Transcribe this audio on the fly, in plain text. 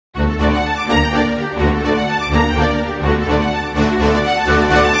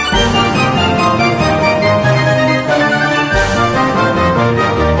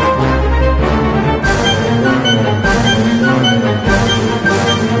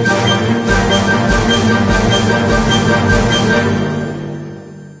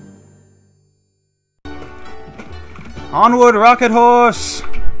Onward, rocket horse!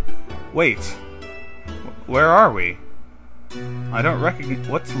 Wait. Where are we? I don't recognize...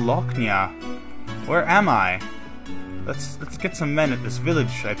 What's Lochnia? Where am I? Let's get some men at this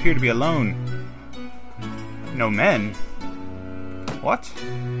village. I appear to be alone. No men? What?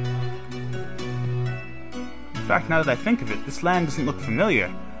 In fact, now that I think of it, this land doesn't look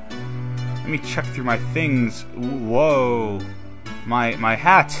familiar. Let me check through my things. Whoa. My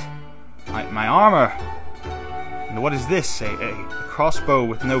hat. My armor. And what is this? A crossbow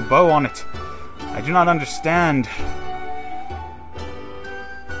with no bow on it. I do not understand.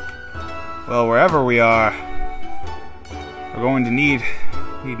 Well, wherever we are, we're going to need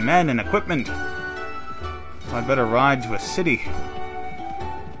men and equipment. So I'd better ride to a city.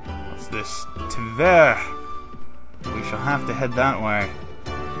 What's this? Tver. We shall have to head that way.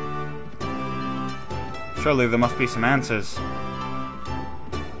 Surely there must be some answers.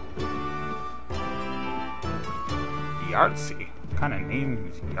 Yartsy? What kind of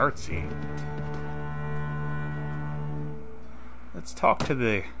name is Yartsy? Let's talk to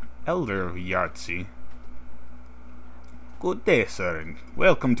the elder of Yartsy. Good day, sir, and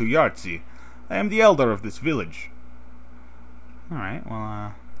welcome to Yartsy. I am the elder of this village. Alright,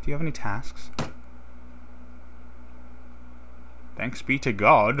 well, do you have any tasks? Thanks be to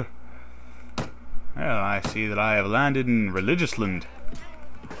God. Well, I see that I have landed in religious land.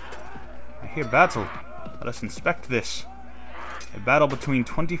 I hear battle. Let us inspect this. A battle between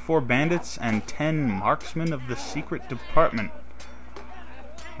 24 bandits and 10 marksmen of the secret department.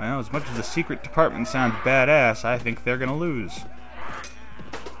 Well, as much as the secret department sounds badass, I think they're gonna lose.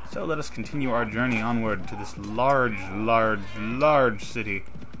 So let us continue our journey onward to this large city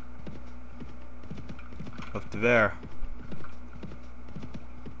of Tver.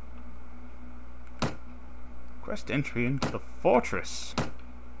 Quest entry into the fortress.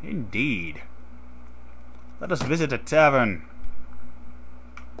 Indeed. Let us visit a tavern.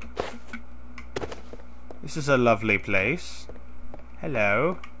 This is a lovely place.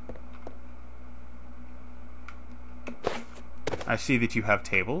 Hello. I see that you have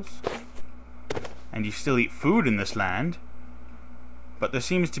tables, and you still eat food in this land, but there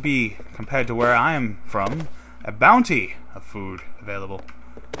seems to be, compared to where I am from, a bounty of food available.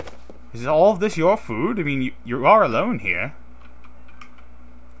 Is all of this your food? I mean, you are alone here.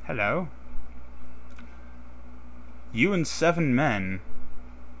 Hello. You and 7 men.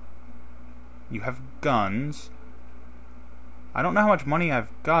 You have guns. I don't know how much money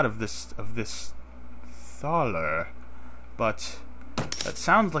I've got of this thaler, but that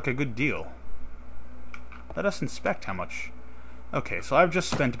sounds like a good deal. Let us inspect how much. Okay, so I've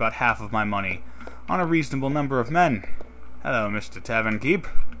just spent about half of my money on a reasonable number of men. Hello, Mr. Tavern Keep.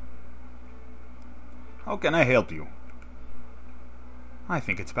 How can I help you? I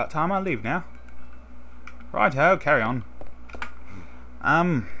think it's about time I leave now. Righto, carry on.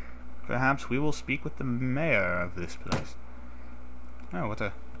 Perhaps we will speak with the mayor of this place. Oh, what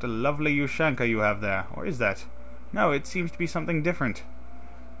a lovely Yushatak you have there. Or is that? No, it seems to be something different.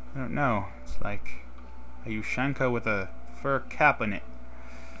 I don't know. It's like a Yushatak with a fur cap on it.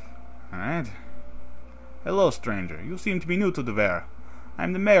 Alright. Hello, stranger. You seem to be new to Tver. I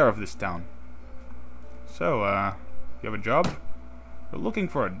am the mayor of this town. So, you have a job? You're looking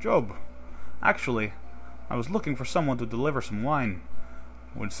for a job. Actually, I was looking for someone to deliver some wine.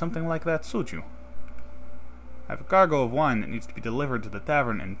 Would something like that suit you? I have a cargo of wine that needs to be delivered to the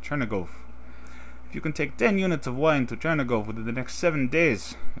tavern in Chernigov. If you can take 10 units of wine to Chernigov within the next 7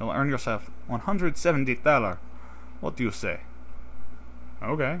 days, you'll earn yourself 170 thaler. What do you say?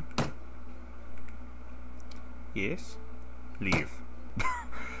 Okay. Yes? Leave.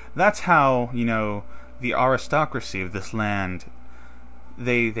 That's how, you know, the aristocracy of this land,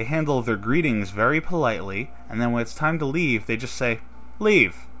 they handle their greetings very politely, and then when it's time to leave, they just say,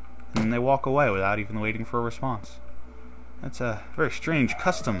 leave, and then they walk away without even waiting for a response. That's a very strange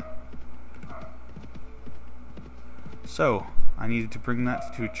custom. So, I needed to bring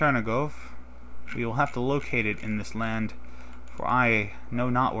that to Chernigov. We will have to locate it in this land, for I know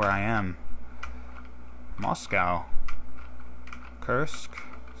not where I am. Moscow. Kursk.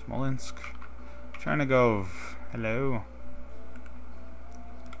 Smolensk. Chernigov. Hello.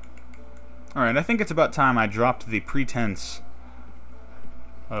 Alright, I think it's about time I dropped the pretense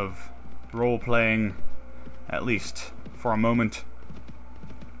of role-playing, at least for a moment.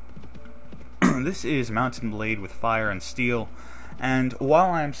 This is Mountain Blade with Fire and Steel, and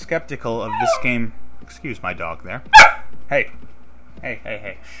while I'm skeptical of this game... Excuse my dog there. Hey!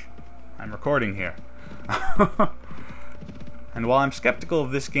 Hey, shh. I'm recording here. And while I'm skeptical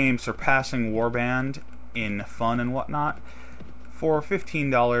of this game surpassing Warband in fun and whatnot, For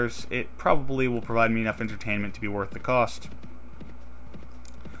 $15, it probably will provide me enough entertainment to be worth the cost.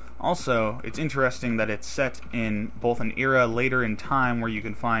 Also, it's interesting that it's set in both an era later in time where you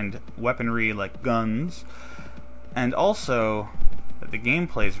can find weaponry like guns, and also that the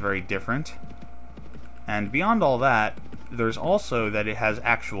gameplay is very different. And beyond all that, there's also that it has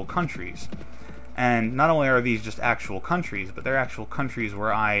actual countries. And not only are these just actual countries, but they're actual countries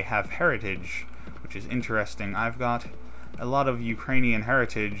where I have heritage, which is interesting. I've got a lot of Ukrainian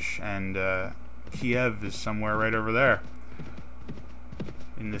heritage, and Kiev is somewhere right over there.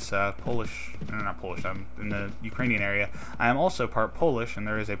 In this I'm in the Ukrainian area. I am also part Polish, and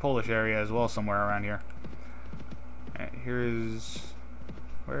there is a Polish area as well somewhere around here.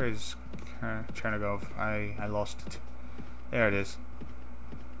 Where is Chernigov? I lost it. There it is.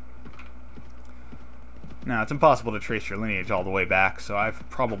 Now, it's impossible to trace your lineage all the way back, so I've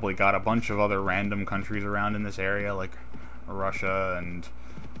probably got a bunch of other random countries around in this area, like Russia and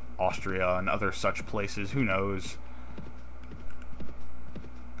Austria and other such places. Who knows?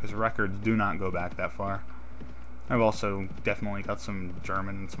 Because records do not go back that far. I've also definitely got some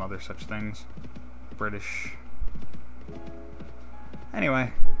German and some other such things. British.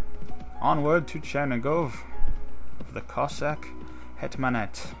 Anyway, onward to Chernigov of the Cossack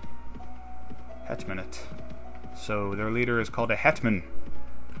Hetmanate. So their leader is called a hetman.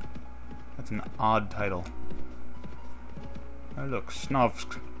 That's an odd title. Oh look,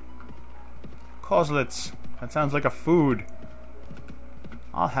 Snovsk. Kozlets. That sounds like a food.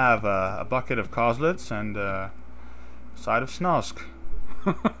 I'll have a bucket of kozlets and a side of snosk.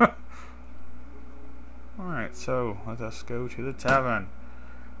 Alright, so let us go to the tavern.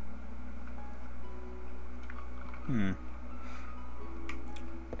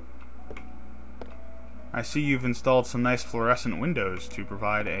 I see you've installed some nice fluorescent windows to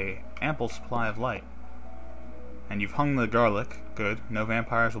provide a ample supply of light. And you've hung the garlic. Good. No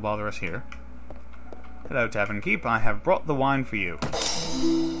vampires will bother us here. Hello, Tavern Keep. I have brought the wine for you.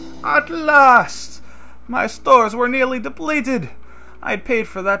 At last! My stores were nearly depleted. I had paid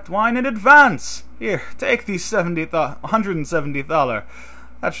for that wine in advance. Here, take these $170.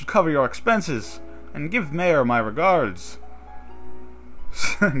 That should cover your expenses. And give Mayor my regards.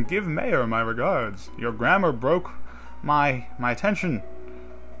 Give Mayor my regards. Your grammar broke my attention.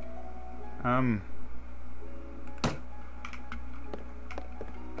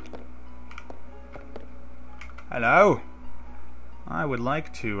 Hello. I would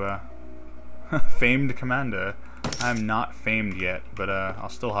like to, famed commander. I'm not famed yet, but, I'll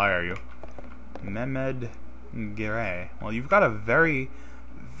still hire you. Mehmed Giray. Well, you've got a very,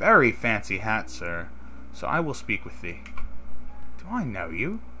 very fancy hat, sir. So I will speak with thee. Do I know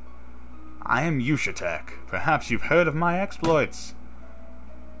you? I am Yushatak. Perhaps you've heard of my exploits.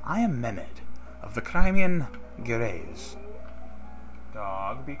 I am Mehmed, of the Crimean Girays.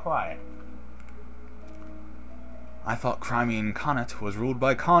 Dog, be quiet. I thought Crimean Khanate was ruled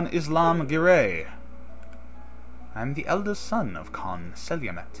by Khan Islam Giray. I am the eldest son of Khan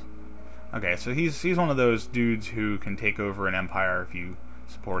Selyamet. Okay, so he's one of those dudes who can take over an empire if you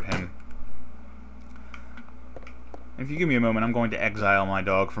support him. If you give me a moment, I'm going to exile my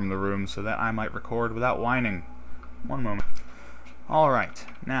dog from the room so that I might record without whining. One moment. Alright,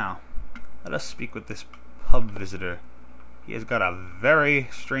 now, let us speak with this pub visitor. He has got a very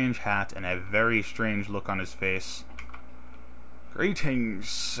strange hat and a very strange look on his face. Greetings,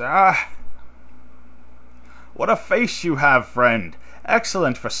 sir. What a face you have, friend.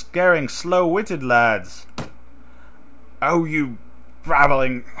 Excellent for scaring slow-witted lads. Oh, you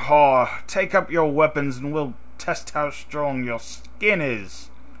babbling whore. Take up your weapons and we'll test how strong your skin is.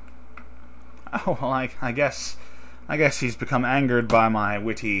 Oh, well, I guess he's become angered by my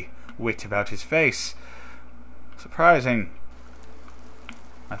witty wit about his face. Surprising.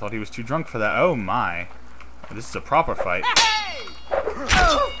 I thought he was too drunk for that. Oh my. This is a proper fight.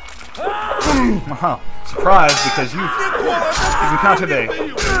 Well, surprised because you've encountered a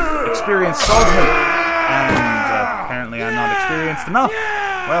experienced swordsman. And apparently I'm not experienced enough.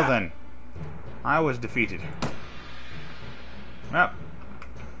 Well then, I was defeated. Well.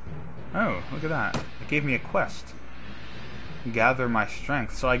 Oh, look at that. It gave me a quest. Gather my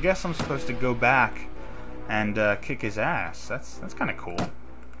strength. So I guess I'm supposed to go back and kick his ass. That's kind of cool.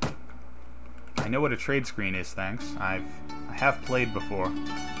 I know what a trade screen is, thanks. I have played before.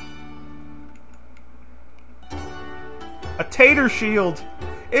 A tater shield!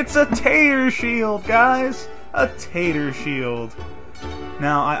 It's a tater shield, guys! A tater shield.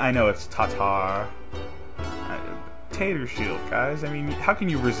 Now, I know it's Tatar. Tater shield, guys. I mean, how can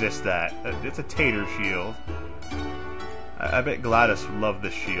you resist that? It's a tater shield. I bet Gladys would love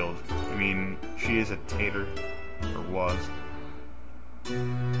this shield. I mean, she is a tater. Or was.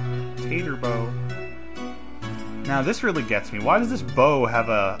 Tater bow. Now this really gets me. Why does this bow have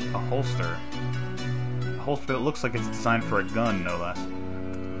a holster? A holster that looks like it's designed for a gun, no less.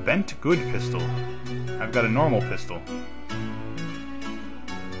 Bent good pistol. I've got a normal pistol.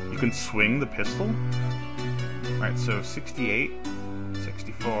 You can swing the pistol? Alright, so 68,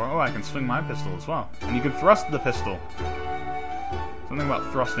 64. Oh, I can swing my pistol as well. And you can thrust the pistol. Something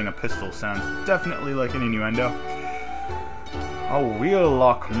about thrusting a pistol sounds definitely like an innuendo. A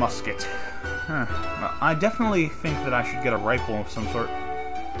wheel-lock musket. Huh. Well, I definitely think that I should get a rifle of some sort.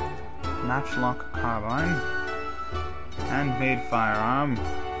 Matchlock carbine. Handmade firearm.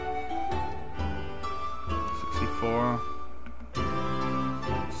 64.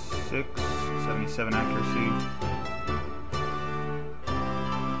 6. 77 accuracy.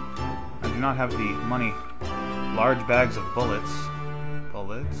 I do not have the money. Large bags of bullets.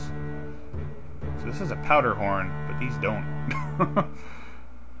 So this is a powder horn, but these don't.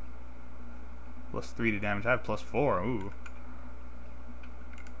 +3 to damage. I have +4. Ooh.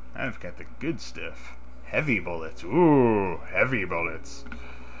 I've got the good stuff. Heavy bullets. Ooh, heavy bullets.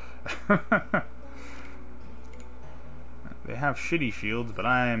 They have shitty shields, but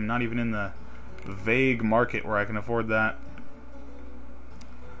I'm not even in the vague market where I can afford that.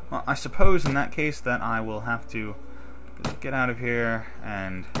 Well, I suppose in that case that I will have to just get out of here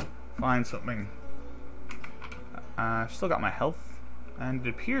and find something. I've still got my health, and it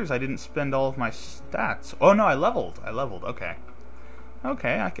appears I didn't spend all of my stats. Oh no, I leveled. Okay.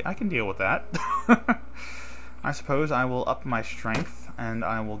 Okay, I can deal with that. I suppose I will up my strength, and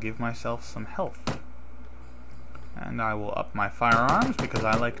I will give myself some health. And I will up my firearms, because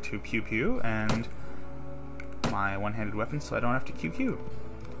I like to pew-pew, and my one-handed weapons, so I don't have to QQ.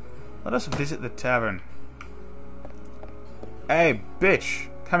 Let us visit the tavern. Hey, bitch!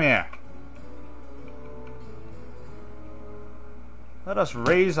 Come here! Let us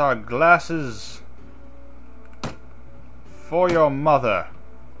raise our glasses for your mother.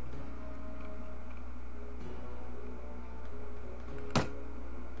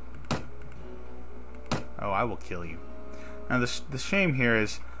 Oh, I will kill you. Now, the shame here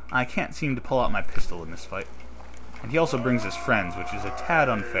is I can't seem to pull out my pistol in this fight. And he also brings his friends, which is a tad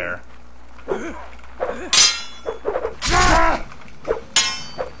unfair. Damn,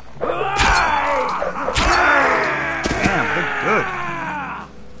 they're good.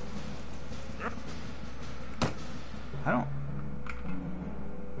 I don't...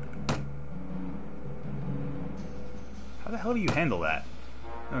 How the hell do you handle that?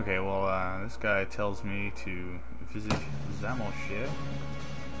 Okay, well, this guy tells me to visit Zamolshire.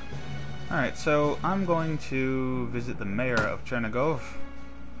 Alright, so I'm going to visit the mayor of Chernigov.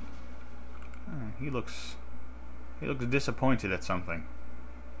 He looks disappointed at something.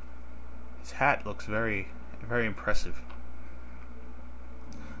 His hat looks very, very impressive.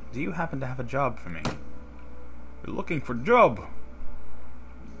 Do you happen to have a job for me? You're looking for job.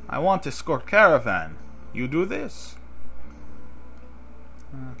 I want to escort caravan. You do this.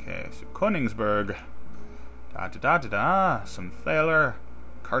 Okay, so Königsberg. Da-da-da-da-da. Some Thaler.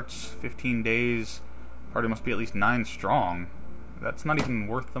 Carts, 15 days. Party must be at least 9 strong. That's not even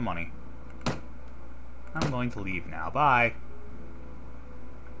worth the money. I'm going to leave now. Bye.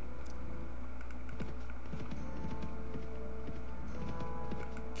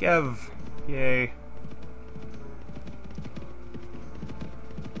 Kiev. Yay.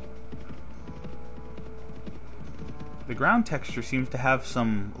 The ground texture seems to have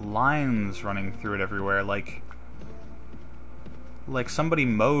some lines running through it everywhere, like somebody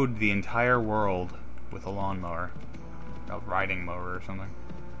mowed the entire world with a lawnmower. A riding mower or something.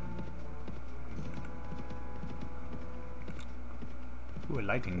 Ooh, a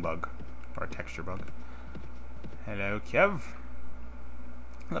lighting bug. Or a texture bug. Hello, Kiev.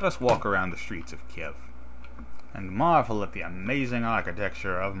 Let us walk around the streets of Kiev and marvel at the amazing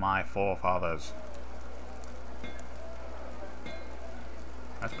architecture of my forefathers.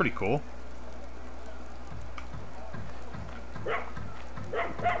 That's pretty cool.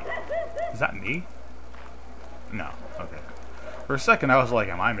 Is that me? No. Okay. For a second I was like,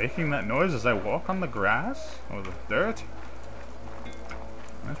 am I making that noise as I walk on the grass? Or the dirt?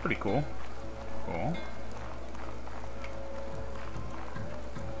 That's pretty cool. Cool.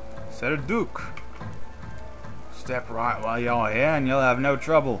 Duke. Step right while you're here and you'll have no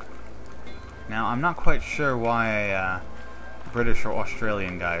trouble. Now, I'm not quite sure why a British or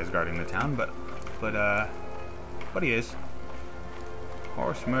Australian guy is guarding the town, but he is.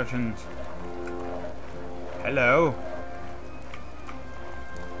 Horse merchant. Hello.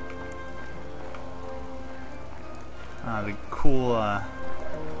 The cool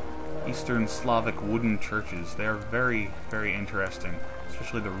Eastern Slavic wooden churches. They are very, very interesting.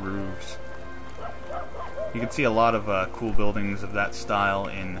 especially the roofs. You can see a lot of cool buildings of that style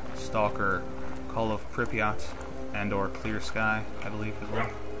in Stalker, Call of Pripyat, and or Clear Sky, I believe as well.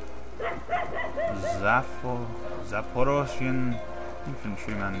 Zaporozhian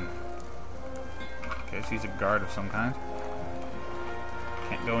infantryman. Okay, so he's a guard of some kind.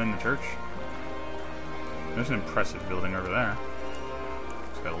 Can't go in the church. There's an impressive building over there.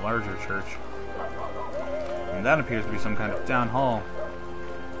 It's got a larger church. And that appears to be some kind of town hall.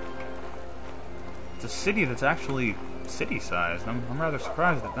 It's a city that's actually city-sized. I'm rather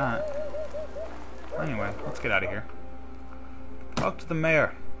surprised at that. Anyway, let's get out of here. Talk to the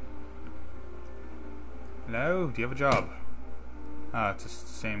mayor. Hello? Do you have a job? It's the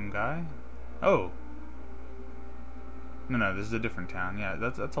same guy? Oh. No, this is a different town. Yeah,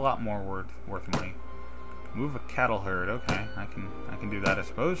 that's a lot more worth money. Move a cattle herd. Okay, I can do that, I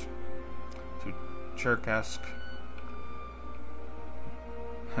suppose. To Cherkask.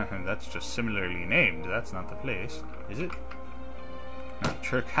 That's just similarly named. That's not the place, is it? No,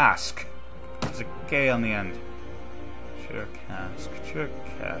 Cherkask. There's a K on the end. Cherkask.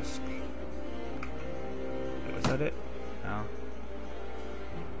 Wait, was that it? No.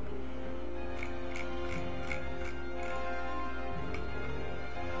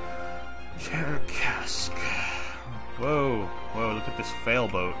 Cherkask. Whoa, look at this fail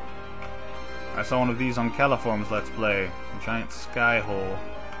boat. I saw one of these on Caliform's Let's Play. A giant sky hole.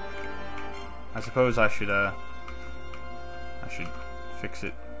 I suppose I should fix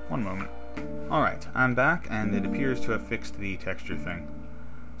it. One moment. Alright, I'm back, and it appears to have fixed the texture thing.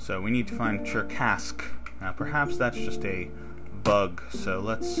 So we need to find Cherkask. Now perhaps that's just a bug, so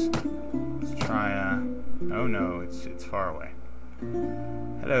let's try oh no, it's far away.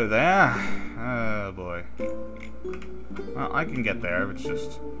 Hello there. Oh boy. Well, I can get there, it's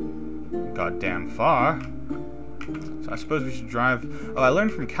just goddamn far. So I suppose we should drive... Oh, I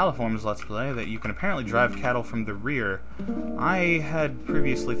learned from Caliform's Let's Play that you can apparently drive cattle from the rear. I had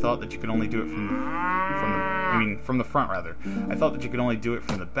previously thought that you could only do it from the front rather. I thought that you could only do it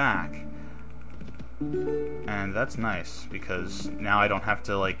from the back. And that's nice, because now I don't have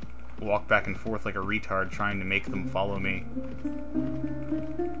to, like, walk back and forth like a retard trying to make them follow me.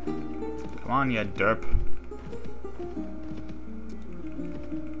 Come on, you derp.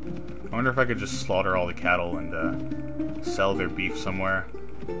 I wonder if I could just slaughter all the cattle and sell their beef somewhere.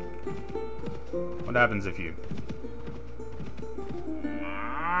 What happens if you...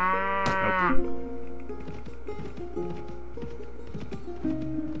 Nope.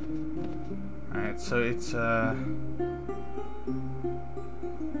 Alright, so it's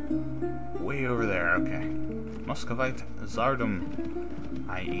way over there, okay. Muscovite Tsardom,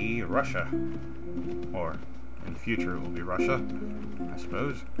 i.e. Russia. Or, in the future, it will be Russia, I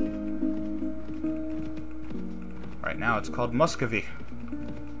suppose. Right now it's called Muscovy.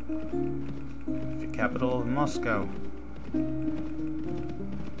 The capital of Moscow.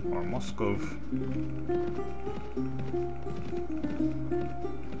 Or Moskov.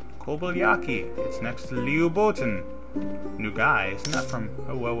 Kobalyaki. It's next to Lyubotin. New guy, isn't that from...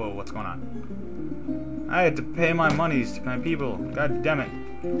 Oh, whoa, what's going on? I had to pay my monies to my people. God damn it.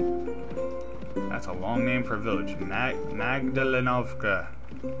 That's a long name for a village. Magdalenovka.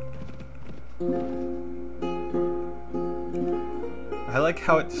 I like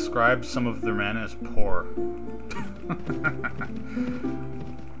how it describes some of the men as poor.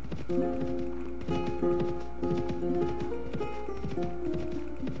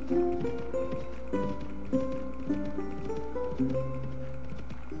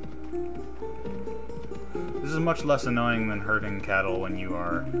 This is much less annoying than herding cattle when you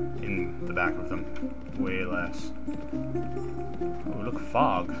are in the back of them. Way less. Oh, look,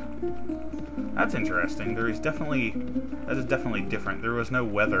 fog. That's interesting. That is definitely different. There was no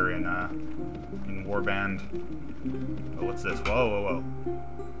weather in Warband. Oh, what's this? Whoa.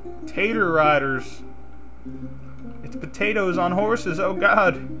 Tater riders! It's potatoes on horses, oh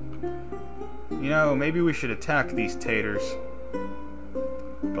god! You know, maybe we should attack these taters.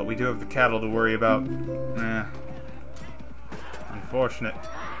 But we do have the cattle to worry about. Unfortunate.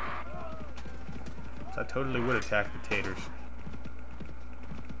 So I totally would attack the taters.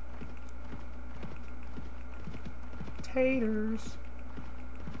 Taters.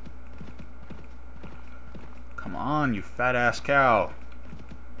 Come on, you fat ass cow.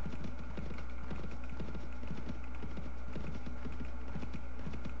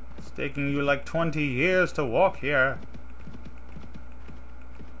 It's taking you like 20 years to walk here.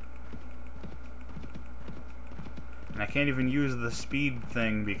 And I can't even use the speed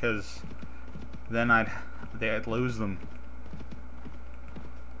thing because then I'd lose them.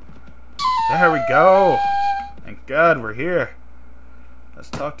 There we go. Thank God we're here. Let's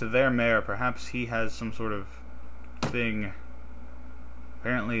talk to their mayor. Perhaps he has some sort of thing.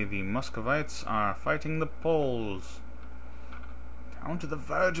 Apparently the Muscovites are fighting the Poles. Down to the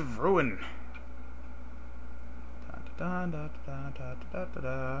verge of ruin. Da, da, da, da, da, da,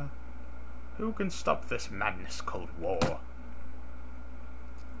 da. Who can stop this madness called war?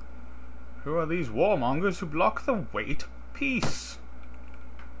 Who are these warmongers who block the way to peace?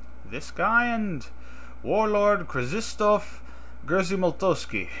 This guy and Warlord Krzysztof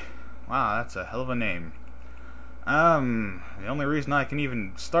Gerzymoltowski. Wow, that's a hell of a name. The only reason I can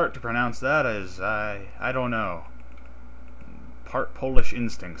even start to pronounce that is I don't know. Part Polish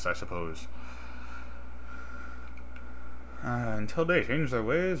instincts, I suppose. Until they change their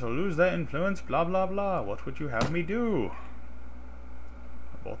ways or lose their influence, blah blah blah. What would you have me do?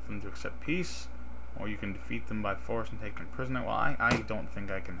 Both of them to accept peace, or you can defeat them by force and take them prisoner. Well, I don't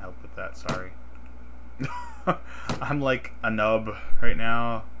think I can help with that, sorry. I'm like a nub right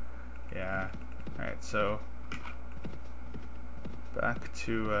now. Yeah. Alright, so back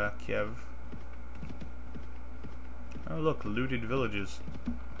to Kiev. Oh look, looted villages.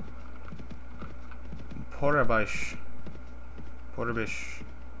 Porabish.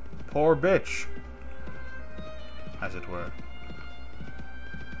 Poor bitch, as it were.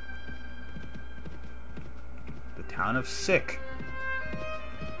 The town of Sick,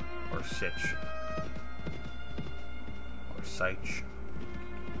 or Sich, or Sich.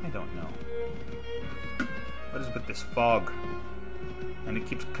 I don't know. What is with this fog? And it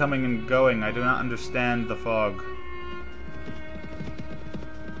keeps coming and going. I do not understand the fog.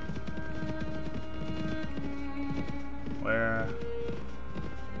 Where?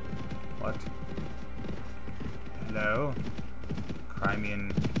 What? Hello?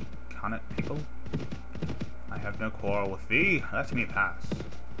 Crimean Connaught people? I have no quarrel with thee. Let me pass.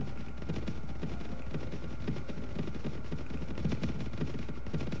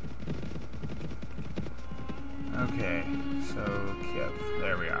 Okay, so Kiev.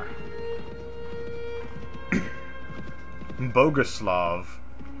 There we are. Boguslav.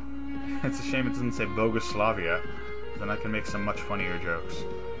 It's a shame it doesn't say Boguslavia. Then I can make some much funnier jokes.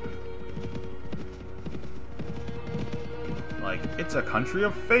 Like, it's a country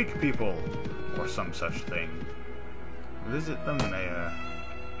of fake people, or some such thing. Visit the mayor.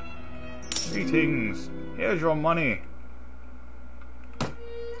 Greetings, here's your money.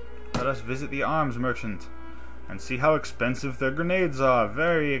 Let us visit the arms merchant, and see how expensive their grenades are.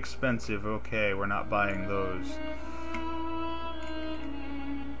 Very expensive. Okay, we're not buying those.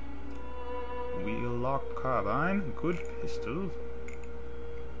 Wheel-lock carbine, good pistol.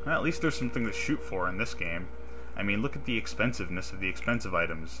 Well, at least there's something to shoot for in this game. I mean, look at the expensiveness of the expensive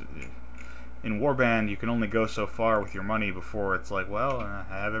items. In Warband, you can only go so far with your money before it's like, well, I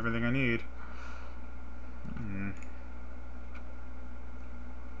have everything I need.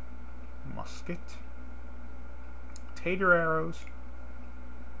 Musket. Tater arrows.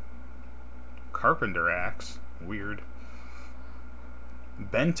 Carpenter axe. Weird.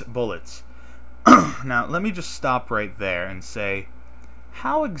 Bent bullets. Now, let me just stop right there and say,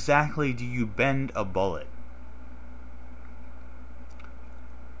 how exactly do you bend a bullet?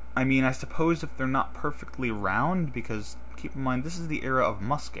 I mean, I suppose if they're not perfectly round, because keep in mind, this is the era of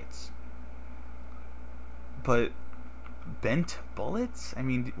muskets. But bent bullets? I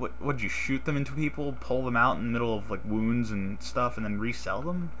mean, would you shoot them into people, pull them out in the middle of like wounds and stuff, and then resell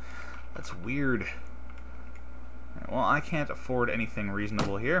them? That's weird. Well, I can't afford anything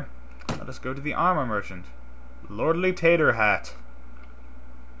reasonable here. Let us go to the armor merchant. Lordly Tater Hat.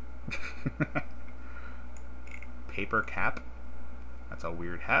 Paper cap. That's a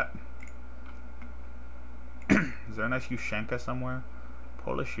weird hat. Is there a nice Yushatak somewhere?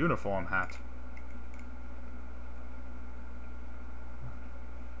 Polish uniform hat.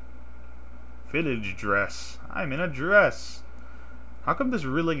 Village dress. I'm in a dress. How come this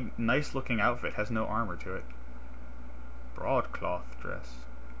really nice looking outfit has no armor to it? Broadcloth dress.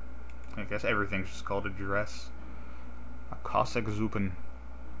 I guess everything's just called a dress. A Cossack Zupen.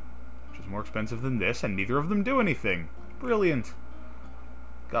 Which is more expensive than this, and neither of them do anything. Brilliant.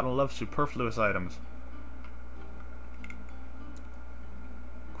 Gotta love superfluous items.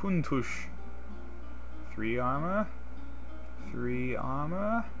 Kuntush. 3 armor. 3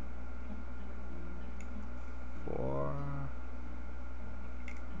 armor. 4.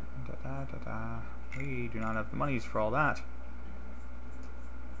 Da-da-da-da. We do not have the monies for all that.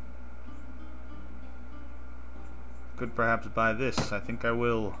 Could perhaps buy this. I think I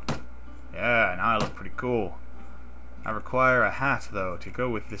will. Yeah, now I look pretty cool. I require a hat, though, to go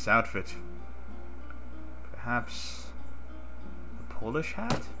with this outfit. Perhaps a Polish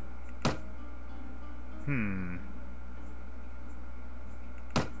hat?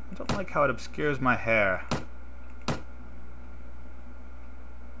 I don't like how it obscures my hair.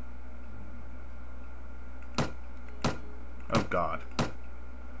 Oh god.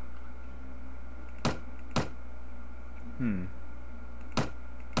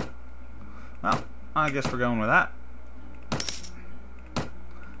 Well, I guess we're going with that.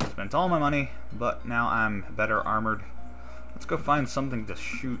 Spent all my money, but now I'm better armored. Let's go find something to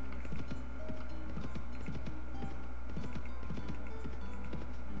shoot.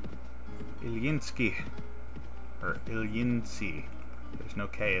 Ilyinsky. Or Ilyinsky. There's no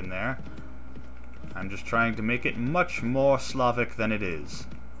K in there. I'm just trying to make it much more Slavic than it is.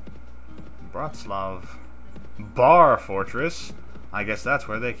 Bratslav. Bar Fortress. I guess that's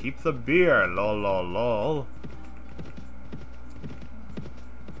where they keep the beer. Lol lol lol.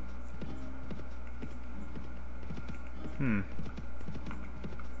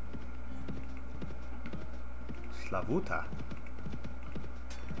 Slavuta.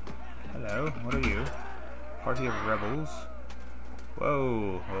 Hello, what are you? Party of rebels.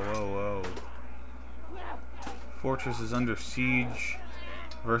 Whoa, whoa, whoa, whoa. Fortress is under siege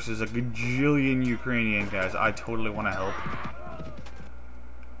versus a gajillion Ukrainian guys. I totally want to help.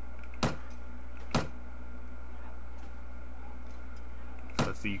 So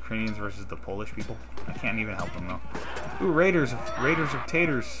it's the Ukrainians versus the Polish people. I can't even help them though. Ooh, raiders of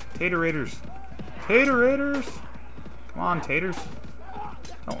taters. Tater raiders. Tater raiders! Come on, taters.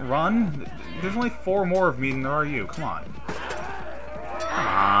 Don't run. There's only 4 more of me than there are you. Come on. Come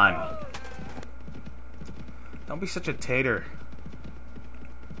on. Don't be such a tater.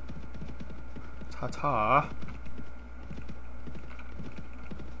 Ta-ta.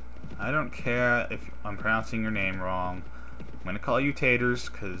 I don't care if I'm pronouncing your name wrong. I'm gonna call you taters,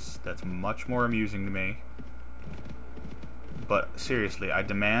 because that's much more amusing to me. But seriously, I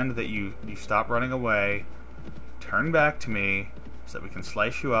demand that you stop running away, turn back to me, so that we can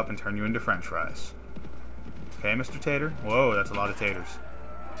slice you up and turn you into french fries. Okay, Mr. Tater? Whoa, that's a lot of taters.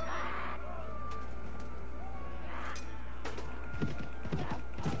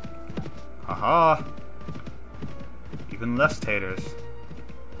 Haha! Even less taters.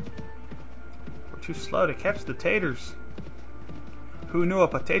 We're too slow to catch the taters. Who knew a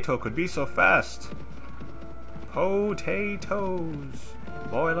potato could be so fast? Potatoes.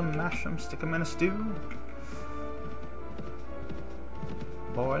 Boil 'em, mash 'em, stick 'em in a stew.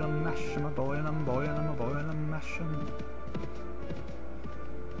 Boil 'em, mash 'em, boil 'em, boil 'em, boil 'em, mash 'em.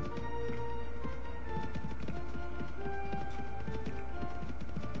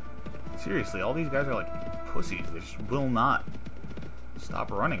 Seriously, all these guys are like pussies. They just will not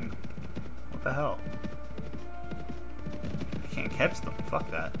stop running. What the hell? I can't catch them.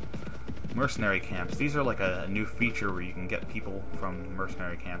 Fuck that. Mercenary camps. These are like a new feature where you can get people from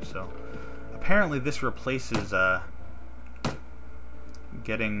mercenary camps. So apparently this replaces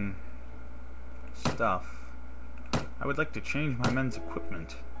getting stuff. I would like to change my men's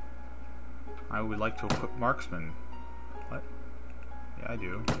equipment. I would like to equip marksmen. What? Yeah, I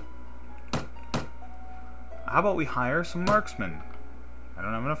do. How about we hire some marksmen? I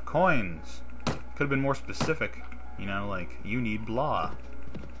don't have enough coins. Could have been more specific. You know, like, you need blah.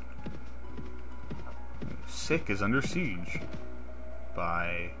 Sick is under siege.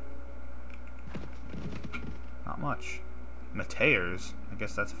 By... not much. Mateers? I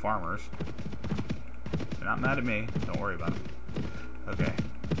guess that's farmers. They're not mad at me. Don't worry about them. Okay.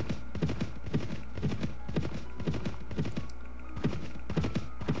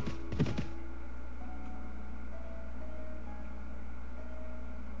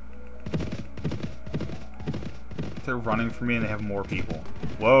 They're running for me and they have more people.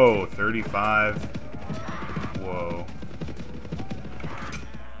 Whoa, 35. Whoa.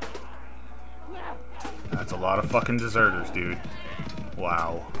 That's a lot of fucking deserters, dude.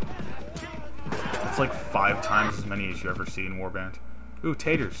 Wow. That's like 5 times as many as you ever see in Warband. Ooh,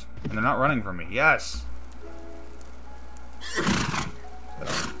 taters. And they're not running from me. Yes! Got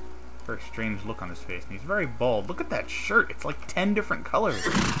a very strange look on his face. And he's very bald. Look at that shirt. It's like 10 different colors.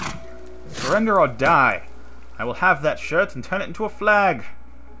 Surrender or die. I will have that shirt and turn it into a flag.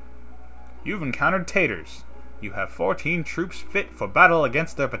 You've encountered taters. You have 14 troops fit for battle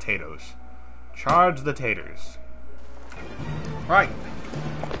against their potatoes. Charge the taters. Right.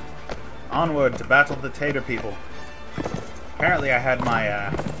 Onward to battle the tater people. Apparently I had my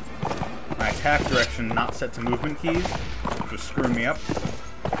my attack direction not set to movement keys, which was screwing me up.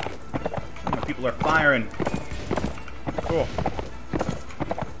 My people are firing. Cool.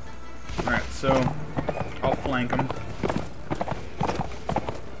 Alright, so I'll flank them.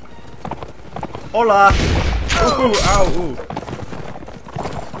 Hola! Ooh, ow, ooh.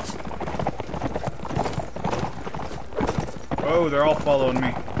 Oh, they're all following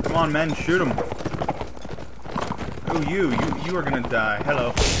me. Come on, men, shoot him. Oh, you are gonna die.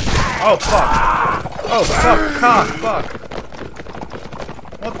 Hello. Oh, fuck. Oh, fuck, cock, fuck.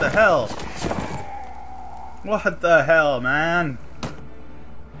 What the hell? What the hell, man?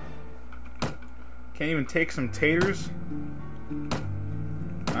 Can't even take some taters?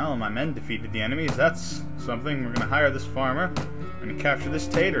 Well, my men defeated the enemies. That's something. We're gonna hire this farmer and capture this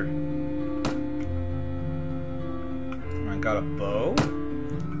tater. I got a bow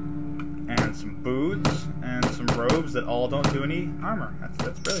and some boots and some robes that all don't do any armor.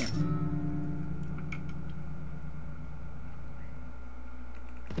 That's brilliant.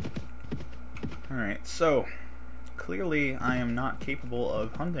 Alright, so clearly I am not capable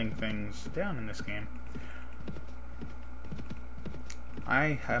of hunting things down in this game.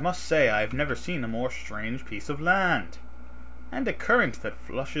 I must say I've never seen a more strange piece of land. And a current that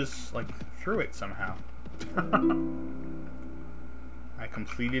flushes, like, through it somehow. I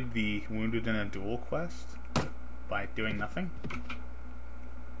completed the Wounded in a Duel quest by doing nothing.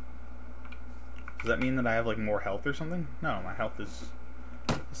 Does that mean that I have, like, more health or something? No, my health is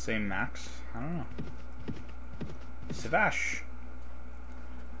the same max. I don't know. Savash.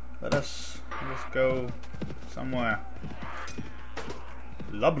 Let us go somewhere.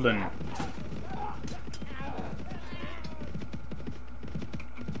 Lublin.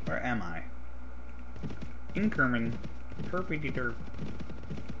 Where am I? Inkerman. Herpy-derp.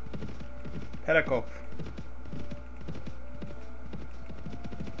 Petticoat.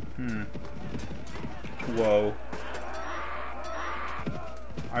 Whoa.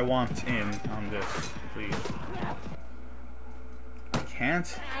 I want in on this, please. I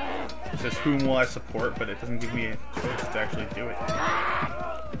can't. It says whom will I support, but it doesn't give me a choice to actually do it.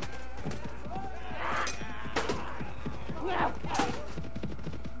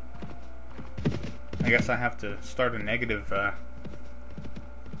 I guess I have to start a negative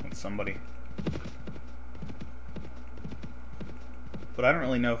with somebody. But I don't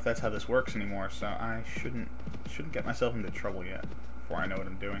really know if that's how this works anymore, so I shouldn't get myself into trouble yet before I know what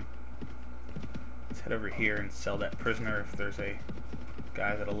I'm doing. Let's head over here and sell that prisoner if there's a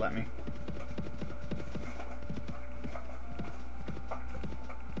guy that'll let me.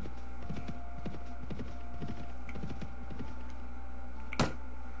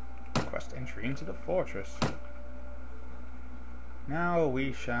 Quest entry into the fortress. Now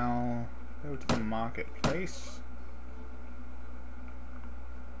we shall go to the marketplace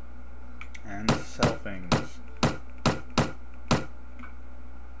and sell things.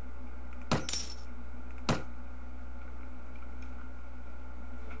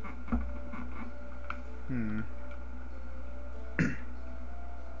 It's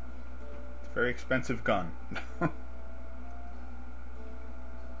a very expensive gun.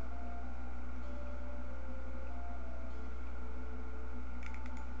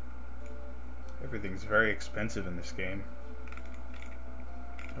 Everything's very expensive in this game.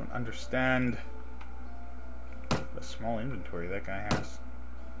 I don't understand what a small inventory that guy has.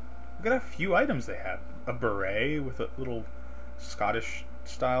 Look at how few items they have. A beret with a little Scottish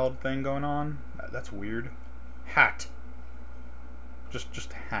styled thing going on. That's weird. Hat.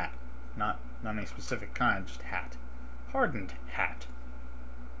 Just hat. Not any specific kind, just hat. Hardened hat.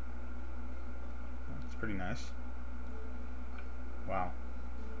 That's pretty nice. Wow.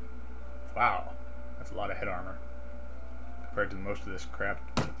 Wow. That's a lot of head armor compared to most of this crap.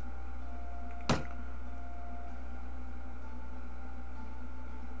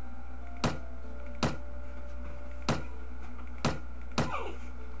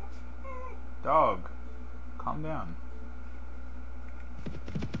 Dog, calm down.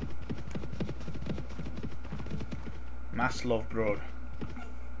 Maslov broad.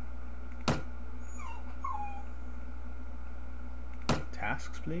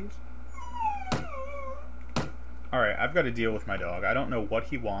 Tasks, please. Alright, I've got to deal with my dog. I don't know what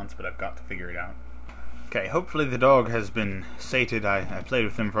he wants, but I've got to figure it out. Okay, hopefully the dog has been sated. I played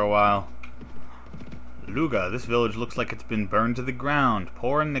with him for a while. Luga, this village looks like it's been burned to the ground.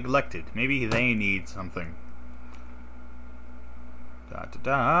 Poor and neglected. Maybe they need something.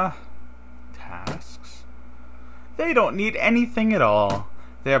 Da-da-da. Tasks. They don't need anything at all.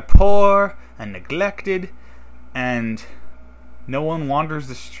 They're poor and neglected, and no one wanders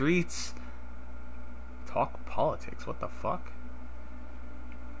the streets. Talk politics. What the fuck?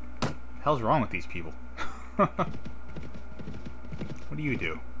 The hell's wrong with these people? What do you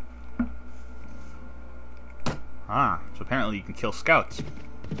do? Ah, so apparently you can kill scouts.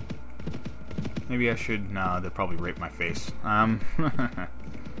 Maybe I should... No, they'll probably rape my face.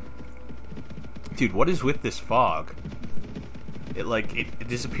 Dude, what is with this fog? It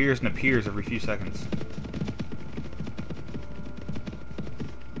disappears and appears every few seconds.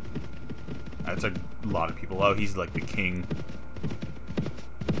 That's a lot of people. Oh, he's like the king.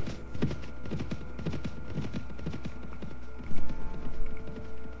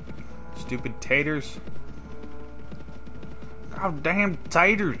 Stupid taters. God damn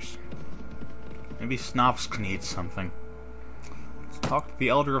taters. Maybe Snovsk needs something. Let's talk to the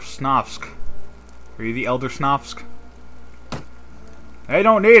Elder of Snovsk. Are you the Elder Snovsk? They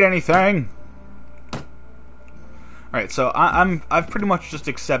don't need anything. Alright, so I've pretty much just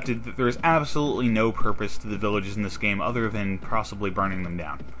accepted that there is absolutely no purpose to the villages in this game other than possibly burning them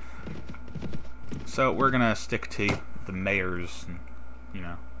down. So we're gonna stick to the mayor's, you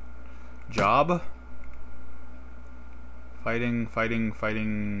know, job.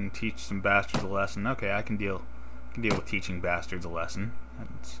 Fighting, teach some bastards a lesson. Okay, I can deal with teaching bastards a lesson.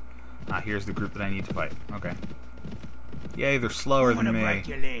 Here's the group that I need to fight. Okay. Yay, they're slower than me. I'm gonna break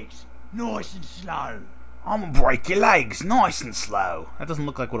your legs, nice and slow. I'm gonna break your legs, nice and slow. That doesn't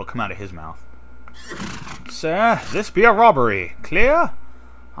look like what'll come out of his mouth. Sir, this be a robbery. Clear?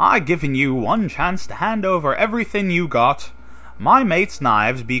 I given you one chance to hand over everything you got. My mate's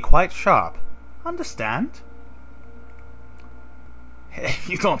knives be quite sharp. Understand?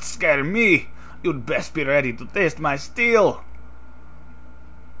 You don't scare me. You'd best be ready to taste my steel.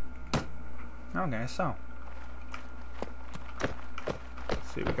 Okay, so.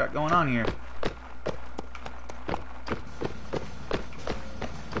 Let's see what we got going on here.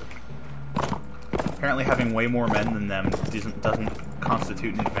 Apparently having way more men than them doesn't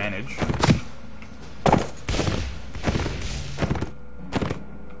constitute an advantage.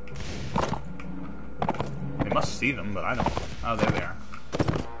 They must see them, but I don't. Oh, there they are.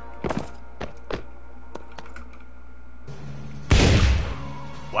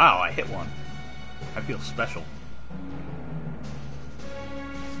 Wow, I hit one. I feel special.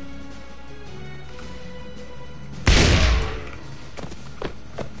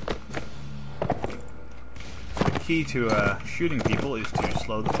 The key to shooting people is to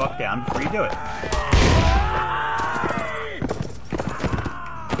slow the fuck down before you do it.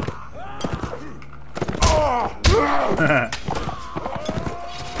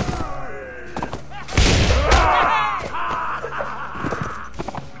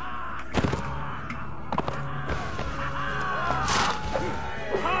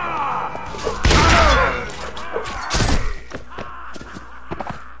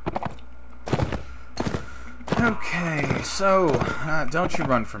 Okay, so, don't you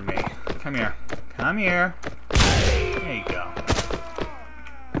run from me. Come here. Come here. There you go.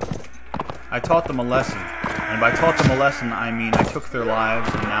 I taught them a lesson. And by taught them a lesson, I mean I took their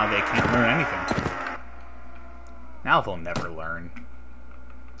lives and now they can't learn anything. Now they'll never learn.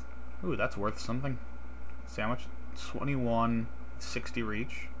 Ooh, that's worth something. See how much? 21.60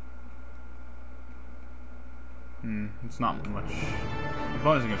 reach. It's not much. I'm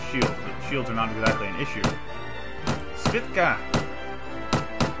bonusing of shields, but shields are not exactly an issue. Spitka!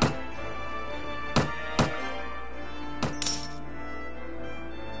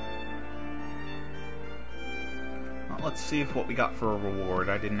 Well, let's see what we got for a reward.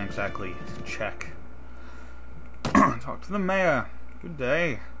 I didn't exactly check. Talk to the mayor. Good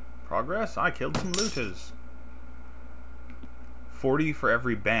day. Progress? I killed some looters. 40 for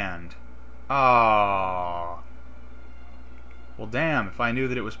every band. Ah. Well, damn, if I knew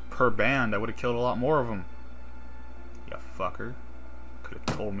that it was per band, I would have killed a lot more of them. You fucker. Could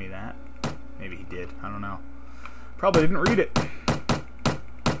have told me that. Maybe he did. I don't know. Probably didn't read it.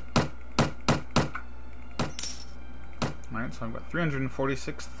 Alright, so I've got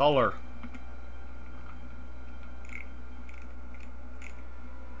 346 Thaler.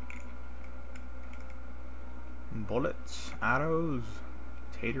 Bullets, arrows,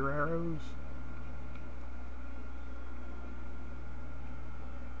 tater arrows.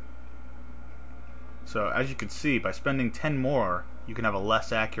 So, as you can see, by spending 10 more, you can have a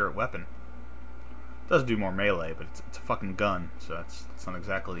less accurate weapon. It does do more melee, but it's a fucking gun, so it's not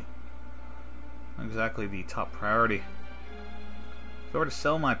exactly the top priority. If I were to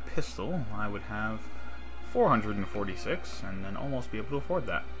sell my pistol, I would have 446, and then almost be able to afford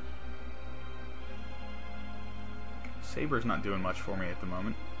that. Saber's not doing much for me at the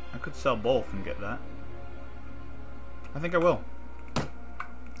moment. I could sell both and get that. I think I will.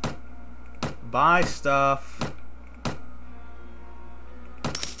 Buy stuff.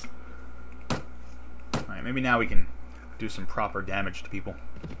 Alright, maybe now we can do some proper damage to people.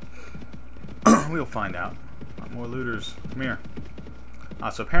 We'll find out. More looters. Come here.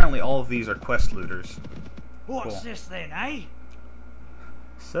 So apparently all of these are quest looters. What's this then, eh?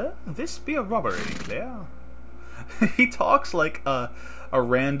 Sir, this be a robbery, Claire. He talks like a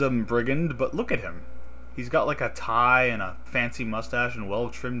random brigand, but look at him. He's got like a tie and a fancy mustache and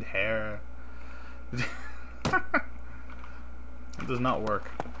well-trimmed hair. It does not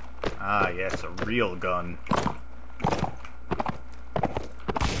work. Ah, yes, a real gun.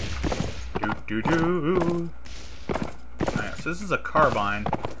 Do. Alright, so this is a carbine.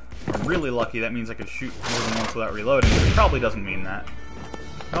 If I'm really lucky, that means I can shoot more than once without reloading, but it probably doesn't mean that.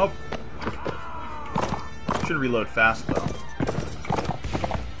 Nope. Should reload fast, though.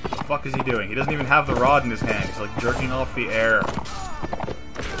 What the fuck is he doing? He doesn't even have the rod in his hand. He's like jerking off the air.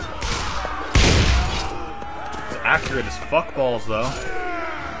 It's accurate as fuck balls, though.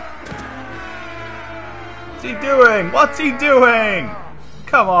 What's he doing? What's he doing?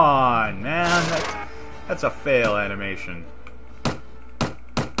 Come on, man. That's a fail animation.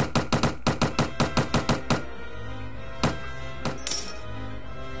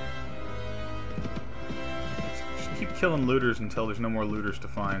 Just keep killing looters until there's no more looters to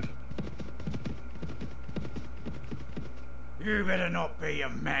find. You better not be a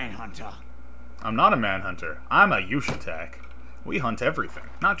manhunter. I'm not a manhunter. I'm a Yushatak. We hunt everything,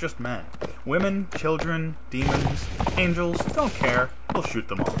 not just men. Women, children, demons, angels, don't care. We'll shoot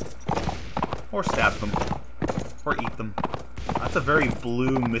them all. Or stab them. Or eat them. That's a very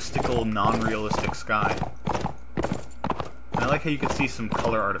blue, mystical, non-realistic sky. And I like how you can see some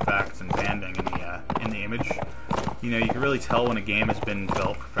color artifacts and banding in the image. You know, you can really tell when a game has been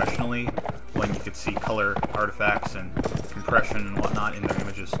developed professionally when you could see color artifacts and compression and whatnot in their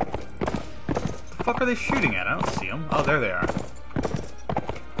images. What the fuck are they shooting at? I don't see them. Oh, there they are.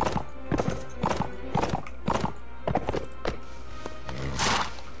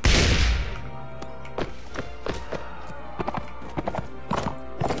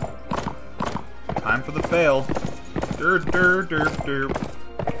 Time for the fail. I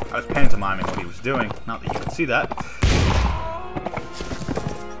was pantomiming what he was doing. Not that you could see that.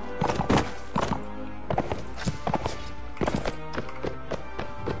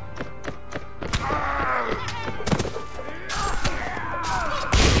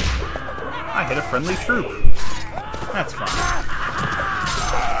 I hit a friendly troop. That's fine.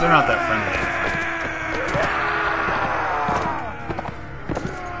 They're not that friendly.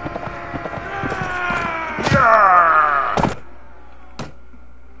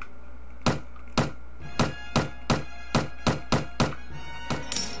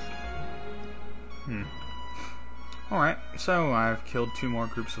 Alright, so I've killed 2 more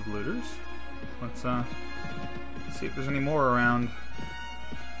groups of looters. Let's see if there's any more around.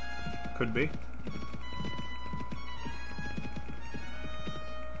 Could be.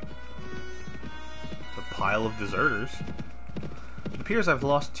 It's a pile of deserters. It appears I've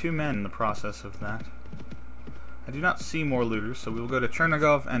lost 2 men in the process of that. I do not see more looters, so we will go to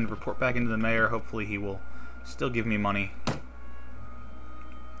Chernigov and report back into the mayor. Hopefully he will still give me money.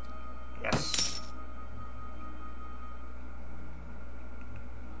 Yes.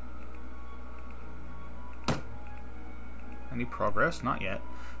 Any progress? Not yet.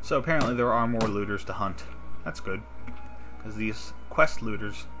 So apparently there are more looters to hunt. That's good. Because these quest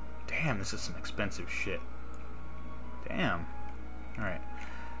looters... Damn, this is some expensive shit. Damn. Alright.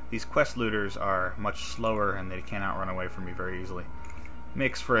 These quest looters are much slower and they cannot run away from me very easily.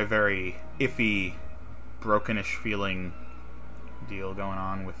 Makes for a very iffy, brokenish feeling deal going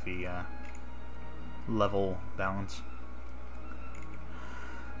on with the level balance.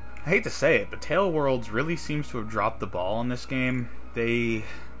 I hate to say it, but Tale Worlds really seems to have dropped the ball in this game. It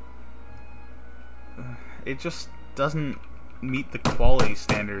just doesn't meet the quality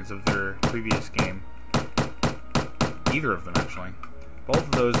standards of their previous game. Either of them, actually. Both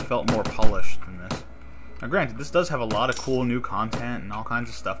of those felt more polished than this. Now granted, this does have a lot of cool new content and all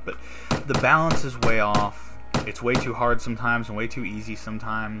kinds of stuff, but the balance is way off. It's way too hard sometimes and way too easy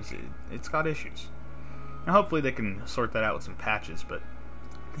sometimes. It's got issues. Now hopefully they can sort that out with some patches, but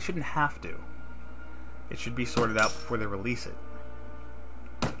they shouldn't have to. It should be sorted out before they release it.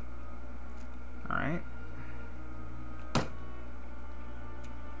 Alright.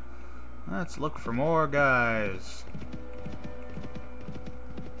 Let's look for more guys.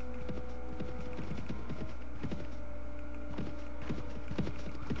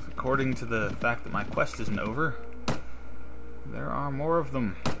 According to the fact that my quest isn't over, there are more of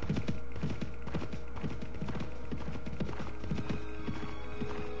them.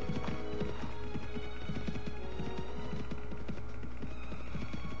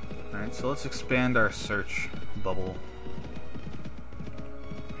 Alright, so let's expand our search bubble.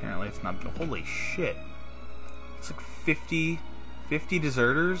 Apparently it's not... Holy shit. It's like 50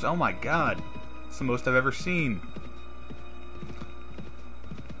 deserters? Oh my god. It's the most I've ever seen.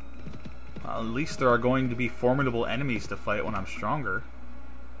 Well, at least there are going to be formidable enemies to fight when I'm stronger.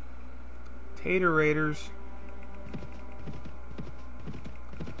 Tater Raiders.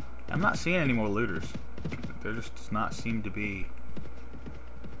 I'm not seeing any more looters. There just does not seem to be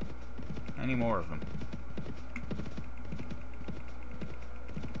any more of them.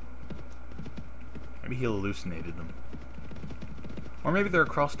 Maybe he hallucinated them. Or maybe they're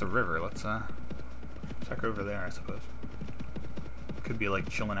across the river. Let's check over there, I suppose. Could be like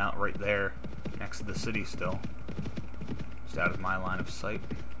chilling out right there next to the city still. Just out of my line of sight.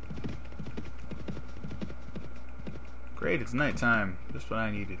 Great, it's nighttime. Just what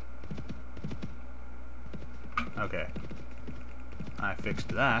I needed. Okay. I fixed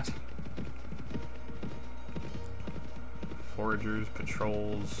that. Foragers,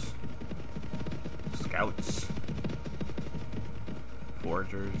 patrols, scouts,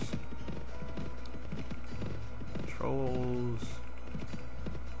 foragers, patrols.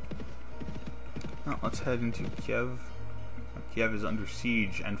 Oh, let's head into Kiev. Kiev is under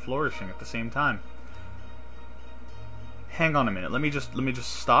siege and flourishing at the same time. Hang on a minute. Let me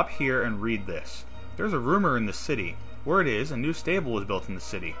just stop here and read this. There's a rumor in the city. Word is, a new stable was built in the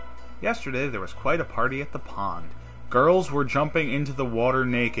city. Yesterday there was quite a party at the pond. Girls were jumping into the water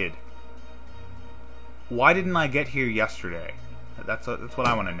naked. Why didn't I get here yesterday? That's what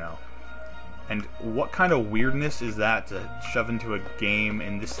I want to know. And what kind of weirdness is that to shove into a game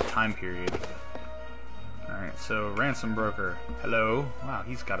in this time period? Alright, so ransom broker. Hello. Wow,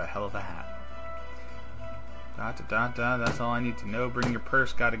 he's got a hell of a hat. That's all I need to know. Bring your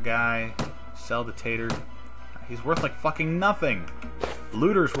purse, got a guy. Sell the tater. He's worth like fucking nothing.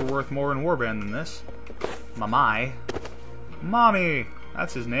 Looters were worth more in Warband than this. Mamai. Mommy!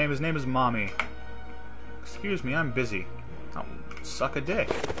 That's his name. His name is Mommy. Excuse me, I'm busy. Oh, suck a dick.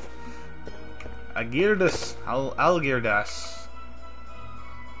 Agirdas. Algirdas.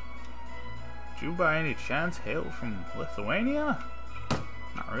 Did you by any chance hail from Lithuania?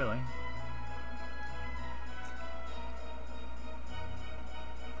 Not really.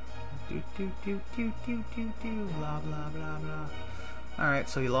 Blah blah blah blah. Alright,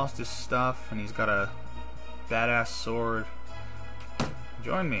 so he lost his stuff and he's got a badass sword.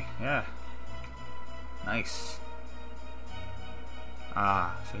 Join me, yeah. Nice.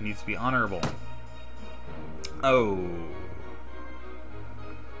 Ah, so he needs to be honorable. Oh.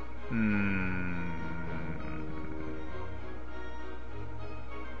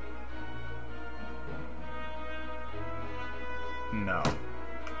 No.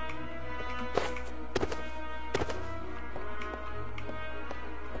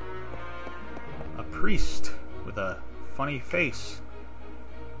 A priest with a funny face.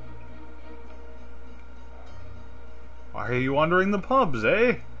 Why are you wandering the pubs,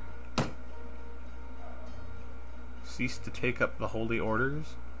 eh? Cease to take up the holy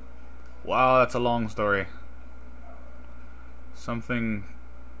orders? Wow, that's a long story. Something,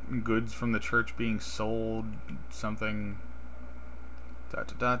 goods from the church being sold, something,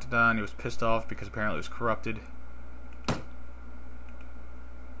 and he was pissed off because apparently it was corrupted.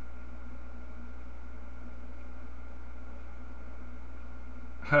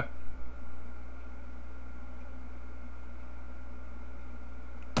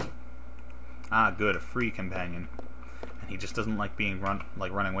 Ah, good, a free companion. And he just doesn't like being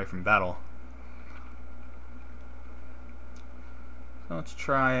running away from battle. So let's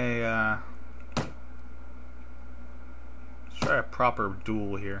try a proper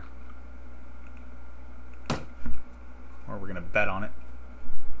duel here. Or we're gonna bet on it.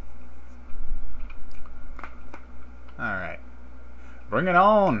 Alright. Bring it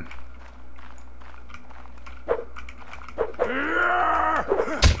on!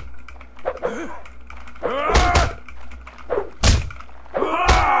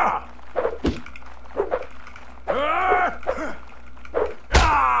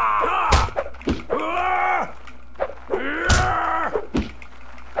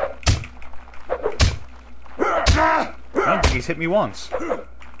 I don't think he's hit me once. Oh,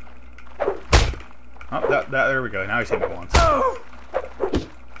 there we go. Now he's hit me once. I'll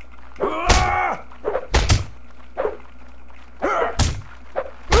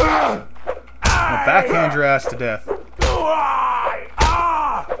backhand your ass to death.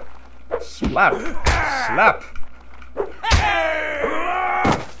 Slap. Slap.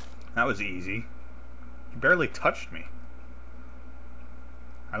 That was easy. He barely touched me.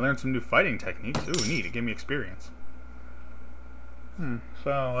 I learned some new fighting techniques. Ooh, neat. It gave me experience.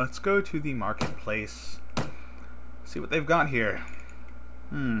 So, let's go to the marketplace. See what they've got here.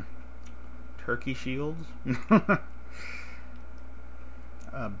 Turkey shields.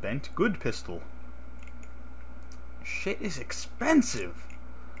 A bent good pistol. Shit is expensive.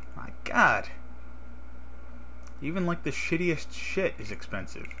 My god. Even like the shittiest shit is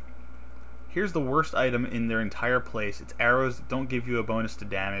expensive. Here's the worst item in their entire place. It's arrows that don't give you a bonus to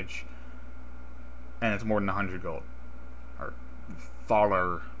damage, and it's more than 100 gold. Or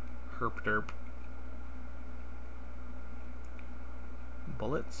faller. Herp derp.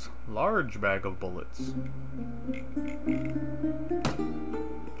 Bullets? Large bag of bullets.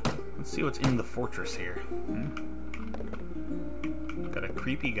 Let's see what's in the fortress here. Got a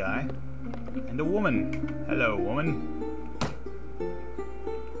creepy guy. And a woman. Hello, woman.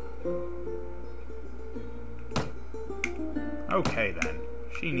 Okay, then.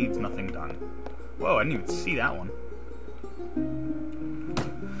 She needs nothing done. Whoa, I didn't even see that one.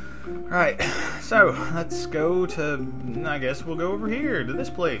 Alright, so let's go to, I guess we'll go over here to this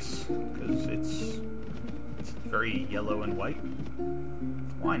place, because it's very yellow and white.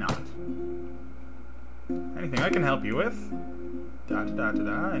 Why not? Anything I can help you with? Da da da da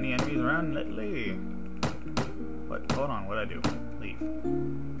da. Any enemies around lately? What? Hold on, what'd I do? Leave.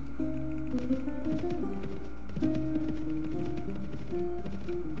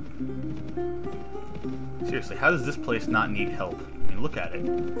 Seriously, how does this place not need help? I mean, look at it.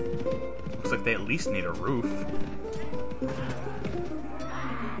 Looks like they at least need a roof.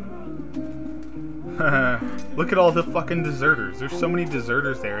 Look at all the fucking deserters. There's so many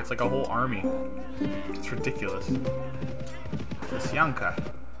deserters there. It's like a whole army. It's ridiculous. Yushatak.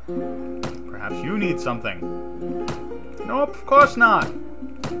 Perhaps you need something. Nope, of course not.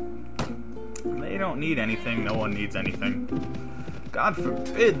 They don't need anything. No one needs anything. God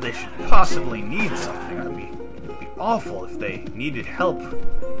forbid they should possibly need something. That'd be awful if they needed help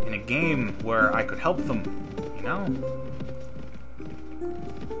in a game where I could help them, you know?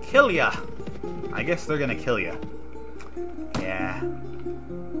 Kill ya! I guess they're gonna kill ya. Yeah.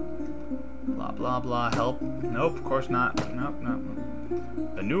 Blah blah blah, help. Nope, of course not. Nope, nope.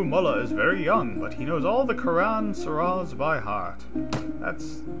 The new mullah is very young, but he knows all the Quran surahs by heart.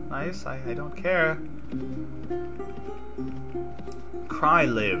 That's nice, I don't care. Cry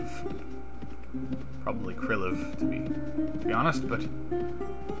live. Probably Kriliv, to be honest, but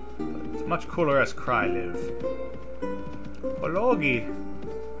it's much cooler as Cry live. Pologi.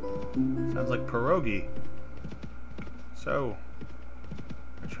 Sounds like pierogi. So,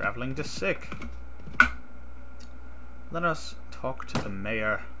 we're traveling to Sick. Let us talk to the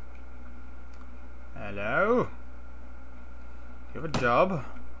mayor. Hello? You have a job?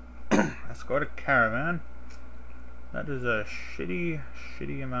 Escort a caravan? That is a shitty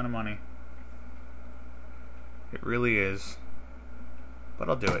amount of money. It really is. But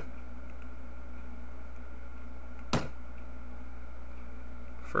I'll do it.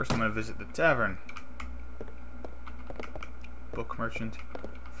 First I'm going to visit the tavern. Book merchant.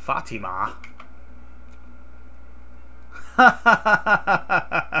 Fatima.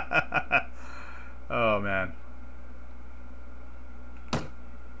 Oh man.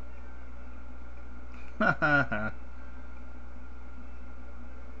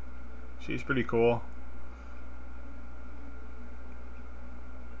 She's pretty cool.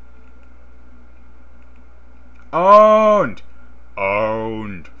 Owned!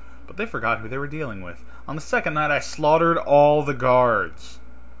 Owned! But they forgot who they were dealing with. On the second night, I slaughtered all the guards.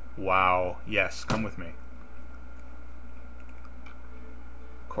 Wow. Yes, come with me.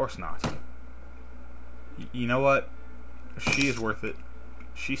 Of course not. You know what? She is worth it.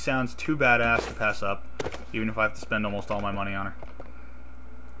 She sounds too badass to pass up, even if I have to spend almost all my money on her.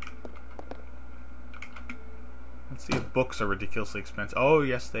 Let's see if books are ridiculously expensive. Oh,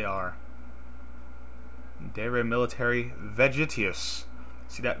 yes, they are. Dere Military Vegetius.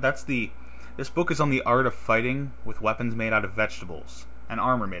 See, that's the... This book is on the art of fighting with weapons made out of vegetables. And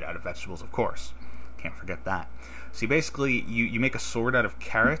armor made out of vegetables, of course. Can't forget that. See, basically, you make a sword out of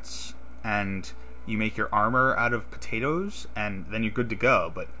carrots, and you make your armor out of potatoes, and then you're good to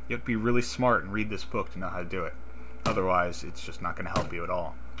go. But you have to be really smart and read this book to know how to do it. Otherwise, it's just not going to help you at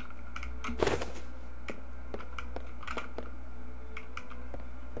all.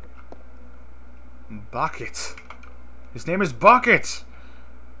 Bucket. His name is Bucket!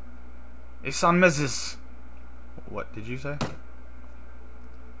 Isan Mezis. What did you say?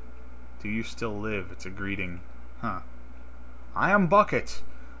 Do you still live? It's a greeting. Huh. I am Bucket.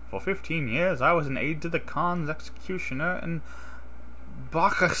 For 15 years, I was an aide to the Khan's executioner in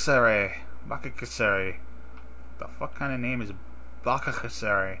Bakakasere. Bakakasere. What the fuck kind of name is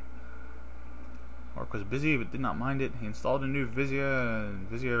Bakakasere? Orc was busy, but did not mind it. He installed a new vizier, and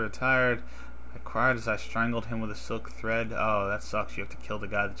vizier retired. I cried as I strangled him with a silk thread. Oh, that sucks. You have to kill the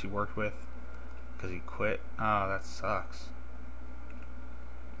guy that you worked with because he quit. Oh, that sucks.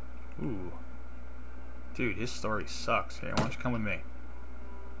 Ooh. Dude, his story sucks. Here, why don't you come with me?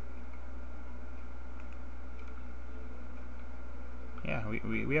 Yeah,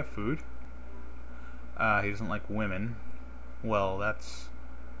 we have food. He doesn't like women. Well, that's...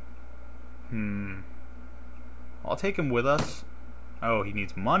 I'll take him with us. Oh, he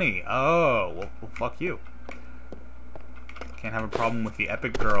needs money. Oh, well fuck you. Can't have a problem with the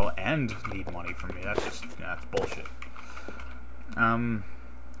epic girl and need money from me. That's just... yeah, that's bullshit.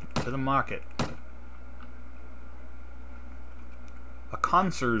 To the market. A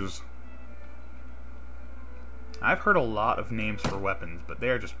concer's. I've heard a lot of names for weapons, but they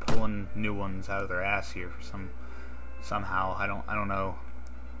are just pulling new ones out of their ass here for somehow. I don't know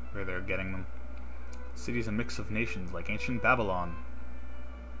where they're getting them. City's a mix of nations, like ancient Babylon.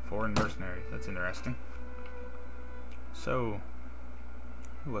 Foreign mercenaries. That's interesting. So,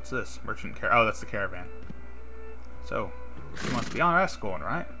 what's this? Oh, that's the caravan. So, you must be our escort,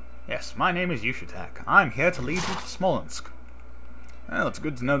 right? Yes, my name is Yushatak. I'm here to lead you to Smolensk. Well, it's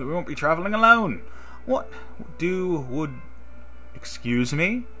good to know that we won't be traveling alone. Excuse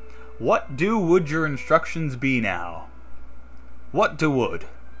me? What would your instructions be now? What would?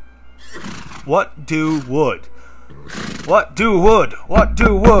 What would?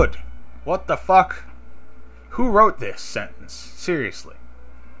 What the fuck? Who wrote this sentence? Seriously.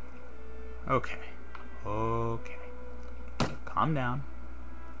 Okay. Calm down.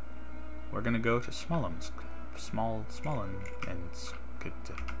 We're gonna go to Smolensk. Smolensk.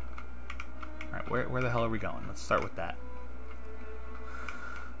 Alright, where the hell are we going? Let's start with that.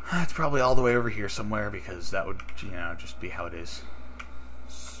 It's probably all the way over here somewhere, because that would, just be how it is.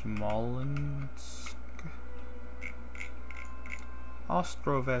 Smolensk.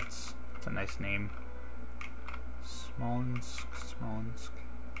 Ostrovets. That's a nice name. Smolensk.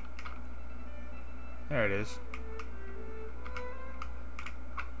 There it is.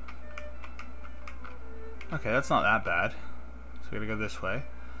 Okay, that's not that bad. So we're gonna go this way.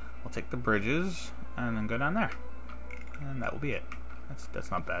 We'll take the bridges and then go down there. And that will be it.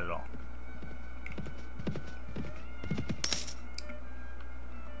 That's not bad at all.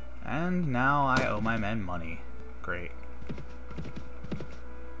 And now I owe my men money. Great.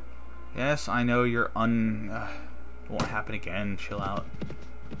 Yes, I know you're won't happen again. Chill out.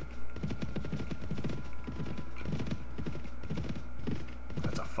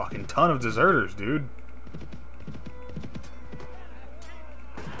 That's a fucking ton of deserters, dude.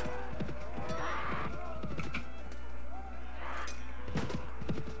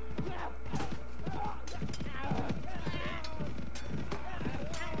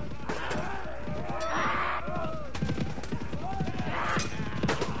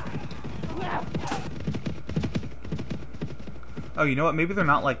 Oh, you know what? Maybe they're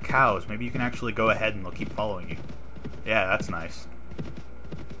not like cows. Maybe you can actually go ahead and they'll keep following you. Yeah, that's nice.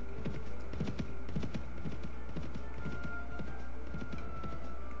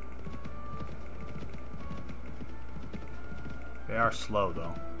 They are slow,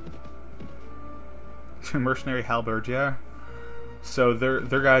 though. Mercenary halberdier. So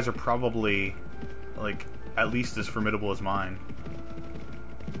their guys are probably, like, at least as formidable as mine.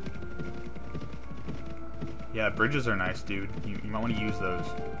 Yeah, bridges are nice, dude. You might want to use those.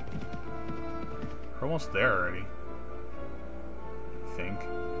 We're almost there already. I think.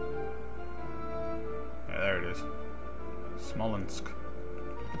 Yeah, there it is. Smolensk.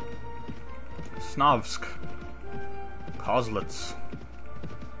 Snovsk. Kozlitz.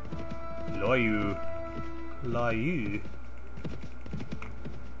 Loyu.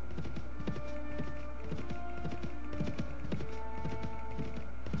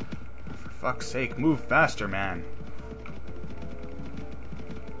 Fuck's sake, move faster, man.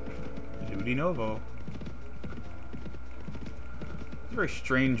 Ludinovo. It's a very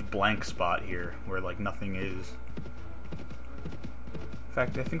strange blank spot here, where, like, nothing is. In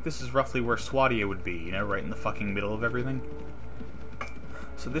fact, I think this is roughly where Swadia would be, you know, right in the fucking middle of everything.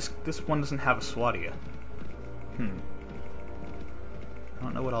 So this one doesn't have a Swadia. I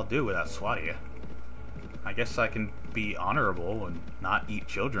don't know what I'll do without Swadia. I guess I can be honorable and not eat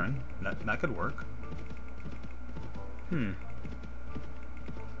children. That could work. Oh,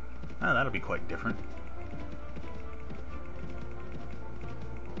 that'll be quite different.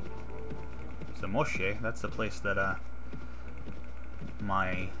 So Moshe, that's the place that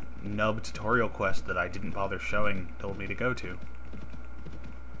my nub tutorial quest that I didn't bother showing told me to go to.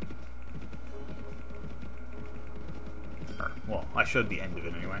 Or, well, I showed the end of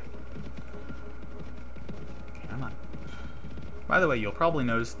it anyway. Come on. By the way, you'll probably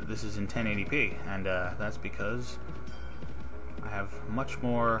notice that this is in 1080p, and that's because I have much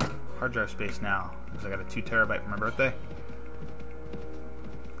more hard drive space now, because I got a 2 terabyte for my birthday.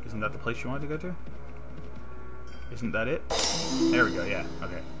 Isn't that the place you wanted to go to? Isn't that it? There we go, yeah,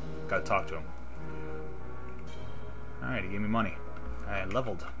 okay. Gotta talk to him. Alright, he gave me money. I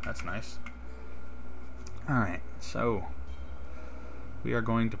leveled, that's nice. Alright, so we are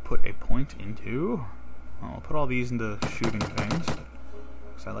going to put a point into... I'll put all these into shooting things,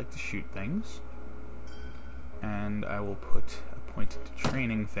 because I like to shoot things. And I will put a point into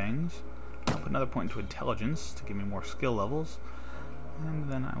training things. I'll put another point into intelligence to give me more skill levels.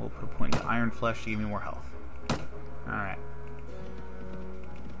 And then I will put a point into iron flesh to give me more health. Alright.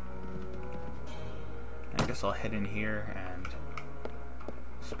 I guess I'll head in here and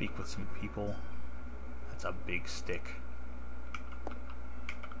speak with some people. That's a big stick.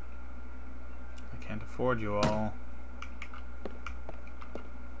 I can't afford you all.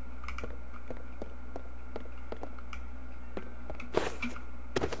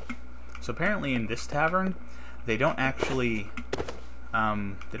 So apparently in this tavern, they don't actually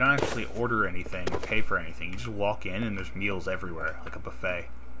order anything or pay for anything. You just walk in and there's meals everywhere, like a buffet.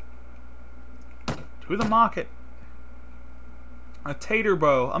 To the market. A tater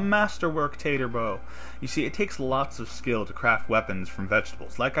bow, a masterwork tater bow. You see, it takes lots of skill to craft weapons from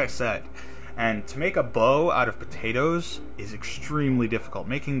vegetables, like I said. And to make a bow out of potatoes is extremely difficult,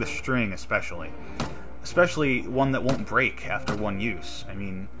 making the string especially. Especially one that won't break after one use. I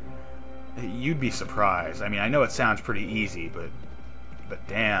mean, you'd be surprised. I mean, I know it sounds pretty easy, but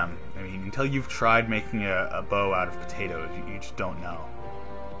damn. I mean, until you've tried making a bow out of potatoes, you just don't know.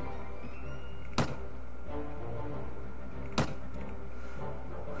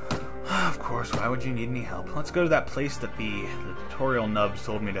 Of course, why would you need any help? Let's go to that place that the tutorial nubs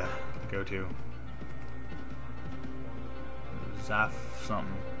told me to go to. Zaf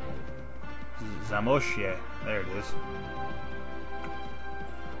something. Zamoshe. There it is.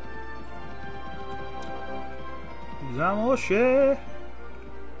 Zamoshe.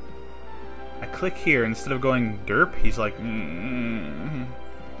 I click here instead of going derp. He's like.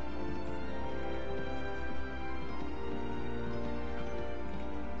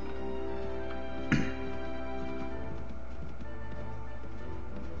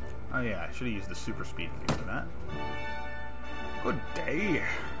 Oh yeah, I should have used the super speed thing for that. Good day.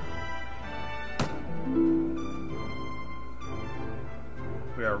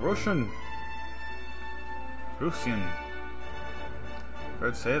 We are Russian.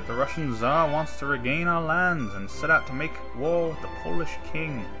 Heard say that the Russian Tsar wants to regain our lands and set out to make war with the Polish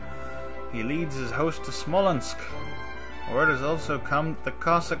king. He leads his host to Smolensk. Word has also come that the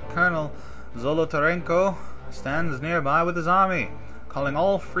Cossack colonel Zolotarenko stands nearby with his army, calling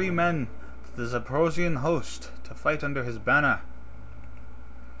all free men to the Zaporozhian host to fight under his banner.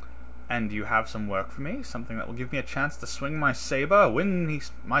 And you have some work for me? Something that will give me a chance to swing my saber, win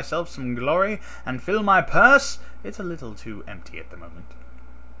myself some glory, and fill my purse? It's a little too empty at the moment.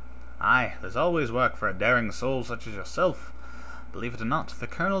 Aye, there's always work for a daring soul such as yourself. Believe it or not, the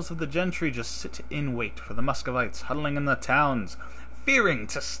colonels of the gentry just sit in wait for the Muscovites huddling in the towns, fearing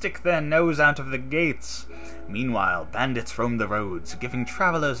to stick their nose out of the gates. Meanwhile, bandits roam the roads, giving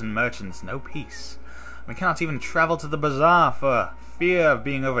travelers and merchants no peace. We cannot even travel to the bazaar for fear of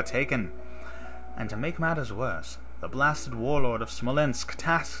being overtaken. And to make matters worse, the blasted warlord of Smolensk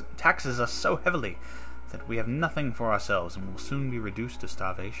taxes us so heavily that we have nothing for ourselves and will soon be reduced to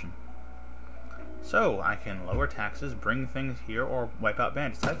starvation. So, I can lower taxes, bring things here, or wipe out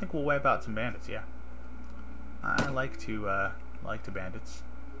bandits. I think we'll wipe out some bandits, yeah. I like to bandits.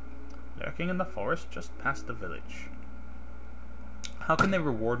 Lurking in the forest just past the village. How can they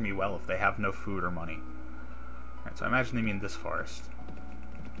reward me well if they have no food or money? Alright, so I imagine they mean this forest.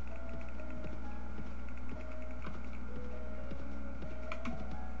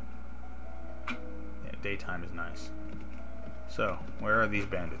 Yeah, daytime is nice. So, where are these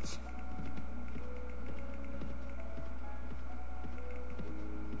bandits?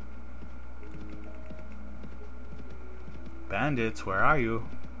 Bandits, where are you?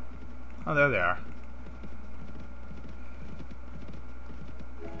 Oh, there they are.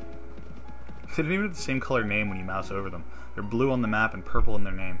 They don't even have the same color name when you mouse over them. They're blue on the map and purple in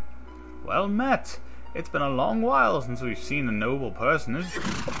their name. Well met! It's been a long while since we've seen a noble personage.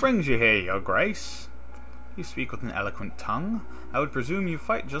 What brings you here, your grace? You speak with an eloquent tongue. I would presume you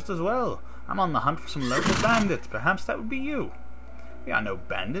fight just as well. I'm on the hunt for some local bandits. Perhaps that would be you. We are no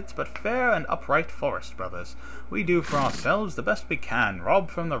bandits, but fair and upright forest brothers. We do for ourselves the best we can,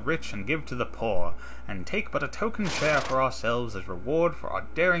 rob from the rich and give to the poor, and take but a token share for ourselves as reward for our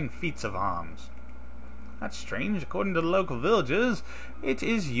daring feats of arms. That's strange. According to the local villagers, it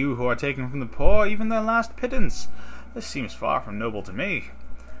is you who are taking from the poor even their last pittance. This seems far from noble to me,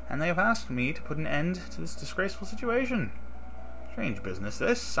 and they have asked me to put an end to this disgraceful situation. Strange business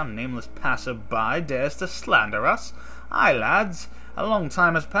this. Some nameless passer-by dares to slander us. Aye, lads, a long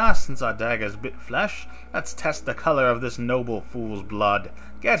time has passed since our daggers bit flesh. Let's test the colour of this noble fool's blood.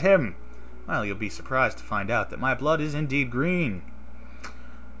 Get him! Well, you'll be surprised to find out that my blood is indeed green.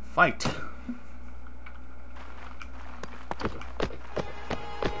 Fight.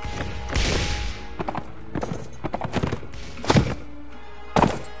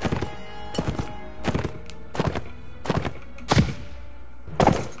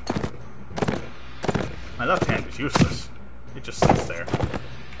 My left hand is useless. It just sits there.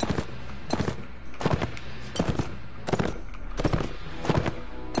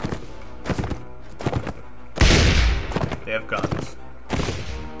 They have guns.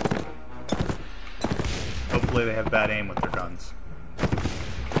 Hopefully they have bad aim with their guns.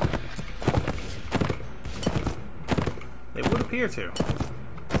 They would appear to.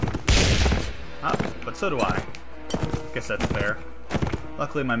 Ah, but so do I. Guess that's fair.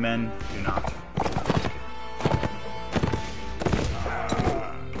 Luckily my men do not.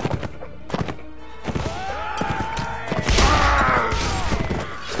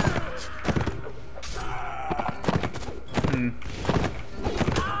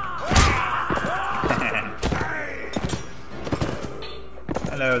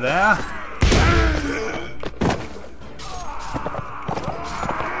 Hello there.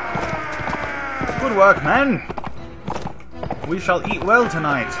 Good work, men. We shall eat well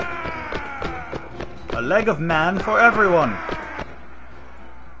tonight. A leg of man for everyone.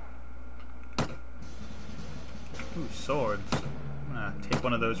 Ooh, swords. I'm gonna take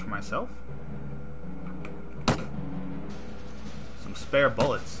one of those for myself. Some spare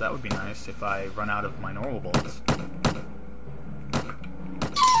bullets. That would be nice if I run out of my normal bullets.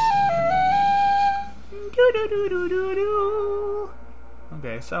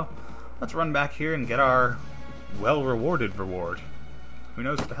 Okay, so let's run back here and get our well-rewarded reward. Who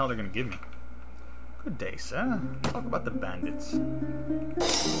knows what the hell they're gonna give me. Good day, sir. Talk about the bandits.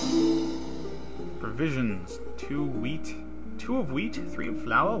 Provisions. 2 wheat. 2 of wheat, 3 of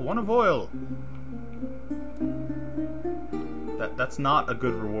flour, 1 of oil. That's not a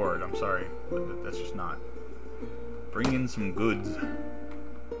good reward, I'm sorry. That's just not. Bring in some goods.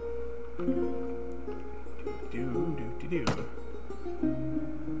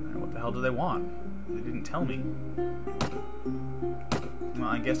 What the hell do they want? They didn't tell me. Well,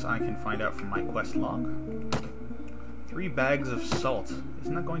 I guess I can find out from my quest log. 3 bags of salt.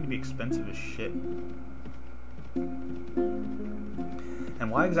 Isn't that going to be expensive as shit? And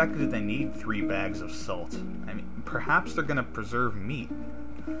why exactly do they need 3 bags of salt? I mean, perhaps they're gonna preserve meat.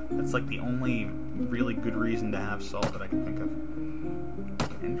 That's like the only really good reason to have salt that I can think of.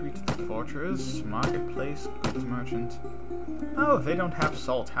 Entry to the fortress, marketplace, goods merchant. Oh, if they don't have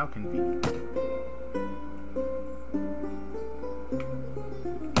salt, how convenient.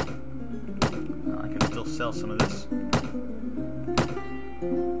 Well, I can still sell some of this.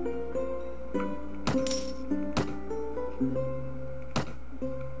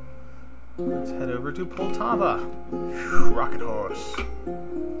 Let's head over to Poltava. Whew, Rocket Horse.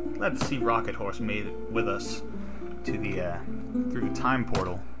 Glad to see Rocket Horse made it with us to the through the time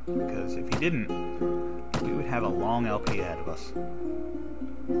portal, because if he didn't, we would have a long LP ahead of us.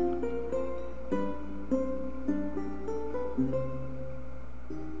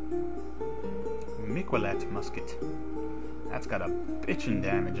 Miquelette musket. That's got a bitchin'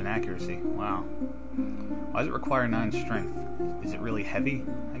 damage and accuracy. Wow. Why does it require 9 strength? Is it really heavy,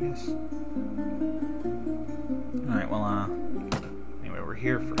 I guess? Alright, well, anyway, we're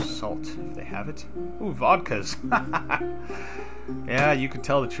here for salt, if they have it. Ooh, vodkas! Yeah, you could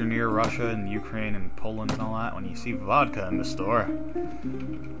tell that you're near Russia and Ukraine and Poland and all that when you see vodka in the store.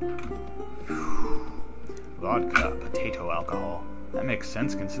 Vodka, potato alcohol. That makes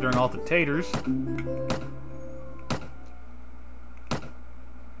sense considering all the taters.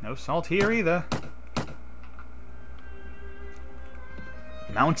 No salt here either.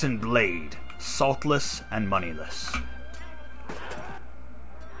 Mountain Blade. Saltless and moneyless.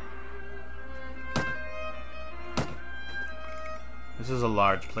 This is a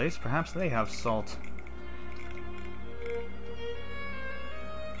large place. Perhaps they have salt.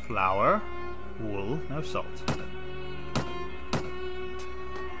 Flour. Wool. No salt.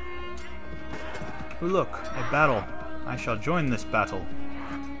 Ooh, look. A battle. I shall join this battle.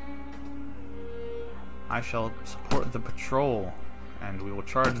 I shall support the patrol, and we will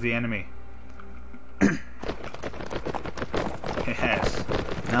charge the enemy. Yes.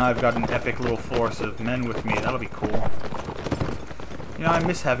 Now I've got an epic little force of men with me. That'll be cool. You know, I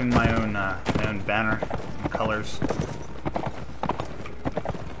miss having my own banner and colors.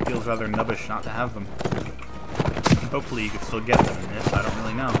 Feels rather nubbish not to have them. Hopefully you could still get them in this. I don't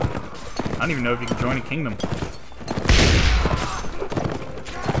really know. I don't even know if you can join a kingdom.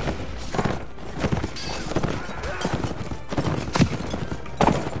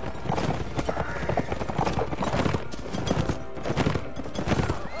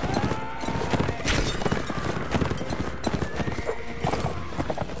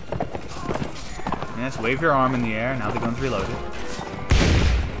 wave your arm in the air. Now the gun's reloaded.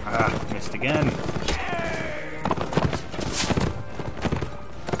 Ah, missed again.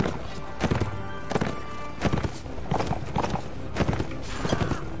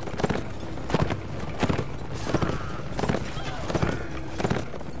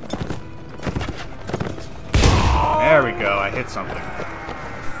 There we go, I hit something.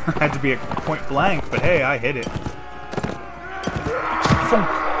 I had to be at point blank, but hey, I hit it.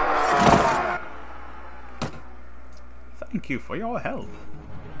 Thank you for your help.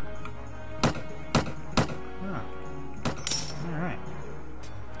 Oh. Alright.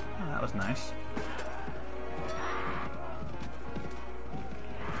 Oh, that was nice.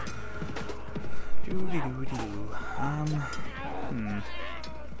 Doo-dee-doo-doo.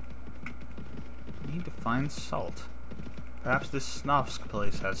 Need to find salt. Perhaps this Snovsk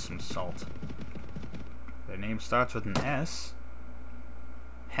place has some salt. Their name starts with an S.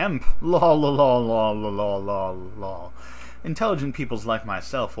 Hemp. Lol, lol, lol, lol, lol, lol, lol. Intelligent peoples like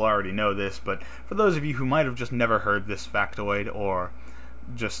myself will already know this, but for those of you who might have just never heard this factoid or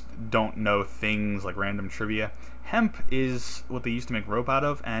just don't know things like random trivia, hemp is what they used to make rope out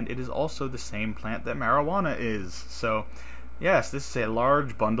of, and it is also the same plant that marijuana is. So, yes, this is a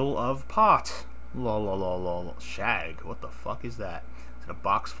large bundle of pot. Lol, lol, lol, lol. Shag. What the fuck is that? Is it a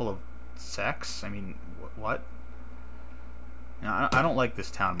box full of sex? I mean, what? Now, I don't like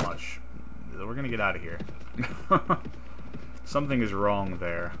this town much. We're gonna get out of here. Something is wrong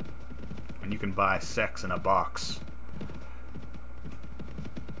there. And you can buy sex in a box.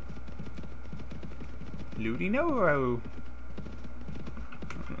 Ludinoro.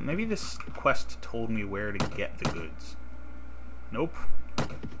 Maybe this quest told me where to get the goods. Nope. It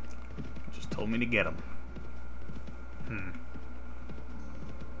just told me to get them.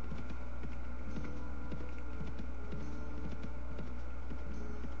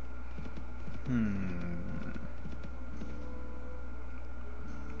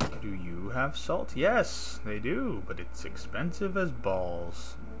 Do you have salt? Yes, they do, but it's expensive as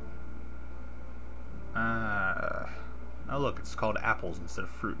balls. Oh look, it's called apples instead of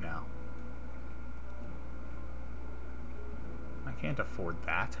fruit now. I can't afford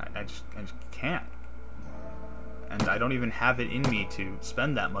that. I just can't. And I don't even have it in me to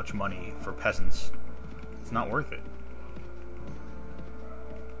spend that much money for peasants. It's not worth it.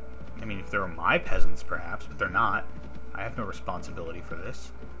 I mean, if they were my peasants, perhaps, but they're not. I have no responsibility for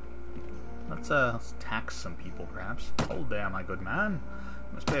this. Let's tax some people, perhaps. Hold there, my good man.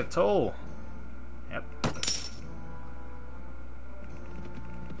 You must pay a toll. Yep.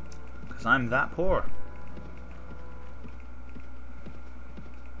 Because I'm that poor.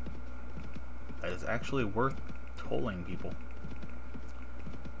 That is actually worth tolling people.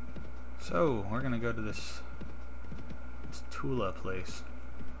 So, we're gonna go to this Tula place.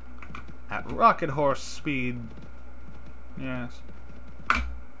 At rocket horse speed. Yes.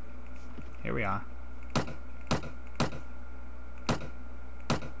 Here we are.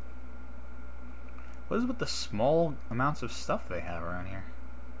 What is with the small amounts of stuff they have around here?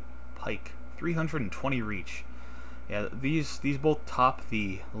 Pike. 320 reach. Yeah, these both top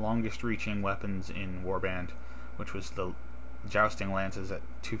the longest reaching weapons in Warband, which was the jousting lances at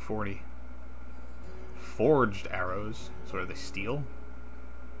 240. Forged arrows. So are they steel?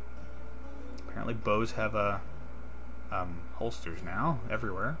 Apparently bows have holsters now,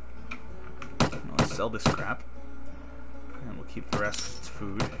 everywhere. Let's sell this crap. And we'll keep the rest of its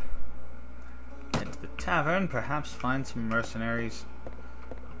food. Head to the tavern, perhaps find some mercenaries.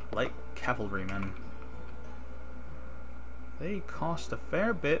 Light cavalrymen. They cost a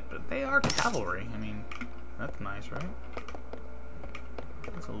fair bit, but they are cavalry. I mean, that's nice, right?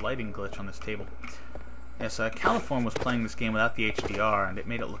 There's a lighting glitch on this table. Yes, Californ was playing this game without the HDR, and it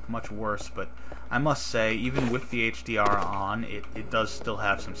made it look much worse, but I must say, even with the HDR on, it does still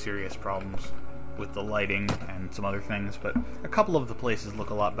have some serious problems with the lighting and some other things, but a couple of the places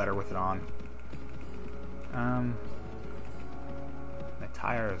look a lot better with it on. My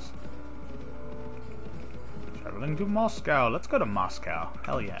tires. Traveling to Moscow. Let's go to Moscow.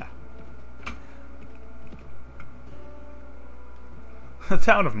 Hell yeah. The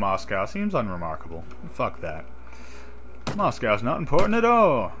town of Moscow seems unremarkable. Fuck that. Moscow's not important at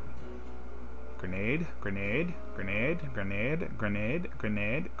all. Grenade, grenade, grenade, grenade, grenade,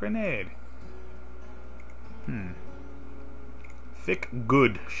 grenade, grenade. Thick,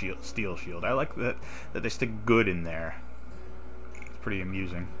 good shield, steel shield. I like that they stick good in there. It's pretty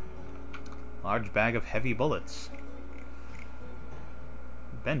amusing. Large bag of heavy bullets.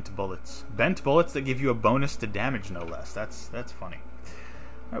 Bent bullets. Bent bullets that give you a bonus to damage, no less. That's funny.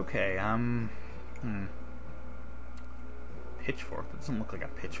 Okay, pitchfork. That doesn't look like a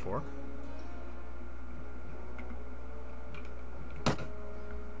pitchfork.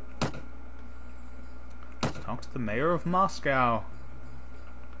 Talk to the mayor of Moscow.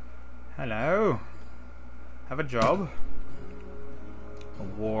 Hello. Have a job? A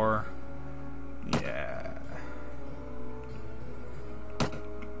war. Yeah.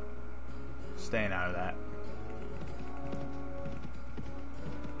 Staying out of that.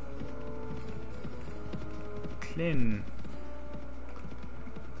 Klin.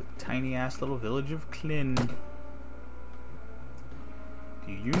 The tiny ass little village of Klin.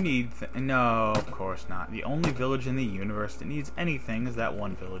 Do you need no, of course not. The only village in the universe that needs anything is that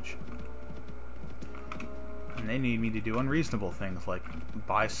one village. And they need me to do unreasonable things like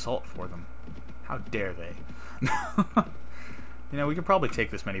buy salt for them. How dare they? You know, we could probably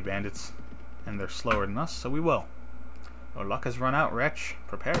take this many bandits, and they're slower than us, so we will. Your luck has run out, wretch.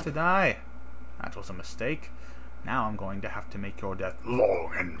 Prepare to die. That was a mistake. Now I'm going to have to make your death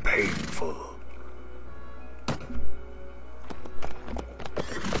long and painful.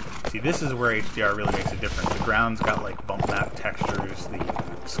 See, this is where HDR really makes a difference. The ground's got like bump map textures, the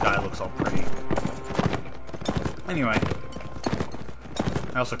sky looks all pretty. Anyway,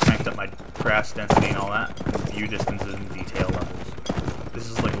 I also cranked up my grass density and all that, and view distances and detail levels. This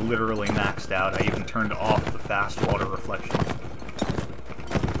is like literally maxed out. I even turned off the fast water reflections.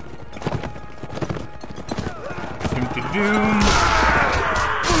 Doom.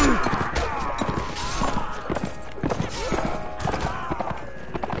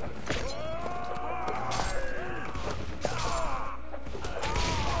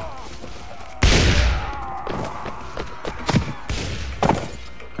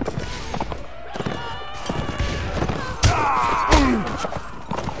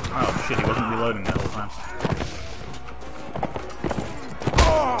 Oh shit, he wasn't reloading that whole time.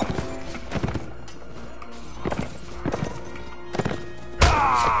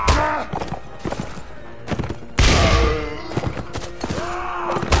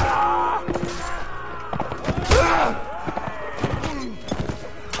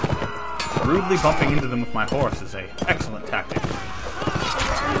 Rudely bumping into them with my horse is an excellent tactic.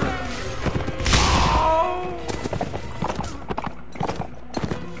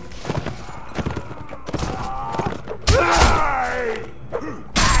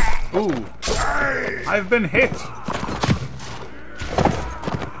 Ooh, I've been hit!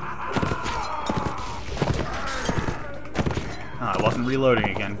 Ah, I wasn't reloading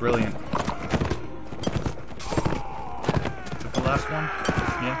again. Brilliant. Is it the last one?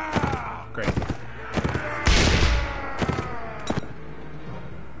 Yeah? Great.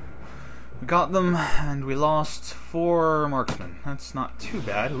 We got them, and we lost 4 marksmen. That's not too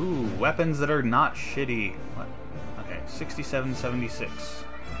bad. Ooh, weapons that are not shitty. What? Okay, 67, 76.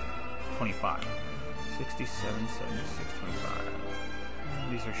 25. 67, 76, 25.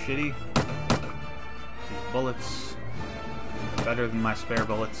 These are shitty. These bullets are better than my spare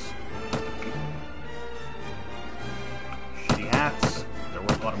bullets. Shitty hats. They're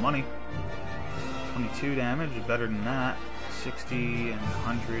worth a lot of money. 22 damage is better than that. 60 and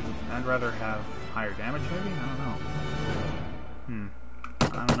 100. I'd rather have higher damage, maybe? I don't know.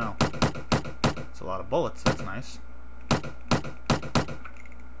 I don't know. It's a lot of bullets. That's nice.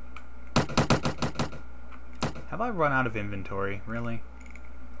 Have I run out of inventory? Really?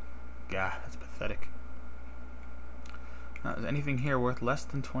 Gah, that's pathetic. Is anything here worth less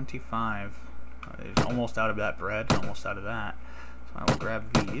than 25? It's almost out of that bread, almost out of that. So I will grab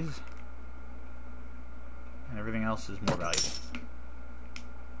these. And everything else is more valuable.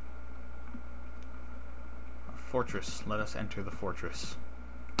 A fortress. Let us enter the fortress.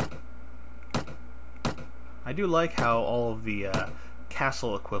 I do like how all of the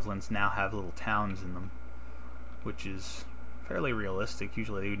castle equivalents now have little towns in them, which is fairly realistic.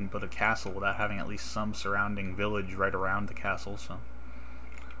 Usually you wouldn't put a castle without having at least some surrounding village right around the castle, so...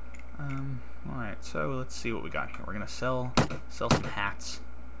 alright, so let's see what we got here. We're gonna sell some hats.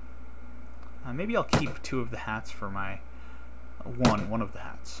 Maybe I'll keep 2 of the hats for my... one of the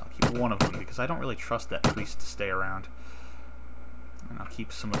hats. I'll keep one of them, because I don't really trust that priest to stay around. And I'll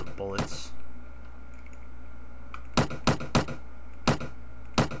keep some of the bullets.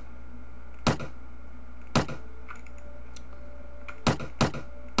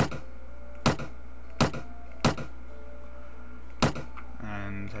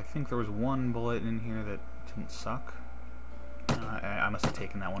 And I think there was one bullet in here that didn't suck. I must have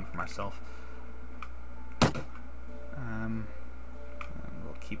taken that one for myself. And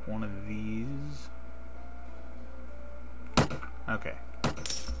we'll keep one of these. Okay.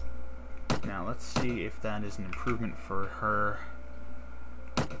 Now let's see if that is an improvement for her.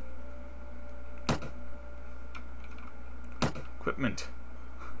 Equipment.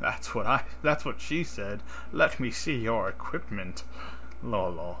 That's what she said. Let me see your equipment.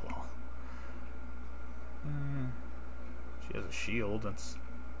 Lol, lol, lol. She has a shield. That's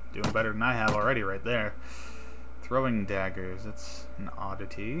doing better than I have already right there. Throwing daggers. That's an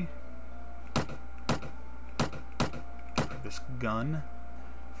oddity. This gun.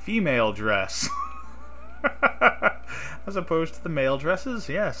 Female dress. As opposed to the male dresses?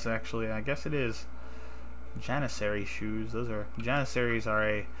 Yes, actually, I guess it is. Janissary shoes. Those are... Janissaries are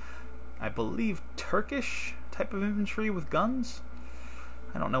a... I believe Turkish type of infantry with guns?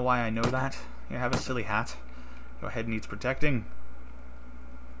 I don't know why I know that. Here, have a silly hat. Your head needs protecting.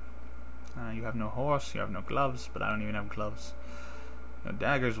 You have no horse, you have no gloves, but I don't even have gloves. Your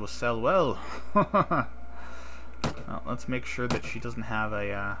daggers will sell well. Well, let's make sure that she doesn't have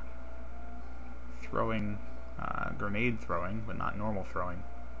a throwing, grenade throwing, but not normal throwing.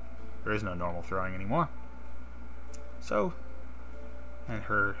 There is no normal throwing anymore. So, and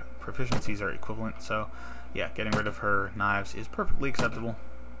her proficiencies are equivalent, so yeah, getting rid of her knives is perfectly acceptable.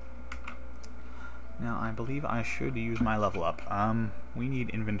 Now, I believe I should use my level up. We need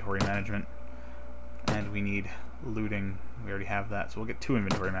inventory management, and we need looting. We already have that, so we'll get 2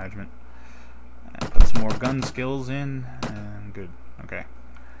 inventory management. And put some more gun skills in, and good. Okay.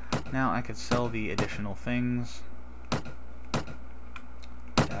 Now I could sell the additional things.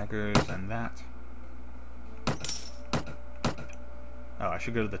 Daggers and that. Oh, I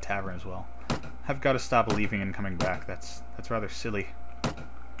should go to the tavern as well. I've got to stop leaving and coming back. That's rather silly.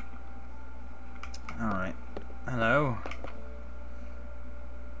 Alright. Hello.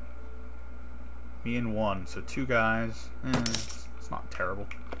 Me and 1, so 2 guys. It's not terrible.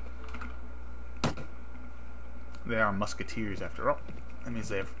 They are musketeers after all. That means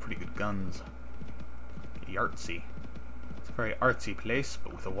they have pretty good guns. Yartsy. It's a very artsy place,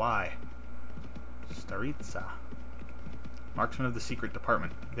 but with a Y. Staritsa. Marksman of the Secret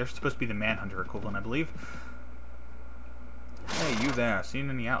Department. They're supposed to be the Manhunter equivalent, I believe. Hey, you there. Seen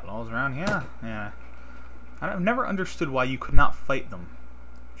any outlaws around here? Yeah. I've never understood why you could not fight them.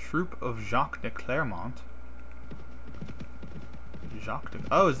 Troop of Jacques de Clermont.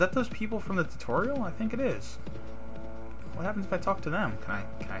 Oh, is that those people from the tutorial? I think it is. What happens if I talk to them? Can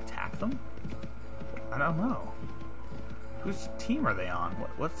I attack them? I don't know. Whose team are they on?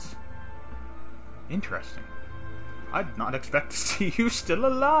 What's interesting? I did not expect to see you still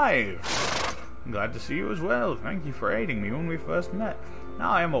alive. I'm glad to see you as well. Thank you for aiding me when we first met.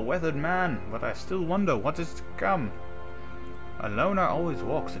 Now I am a weathered man, but I still wonder what is to come. A loner always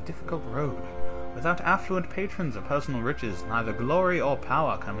walks a difficult road. Without affluent patrons or personal riches, neither glory or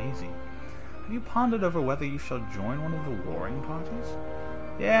power come easy. Have you pondered over whether you shall join one of the warring parties?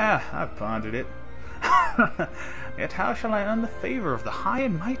 Yeah, I've pondered it. Yet how shall I earn the favor of the high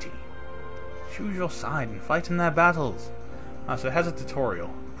and mighty? Choose your side and fight in their battles. So it has a tutorial.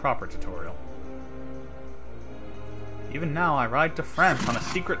 Proper tutorial. Even now I ride to France on a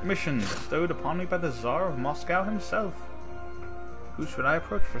secret mission bestowed upon me by the Tsar of Moscow himself. Who should I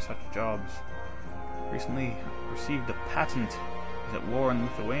approach for such jobs? Recently received a patent. Is at war in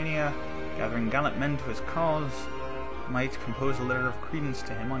Lithuania, gathering gallant men to his cause. Might compose a letter of credence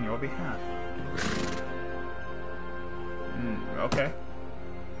to him on your behalf. Okay.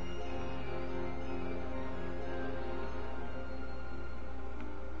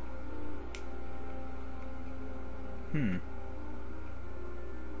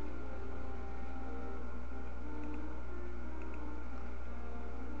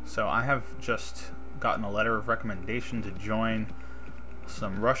 So I have just gotten a letter of recommendation to join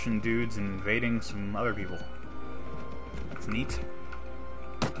some Russian dudes invading some other people. That's neat.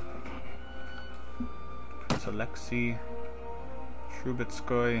 Prince Alexei,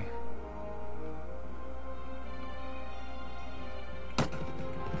 Trubetskoy.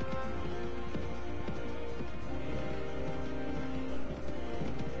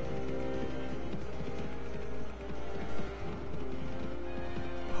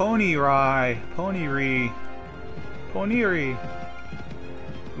 Poniri.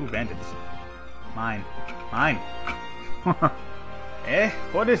 Ooh, bandits. Mine. Eh?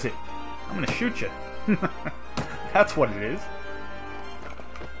 What is it? I'm gonna shoot you. That's what it is.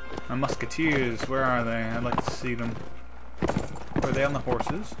 My musketeers, where are they? I'd like to see them. Are they on the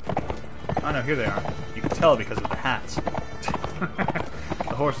horses? Oh no, here they are. You can tell because of the hats.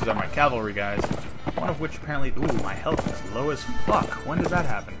 The horses are my cavalry guys. One of which apparently... Ooh, my health is low as fuck. When does that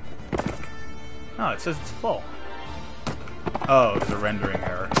happen? Oh, it says it's full. Oh, there's a rendering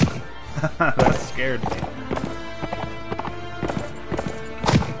error. That scared me.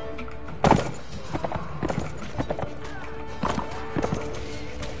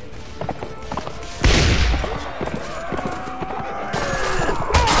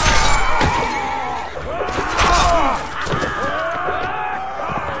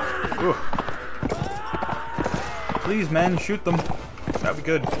 Please, men, shoot them. That'd be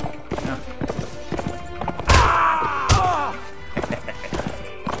good. Yeah.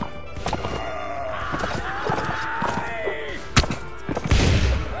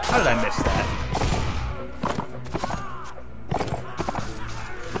 How did I miss that?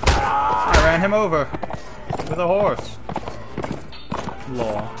 I ran him over with a horse.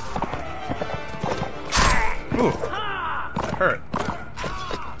 Lol. Ooh, that hurt.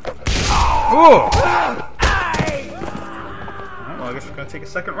 Ooh! Alright, well, I guess we're gonna take a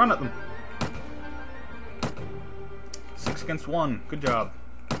second run at them. 6 against 1. Good job.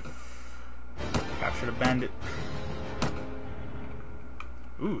 Captured a bandit.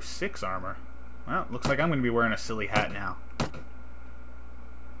 Ooh, 6 armor. Well, looks like I'm gonna be wearing a silly hat now.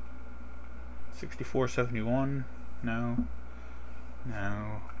 64.71. No.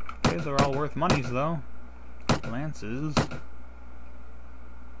 No. These are all worth monies, though. Lances.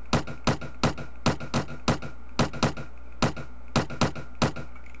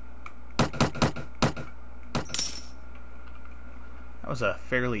 That was a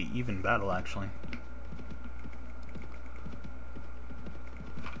fairly even battle, actually.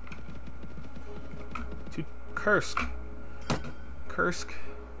 To Kursk. Kursk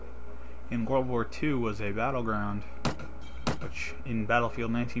in World War II was a battleground, which in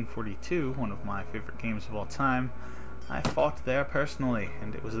Battlefield 1942, one of my favorite games of all time, I fought there personally,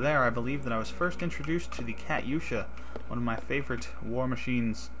 and it was there, I believe, that I was first introduced to the Katyusha, one of my favorite war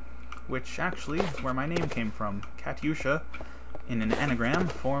machines, which actually is where my name came from. Katyusha, in an anagram,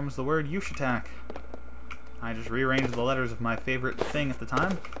 forms the word Yushatak. I just rearranged the letters of my favorite thing at the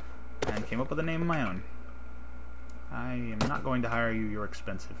time, and came up with a name of my own. I am not going to hire you, you're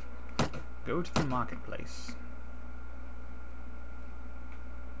expensive. Go to the marketplace.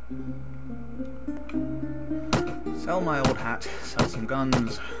 Sell my old hat, sell some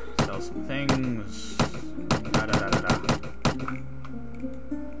guns, sell some things. Da da da da da.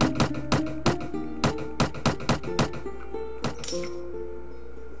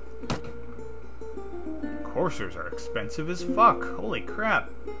 Coursers are expensive as fuck. Holy crap.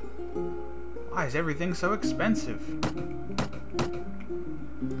 Why is everything so expensive?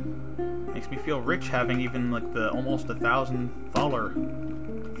 Makes me feel rich having even like the almost 1,000 thaler.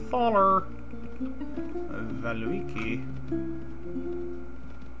 Valuiki.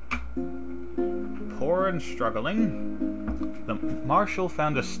 Poor and struggling. The marshal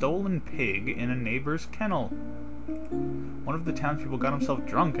found a stolen pig in a neighbor's kennel. One of the townspeople got himself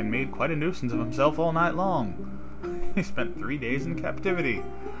drunk and made quite a nuisance of himself all night long. He spent 3 days in captivity.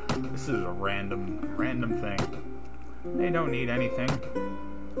 This is a random thing. They don't need anything.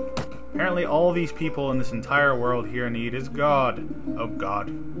 Apparently all these people in this entire world here need is God. Oh God.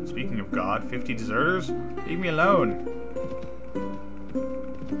 Speaking of God, 50 deserters? Leave me alone.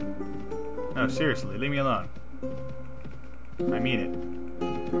 No, seriously, leave me alone. I mean it.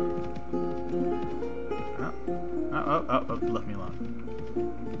 Oh, left me alone.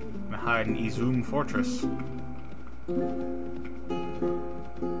 I'm gonna hide in Izum Fortress.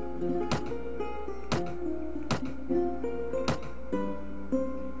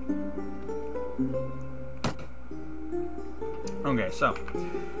 Okay, so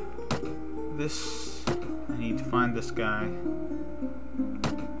this, I need to find this guy.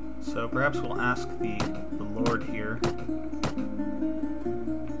 So perhaps we'll ask the Lord here.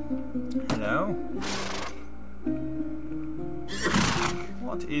 Hello?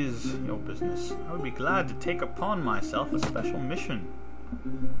 What is your business? I would be glad to take upon myself a special mission.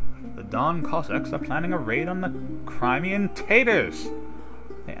 The Don Cossacks are planning a raid on the Crimean Tatars.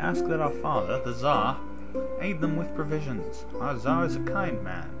 They ask that our father, the Tsar, aid them with provisions. Our Tsar is a kind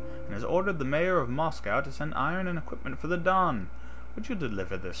man, and has ordered the mayor of Moscow to send iron and equipment for the Don. Would you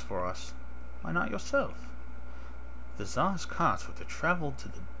deliver this for us? Why not yourself? If the Tsar's carts were to travel to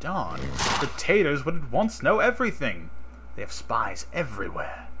the Don, the Tatars would at once know everything. They have spies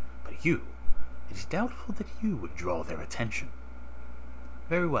everywhere. But it is doubtful that you would draw their attention.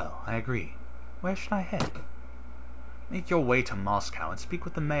 Very well, I agree. Where should I head? Make your way to Moscow and speak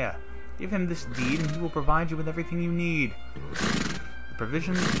with the mayor. Give him this deed and he will provide you with everything you need. The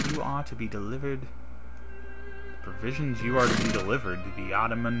provisions you are to be delivered... The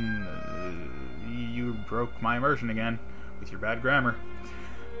Ottoman... you broke my immersion again with your bad grammar.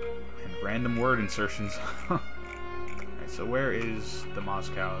 And random word insertions. Alright, so where is the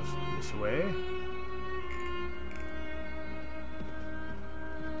Moscows? This way?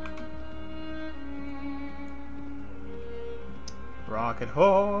 Rocket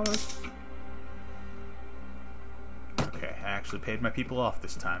horse! Okay, I actually paid my people off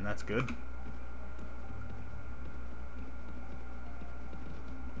this time. That's good.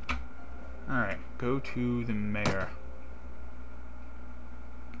 Alright, go to the mayor.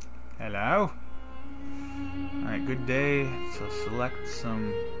 Hello? Alright, good day. So collect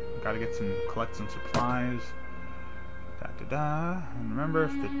some supplies. Da-da-da. And remember,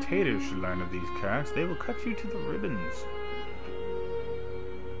 if the taters should learn of these carrots, they will cut you to the ribbons.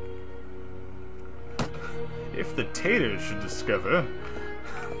 If the taters should discover...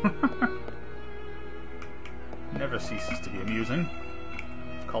 Never ceases to be amusing.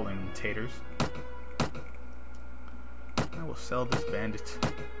 Calling them taters. I will sell this bandit.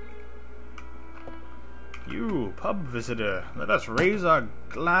 You, pub visitor, let us raise our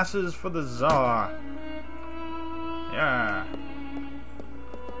glasses for the Tsar. Yeah.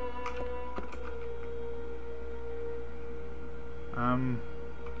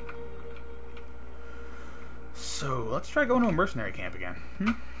 So, let's try going to a mercenary camp again.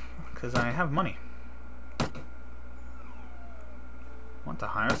 Because I have money. Want to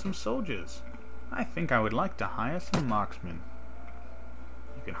hire some soldiers. I think I would like to hire some marksmen.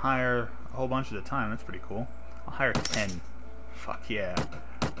 You can hire a whole bunch at a time. That's pretty cool. I'll hire 10. Fuck yeah.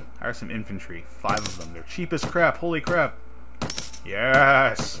 Hire some infantry. 5 of them. They're cheap as crap. Holy crap.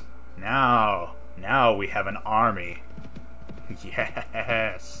 Yes. Now we have an army.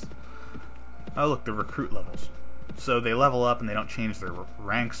 Yes. Oh look, the recruit levels. So they level up and they don't change their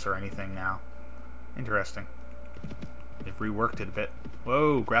ranks or anything now. Interesting. They've reworked it a bit.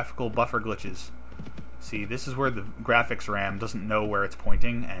 Whoa, graphical buffer glitches. See, this is where the graphics RAM doesn't know where it's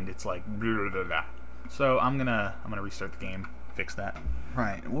pointing, and it's like blah, blah, blah. So I'm gonna restart the game, fix that.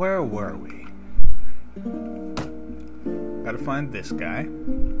 Right, where were we? Gotta find this guy.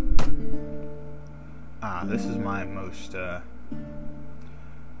 Ah, this is my most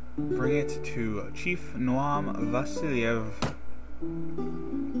bring it to Chief Noam Vasiliev.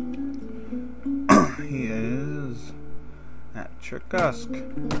 He is at Cherkask.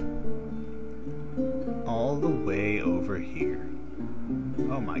 All the way over here.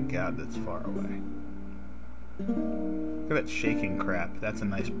 Oh my god, that's far away. Look at that shaking crap. That's a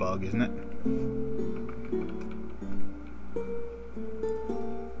nice bug, isn't it?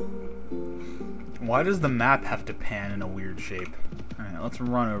 Why does the map have to pan in a weird shape? Alright, let's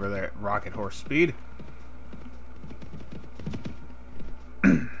run over there at rocket horse speed.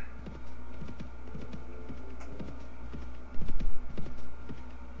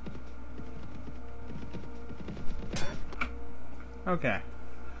 Okay.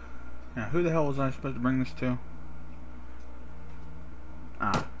 Now, who the hell was I supposed to bring this to?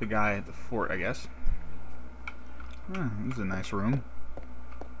 Ah, the guy at the fort, I guess. Ah, this is a nice room.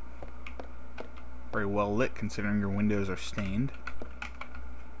 Very well lit, considering your windows are stained.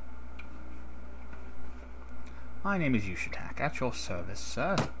 My name is Yushatak. At your service,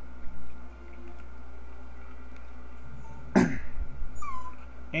 sir.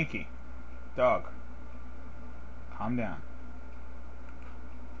 Yankee. Dog. Calm down.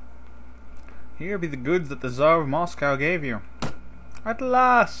 Here be the goods that the Tsar of Moscow gave you. At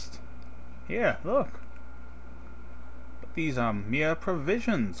last! Here, look. But these are mere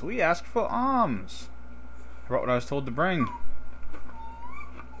provisions. We asked for arms. I brought what I was told to bring.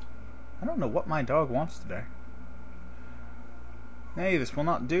 I don't know what my dog wants today. Nay, this will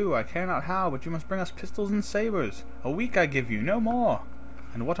not do. I care not how, but you must bring us pistols and sabers. A week I give you, no more.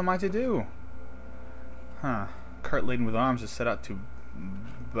 And what am I to do? Huh. Cart laden with arms is set out to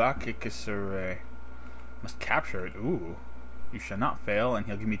Bakikisere. Must capture it. Ooh. You shall not fail, and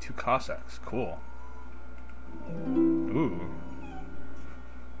he'll give me 2 Cossacks. Cool. Ooh.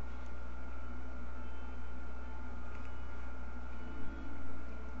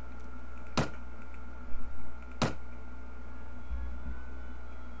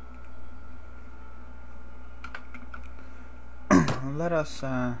 Let us,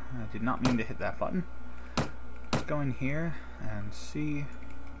 I did not mean to hit that button. Let's go in here and see.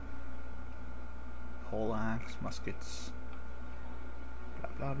 Pole axe, muskets, blah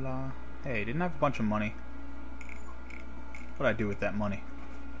blah blah. Hey, didn't I have a bunch of money? What did I do with that money?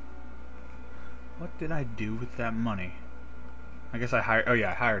 What did I do with that money? I guess I hired, oh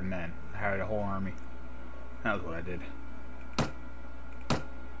yeah, I hired men. I hired a whole army. That was what I did.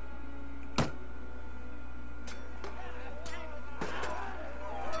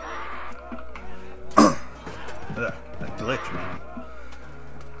 Ugh, that glitch, man.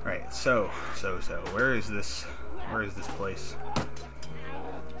 Right, so, where is this place?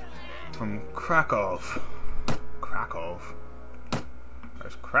 From Krakow. Krakow.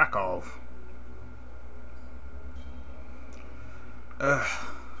 Where's Krakow? Ugh.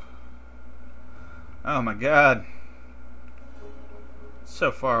 Oh my god.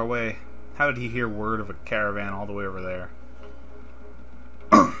 So far away. How did he hear word of a caravan all the way over there?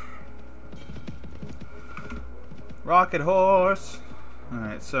 Rocket horse!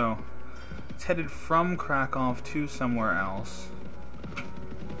 Alright, so it's headed from Krakow to somewhere else.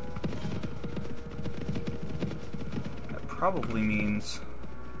 That probably means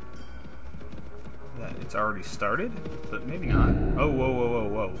that it's already started, but maybe not. Oh, whoa, whoa, whoa,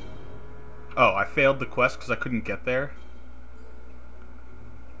 whoa. Oh, I failed the quest because I couldn't get there?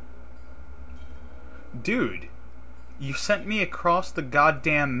 Dude, you sent me across the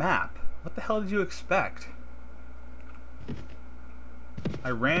goddamn map. What the hell did you expect? I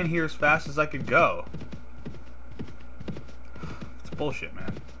ran here as fast as I could go. It's bullshit,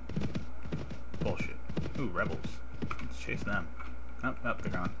 man. It's bullshit. Ooh, rebels. Let's chase them. Oh,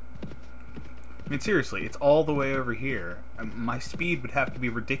 they're gone. I mean, seriously, it's all the way over here. My speed would have to be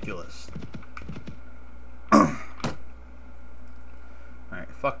ridiculous. Alright,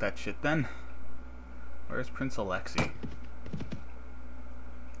 fuck that shit then. Where's Prince Alexei?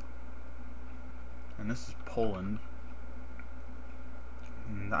 And this is Poland.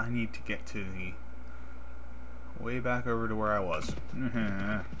 And I need to get to the... way back over to where I was.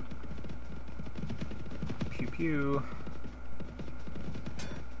 Pew pew.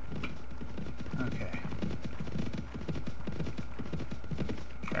 Okay.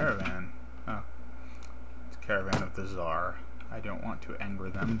 Caravan. Oh. It's Caravan of the Tsar. I don't want to anger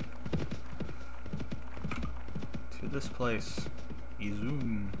them. To this place.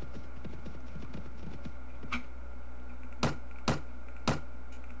 Izum.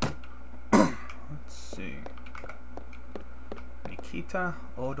 Let's see. Nikita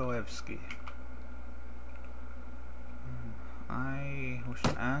Odoevsky. I wish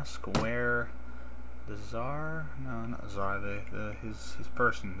to ask where the Tsar? No, not Tsar. His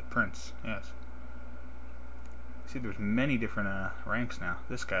person, the prince. Yes. See, there's many different ranks now.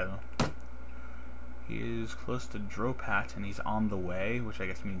 This guy though, he is close to Dropat, and he's on the way, which I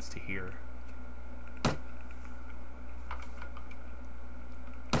guess means to here.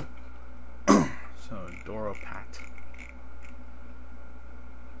 So Doropat.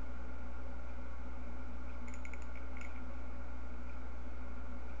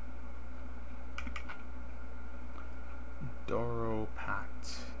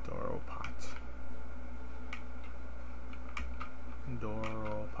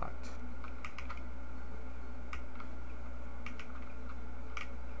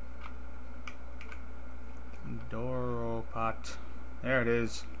 Doropat. There it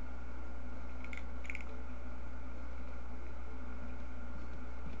is.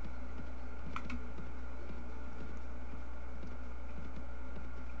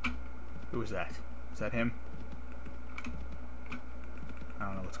 Who is that? Is that him? I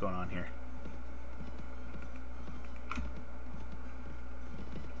don't know what's going on here.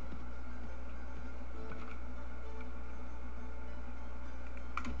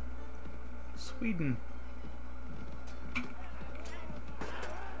 Sweden.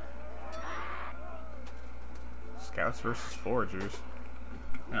 Scouts versus foragers.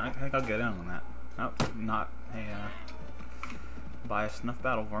 I think I'll get in on that. Oh, not a biased enough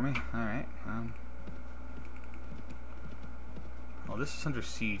battle for me. Alright. Well, this is under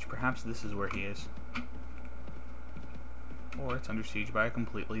siege. Perhaps this is where he is. Or it's under siege by a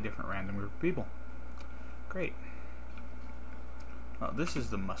completely different random group of people. Great. Well, this is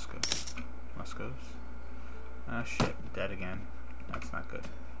the Muscos. Ah, shit. Dead again. That's not good.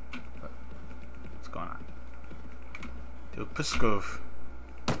 But what's going on? To Pskov.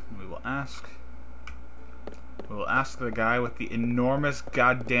 We will ask the guy with the enormous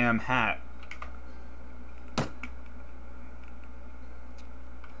goddamn hat.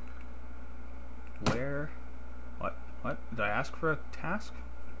 Where? What? Did I ask for a task?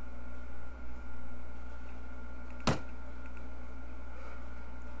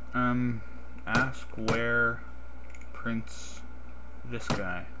 Ask where Prince this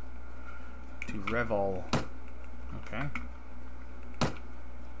guy. To Revol. Okay.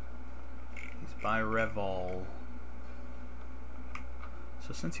 He's by Revol.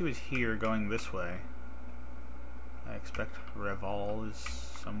 So since he was here going this way, I expect Revol is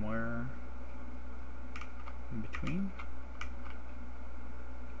somewhere in between.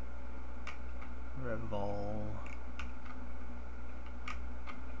 Revol.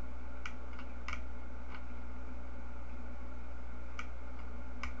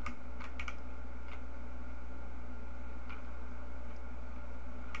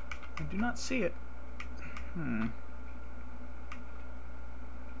 I do not see it.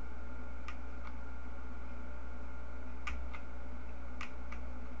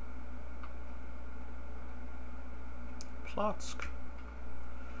 Plotsk.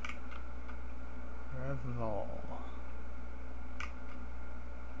 Revol.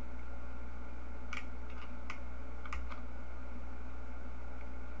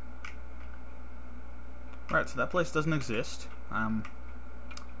 Right, so that place doesn't exist.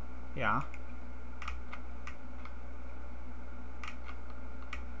 Yeah.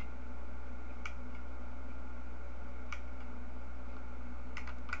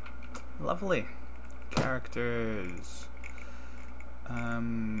 Lovely. Characters.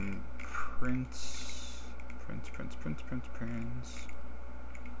 Prince.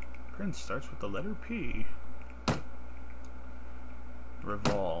 Prince starts with the letter P.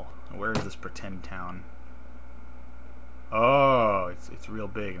 Revol. Where is this pretend town? Oh, it's real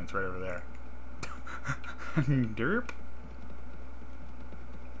big and it's right over there. Derp.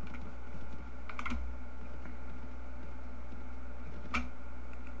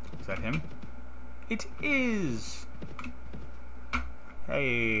 Is that him? It is!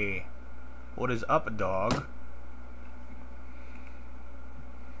 Hey, what is up, dog?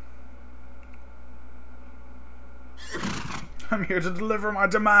 I'm here to deliver my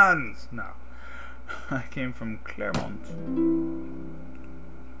demands! No. I came from Claremont.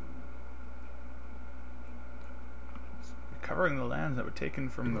 Recovering the lands that were taken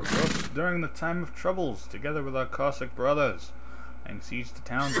from the Rus during the time of troubles, together with our Cossack brothers. Laying siege to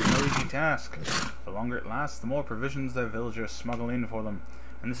towns is no easy task. The longer it lasts, the more provisions their villagers smuggle in for them.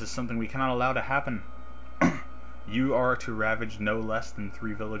 And this is something we cannot allow to happen. You are to ravage no less than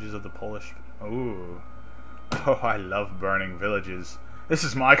 3 villages of the Polish... Ooh. Oh, I love burning villages. This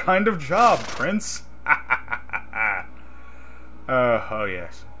is my kind of job, Prince. Oh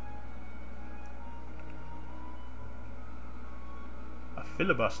yes. A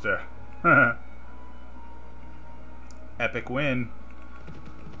filibuster. Epic win.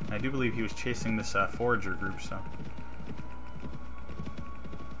 I do believe he was chasing this forager group, so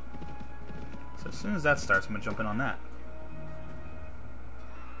as soon as that starts, I'm gonna jump in on that.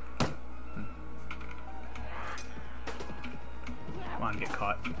 Come on, get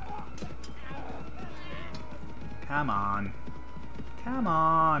caught. Come on. Come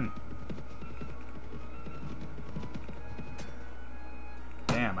on.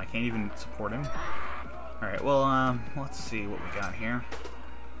 Damn, I can't even support him. Alright, well, let's see what we got here.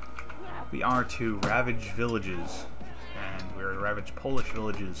 We are to ravage villages. And we're to ravage Polish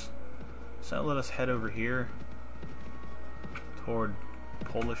villages. So let us head over here toward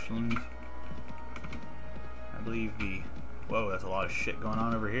Polishland. I believe the... Whoa, that's a lot of shit going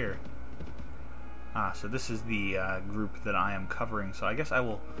on over here. Ah, so this is the group that I am covering, so I guess I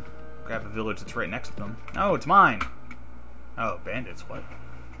will grab a village that's right next to them. Oh, it's mine! Oh, bandits, what?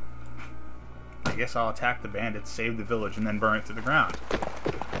 I guess I'll attack the bandits, save the village, and then burn it to the ground.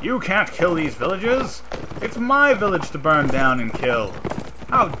 You can't kill these villagers! It's my village to burn down and kill!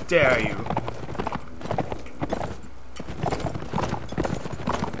 How dare you!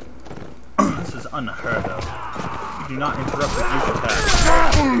 This is unheard of. You do not interrupt with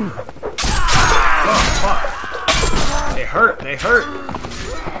Yushatak. Oh, fuck. They hurt, they hurt!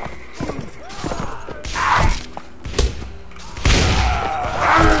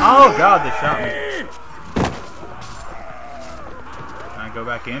 Oh god, they shot me. Can I go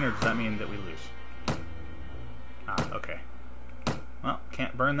back in, or does that mean that we lose? Ah, okay. Well,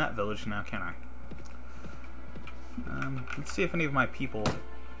 can't burn that village now, can I? Let's see if any of my people...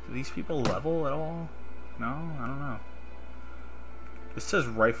 Do these people level at all? No? I don't know. This says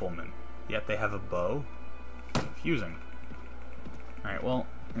rifleman, yet they have a bow? Confusing. Alright, well,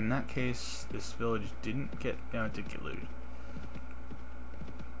 in that case, this village didn't get... Yeah, it did get looted.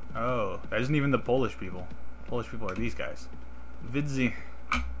 Oh, that isn't even the Polish people. Polish people are these guys. Vidzi.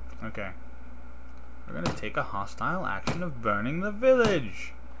 Okay. We're gonna take a hostile action of burning the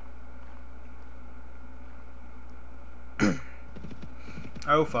village.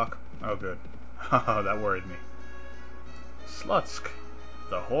 Oh fuck. Oh good. Oh, that worried me. Slutsk.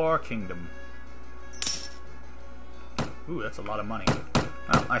 The Whore Kingdom. Ooh, that's a lot of money.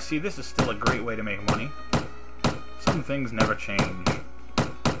 Well, I see this is still a great way to make money. Some things never change.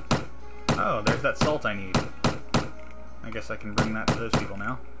 Oh, there's that salt I need. I guess I can bring that to those people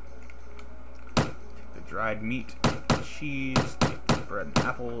now. Take the dried meat, cheese, take the bread and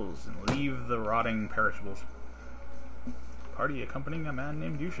apples, and leave the rotting perishables. Party accompanying a man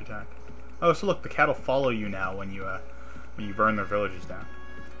named Yushatak. Oh, so look, the cattle follow you now when you burn their villages down.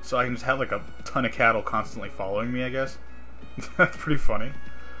 So I can just have like a ton of cattle constantly following me, I guess. That's pretty funny.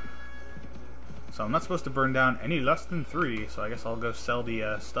 So I'm not supposed to burn down any less than 3, so I guess I'll go sell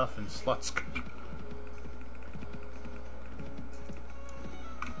the stuff in Slutsk.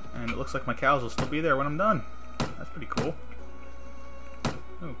 And it looks like my cows will still be there when I'm done. That's pretty cool.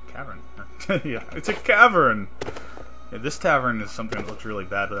 Oh, cavern. Yeah, it's a cavern! Yeah, this tavern is something that looks really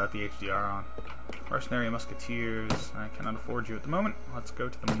bad without the HDR on. Mercenary musketeers. I cannot afford you at the moment. Let's go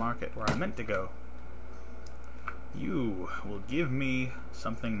to the market where I meant to go. You will give me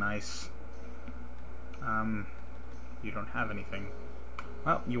something nice. You don't have anything.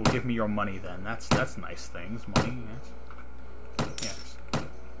 Well, you will give me your money then. That's nice things. Money, yes. Yes.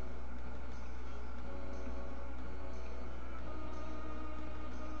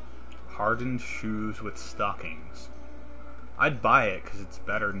 Hardened shoes with stockings. I'd buy it because it's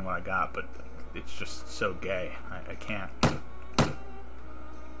better than what I got, but it's just so gay. I can't.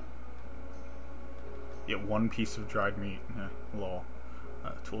 Get one piece of dried meat. Lol.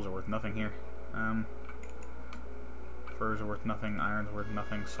 Tools are worth nothing here. Furs are worth nothing. Iron's worth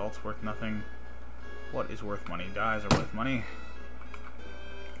nothing. Salt's worth nothing. What is worth money? Dyes are worth money.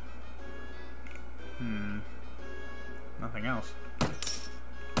 Nothing else.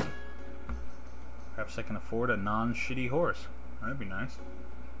 Perhaps I can afford a non-shitty horse. That'd be nice.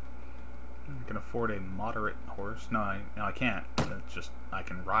 I can afford a moderate horse. No, I can't. It's just I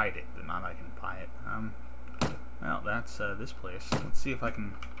can ride it, but not I can buy it. Well, that's this place. Let's see if I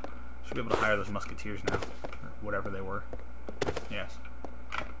can. Should be able to hire those musketeers now, or whatever they were. Yes.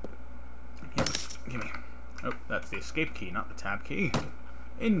 Yep. Gimme. Oh, that's the escape key, not the tab key.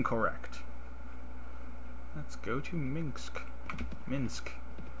 Incorrect. Let's go to Minsk. Minsk.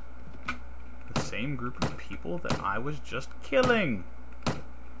 The same group of people that I was just killing.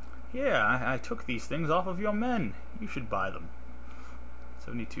 Yeah, I took these things off of your men. You should buy them.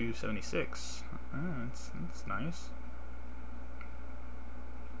 72, 76. That's nice.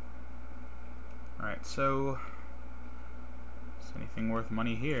 Alright, so... is anything worth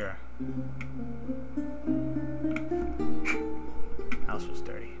money here? House was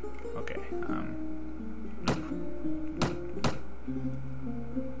dirty. Okay,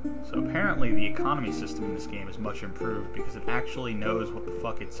 so apparently the economy system in this game is much improved because it actually knows what the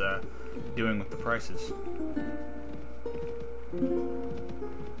fuck it's doing with the prices.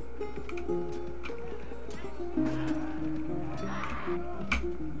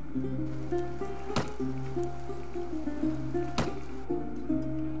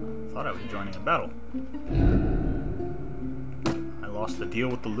 Thought I was joining a battle. I lost the deal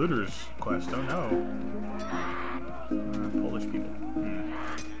with the looters quest. Oh no. Polish people.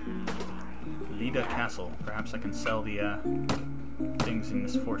 Lida Castle. Perhaps I can sell the things in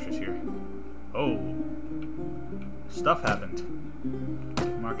this fortress here. Oh. Stuff happened.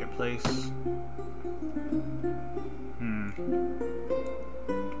 Marketplace.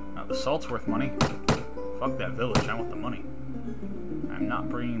 Now the salt's worth money. Fuck that village, I want the money. I'm not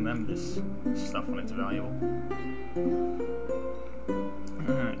bringing them this stuff when it's valuable.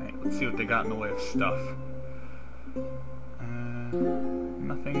 Alright, let's see what they got in the way of stuff.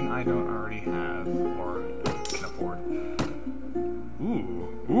 Nothing I don't already have or can afford.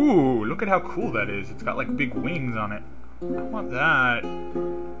 Ooh, look at how cool that is. It's got like big wings on it. I want that.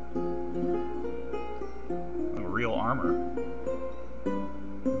 Oh, real armor.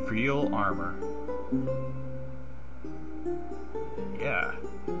 Real armor. Yeah,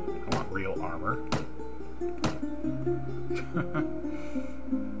 I want real armor.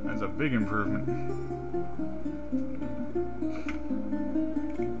 That's a big improvement.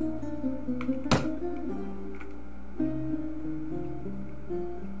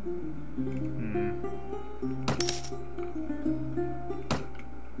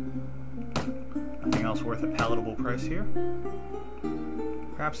 Nothing else worth a palatable price here?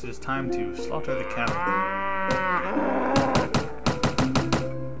 Perhaps it is time to slaughter the cattle.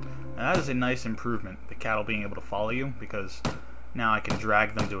 Now that is a nice improvement, the cattle being able to follow you, because now I can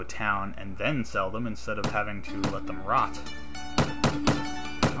drag them to a town and then sell them instead of having to let them rot.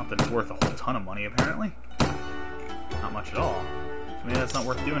 Not that it's worth a whole ton of money, apparently. Not much at all. So maybe that's not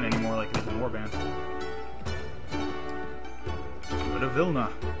worth doing anymore like it is in Warband. Go to Vilna.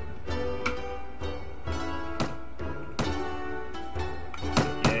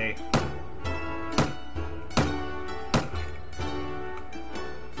 Yay.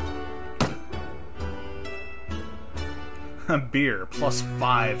 Beer,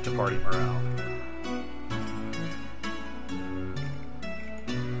 +5 to party morale.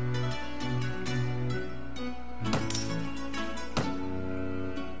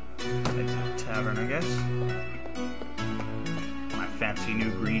 Head to the tavern, I guess. My fancy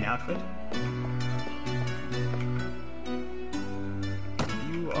new green outfit.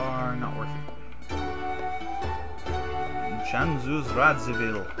 You are not worth it. Chanzus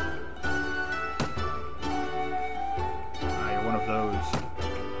Radzivil. Those.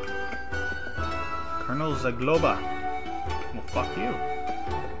 Colonel Zagloba. Well, fuck you.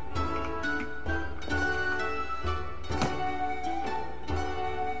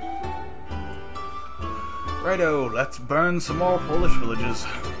 Righto, let's burn some more Polish villages.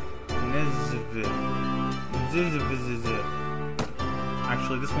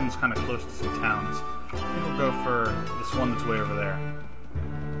 Actually, this one's kind of close to some towns. I think we'll go for this one that's way over there.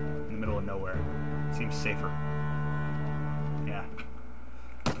 In the middle of nowhere. Seems safer. Yeah.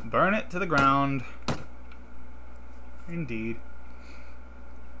 Burn it to the ground. Indeed.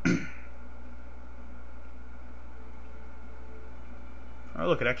 Oh,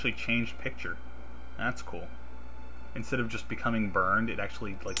 look, it actually changed picture. That's cool. Instead of just becoming burned, it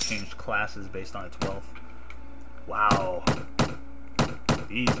actually like changed classes based on its wealth. Wow.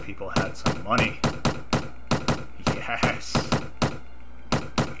 These people had some money. Yes.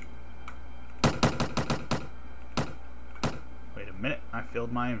 Wait a minute. I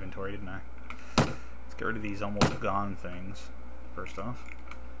filled my inventory, didn't I? Let's get rid of these almost gone things. First off,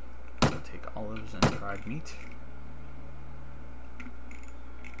 I'll take olives and dried meat.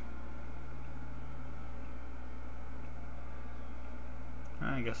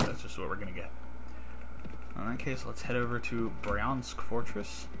 I guess that's just what we're gonna get. In that case, let's head over to Bryansk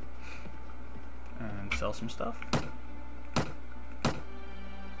Fortress and sell some stuff.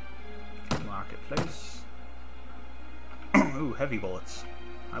 Marketplace. Ooh, heavy bullets.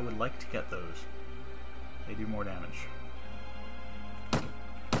 I would like to get those. They do more damage.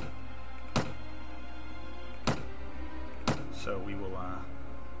 So we will,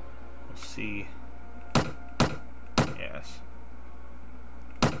 we'll see. Yes.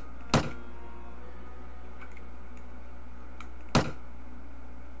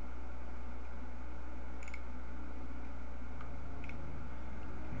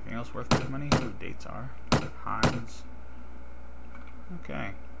 Anything else worth good money? Ooh, dates are. Hinds.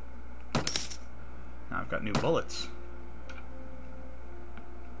 Okay. Now I've got new bullets.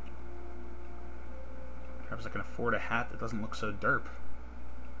 Perhaps I can afford a hat that doesn't look so derp.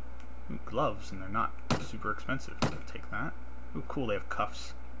 Ooh, gloves, and they're not super expensive. I'll take that. Ooh, cool, they have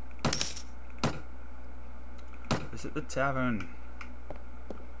cuffs. Visit the tavern.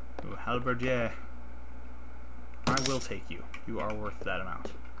 Ooh, halberdier. I will take you. You are worth that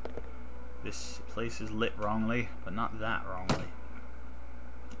amount. This place is lit wrongly, but not that wrongly.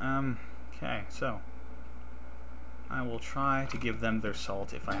 Okay, so I will try to give them their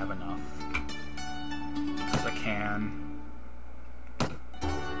salt if I have enough. As I can.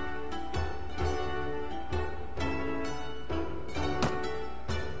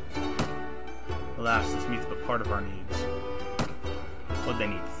 Alas, this meets but part of our needs. What, they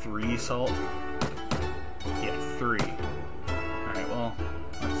need 3 salt? Yeah, 3. Alright, well,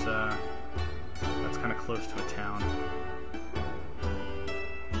 that's kind of close to a town.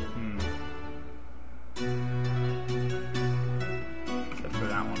 Let's head for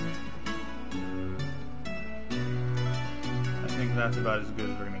that one. I think that's about as good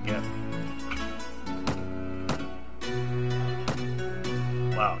as we're gonna get.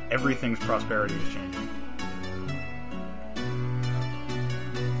 Wow, everything's prosperity is changing.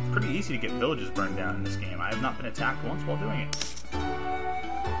 It's pretty easy to get villages burned down in this game. I have not been attacked once while doing it.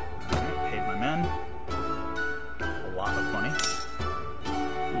 Alright, paid my men. A lot of money.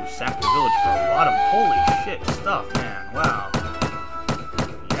 Ooh, sacked the village for a lot of holy shit stuff, man. Wow.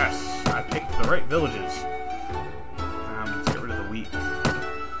 Yes, I picked the right villages. Let's get rid of the wheat.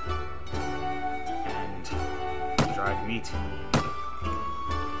 And dried meat.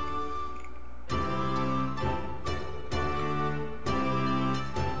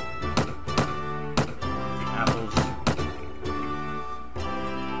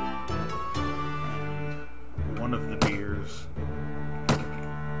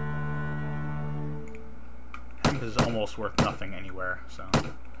 Almost worth nothing anywhere, so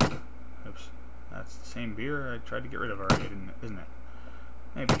oops, that's the same beer I tried to get rid of already, isn't it?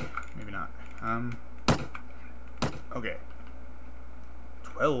 Maybe not. Okay,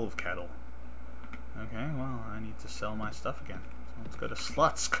 12 cattle. Okay, well, I need to sell my stuff again, so let's go to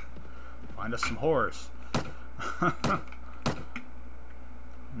Slutsk, find us some whores.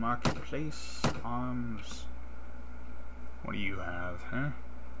 Marketplace, arms. What do you have, huh?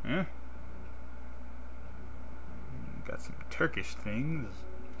 Yeah? Got some Turkish things.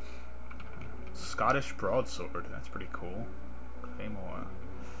 Scottish broadsword. That's pretty cool. Claymore.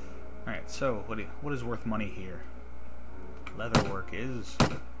 Alright, so what is worth money here? Leatherwork is.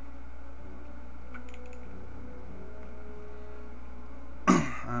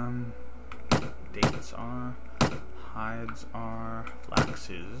 Dates are. Hides are. Flax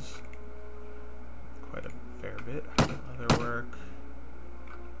is. Quite a fair bit. Leatherwork.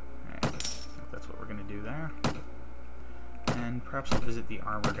 Alright, I think that's what we're gonna do there. And perhaps I'll visit the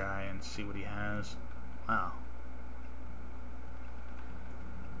armor guy and see what he has. Wow.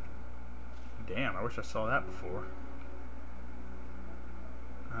 Damn, I wish I saw that before.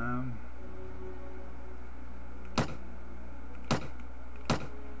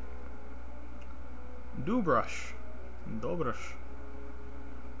 Dobrush.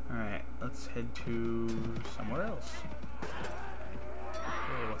 Alright, let's head to somewhere else.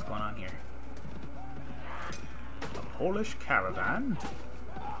 Okay, what's going on here? A Polish caravan?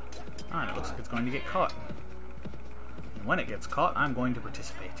 Ah, and it looks like it's going to get caught. And when it gets caught, I'm going to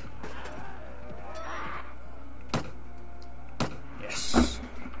participate. Yes.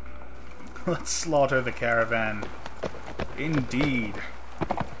 Let's slaughter the caravan. Indeed.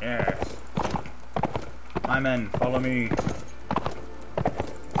 Yes. My men, follow me.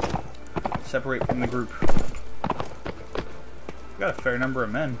 Separate from the group. We've got a fair number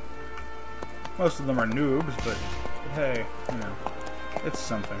of men. Most of them are noobs, but hey, you know, it's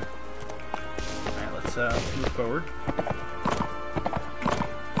something. Alright, let's move forward.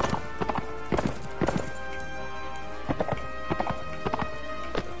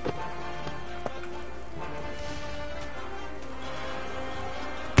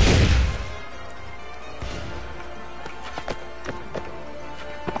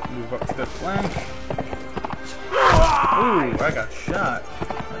 Move up to the flank. Ooh, I got shot.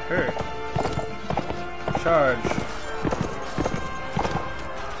 That hurt. Charge.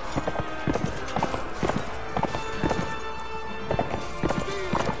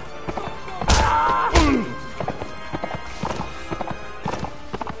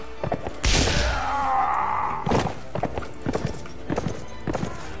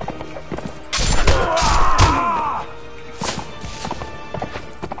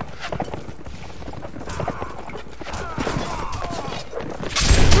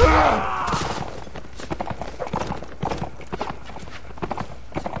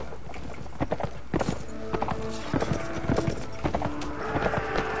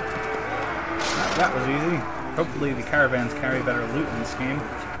 That was easy. Hopefully the caravans carry better loot in this game,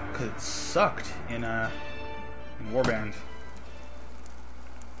 because it sucked in Warband.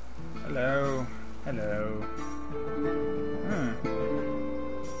 Hello. Hello.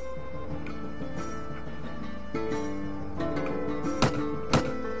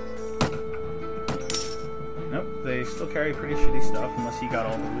 Nope, they still carry pretty shitty stuff unless you got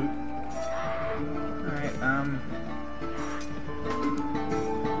all the loot. Alright,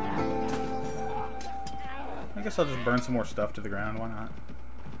 I guess I'll just burn some more stuff to the ground, why not?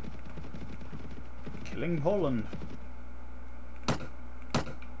 Killing Poland.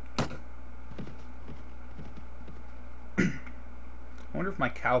 I wonder if my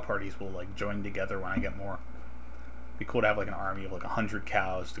cow parties will like join together when I get more. It'd be cool to have like an army of like 100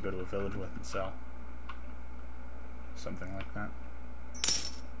 cows to go to a village with and sell. Something like that.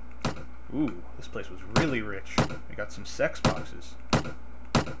 Ooh, this place was really rich. We got some sex boxes.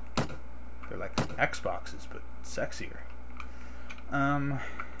 They're like Xboxes, but sexier.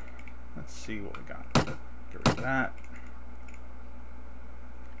 Let's see what we got. Get rid of that.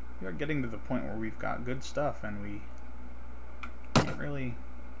 We are getting to the point where we've got good stuff and we can't really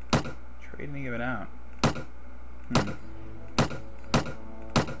trade any of it out.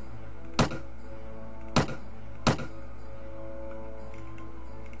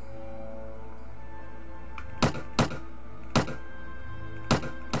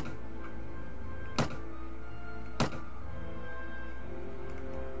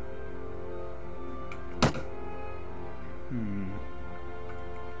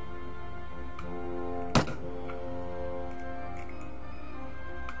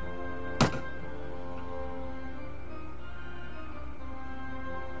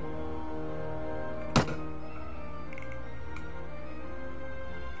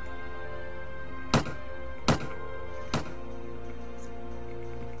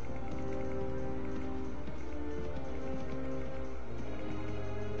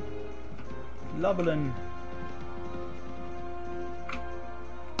 Lublin.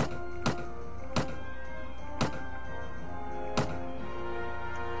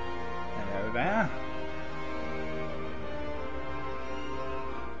 Hello there.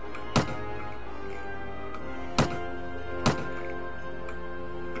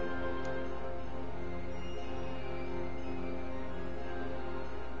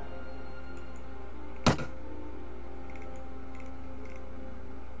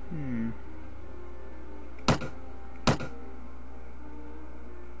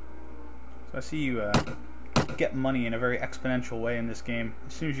 So I see you get money in a very exponential way in this game.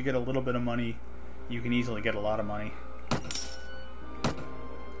 As soon as you get a little bit of money, you can easily get a lot of money.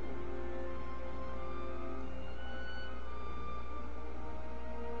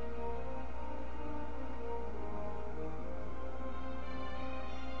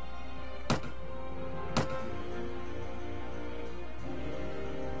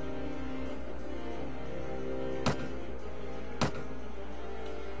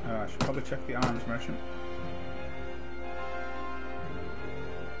 check the arms merchant.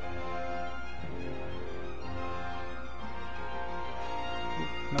 Oop,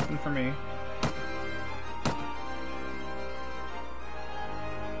 nothing for me.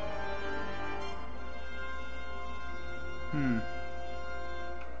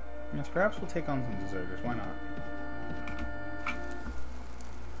 Yes, perhaps we'll take on some deserters. Why not?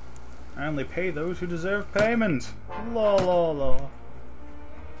 I only pay those who deserve payment. La la la.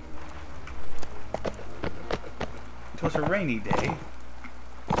 It was a rainy day.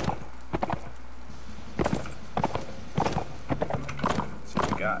 Let's see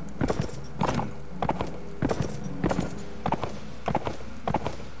what we got.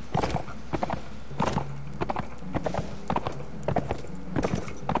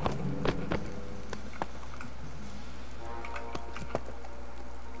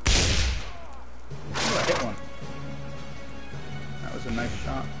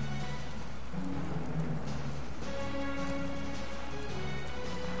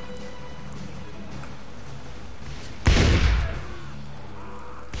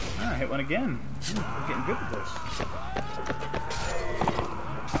 Hit one again. We're getting good at this.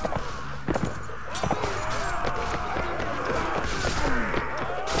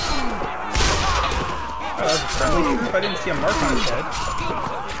 Oh, that was a friendly troop. I didn't see a mark on his head.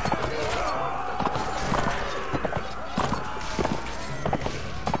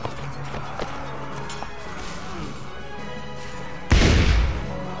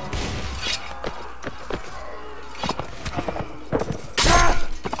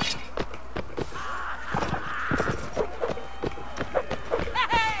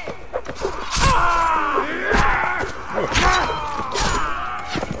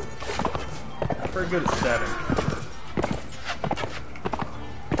 Very good at stabbing.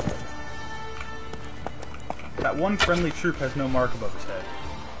 That one friendly troop has no mark above his head.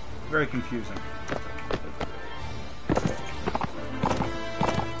 Very confusing.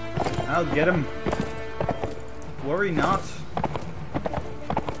 I'll get him. Worry not.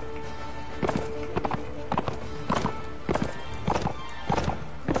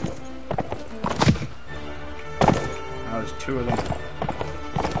 Oh, there's two of them.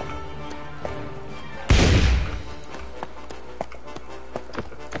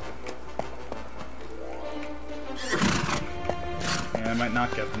 I might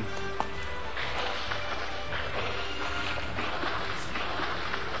not get them.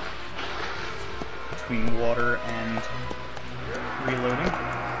 Between water and reloading.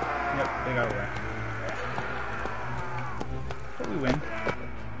 Yep, they got away. But we win.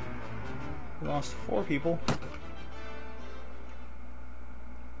 We lost 4 people.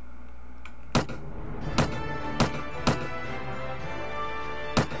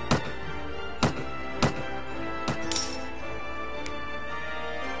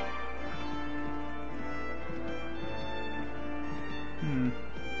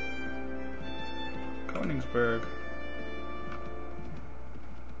 Königsberg.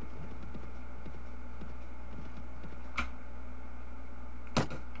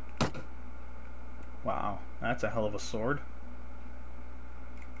 Wow, that's a hell of a sword.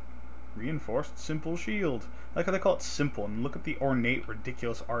 Reinforced simple shield. I like how they call it simple, and look at the ornate,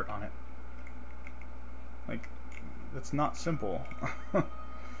 ridiculous art on it. Like, that's not simple.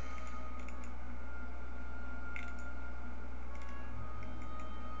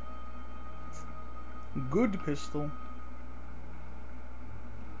 Good pistol.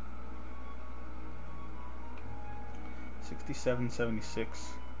 67,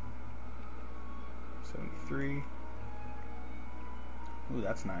 76, 73. Ooh,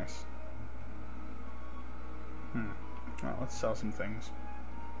 that's nice. Well, let's sell some things.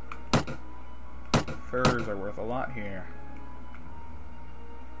 Furs are worth a lot here.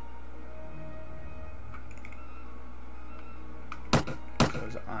 So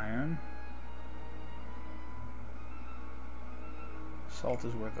is iron. Salt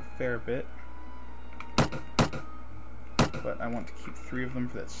is worth a fair bit. But I want to keep 3 of them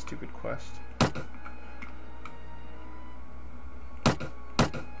for that stupid quest.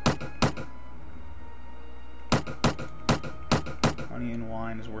 Honey and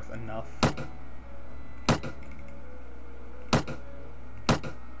wine is worth enough.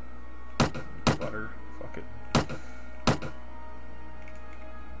 Butter, fuck it.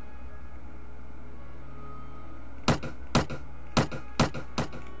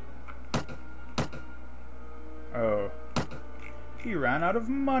 Oh. He ran out of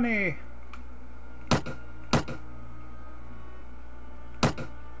money!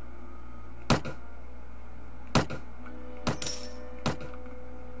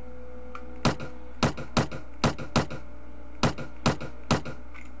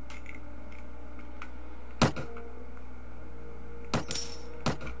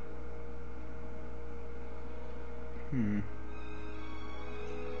 Hmm.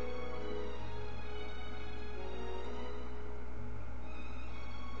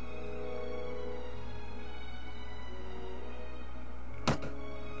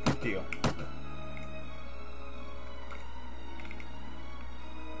 Good deal.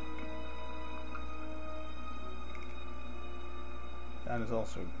 That is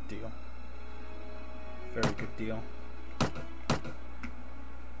also a good deal. Very good deal.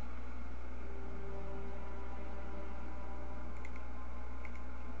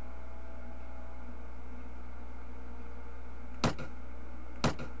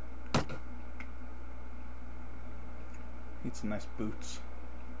 Need some nice boots.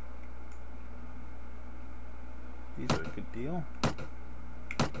 These are a good deal.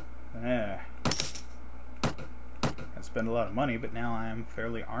 Yeah. I spend a lot of money, but now I am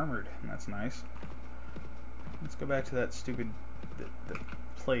fairly armored, and that's nice. Let's go back to that stupid the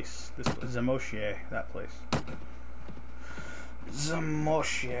place. This Zamoshier, that place.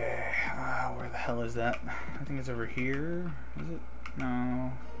 Zamoshier. Where the hell is that? I think it's over here. Is it?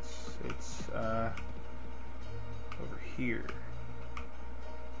 No. It's over here.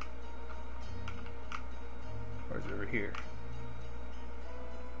 Or is it over here?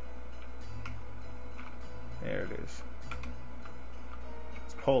 There it is.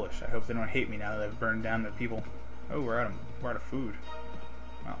 It's Polish. I hope they don't hate me now that I've burned down their people. Oh, we're out of food.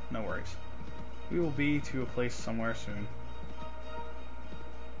 Well, no worries. We will be to a place somewhere soon.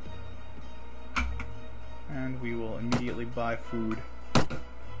 And we will immediately buy food.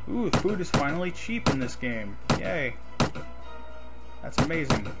 Ooh, the food is finally cheap in this game. Yay. That's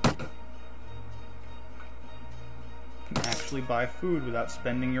amazing. You can actually buy food without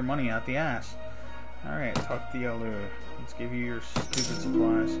spending your money out the ass. Alright, talk to the elder. Let's give you your stupid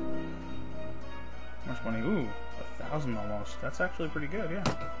supplies. How much money? Ooh, 1,000 almost. That's actually pretty good, yeah.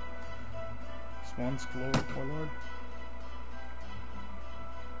 Smolensk Warlord.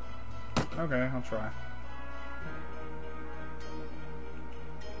 Okay, I'll try.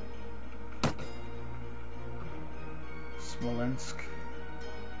 Smolensk.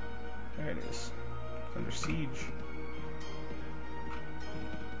 There it is. It's under siege.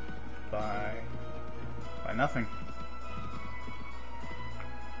 By nothing.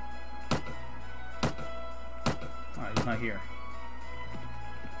 Oh, he's not here.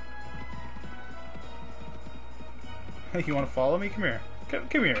 Hey, you want to follow me? Come here.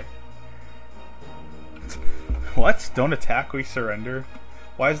 Come here. What? Don't attack, we surrender?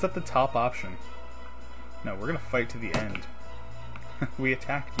 Why is that the top option? No, we're gonna fight to the end. We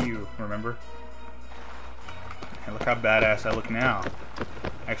attacked you, remember? Hey, look how badass I look now.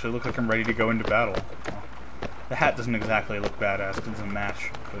 I actually look like I'm ready to go into battle. Well, the hat doesn't exactly look badass because it's a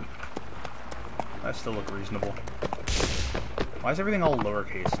match, but I still look reasonable. Why is everything all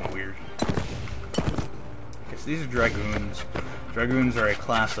lowercase and weird? Okay, so these are dragoons. Dragoons are a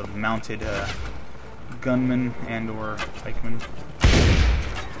class of mounted gunmen and/or pikemen.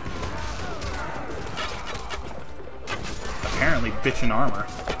 Apparently bitchin' armor.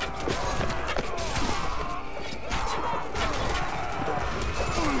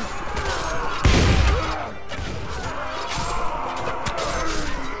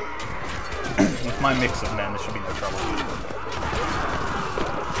 With my mix of men, this should be no trouble.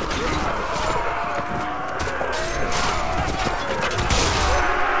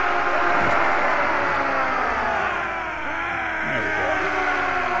 There we go.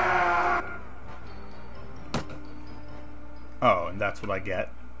 Oh, and that's what I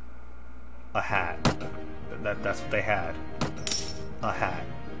get? A hat. That's what they had. A hat.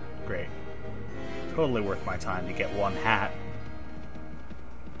 Great. Totally worth my time to get one hat.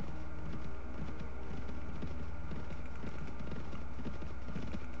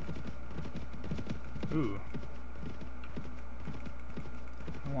 Ooh.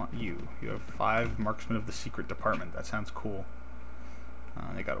 I want you. You have 5 marksmen of the secret department. That sounds cool.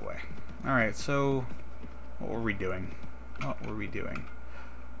 They got away. Alright, so what were we doing? What were we doing?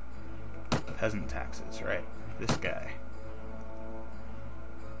 Peasant taxes, right? This guy.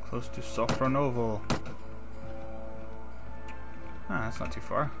 Close to Sofronovo. Ah, that's not too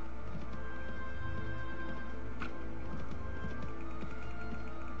far.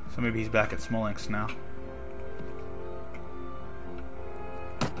 So maybe he's back at Smolensk now.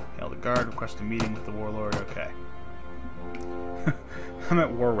 Hail the guard, request a meeting with the warlord. Okay. I'm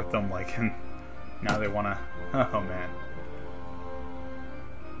at war with them, like, and now they wanna... Oh, man.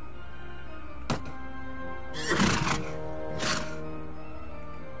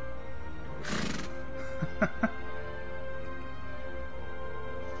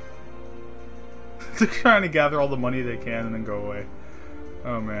 They're trying to gather all the money they can and then go away.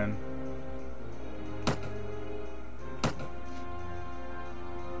 Oh, man.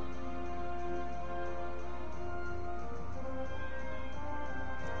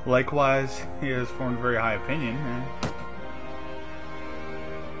 Likewise, he has formed a very high opinion.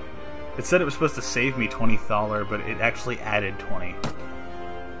 It said it was supposed to save me $20, but it actually added 20.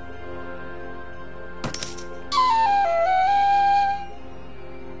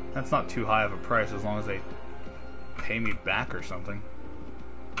 That's not too high of a price as long as they pay me back or something.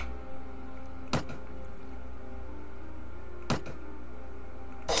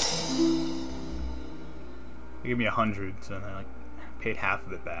 They gave me 100, so I like paid half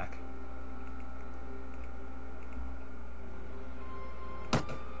of it back.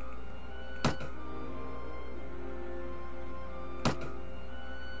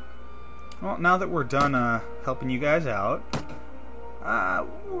 Well, now that we're done helping you guys out,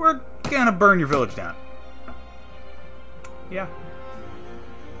 we're gonna burn your village down. Yeah.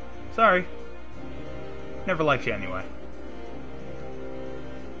 Sorry. Never liked you anyway.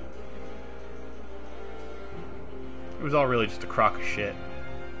 It was all really just a crock of shit.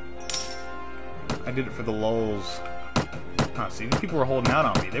 I did it for the lulz. Oh, see, these people were holding out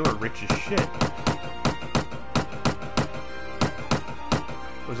on me. They were rich as shit.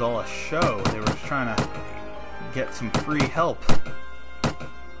 It was all a show. They were just trying to get some free help.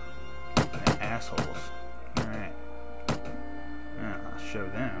 Assholes. Alright. Yeah, I'll show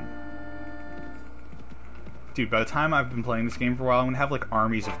them. Dude, by the time I've been playing this game for a while, I'm gonna have like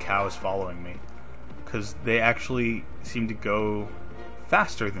armies of cows following me. Because they actually seem to go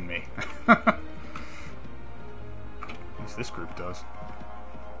faster than me. At least this group does.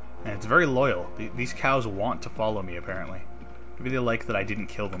 And it's very loyal. These cows want to follow me, apparently. Maybe they like that I didn't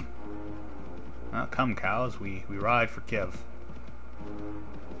kill them. Well, come, cows. We ride for Kiev.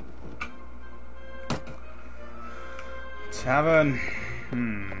 Tavern.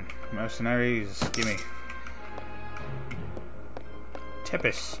 Mercenaries. Gimme.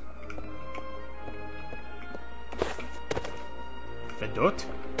 Tepis. Fedot?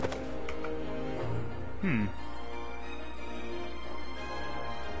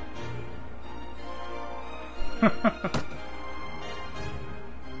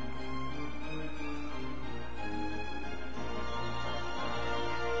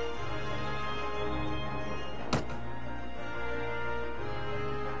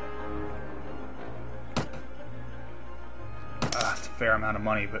 It's a fair amount of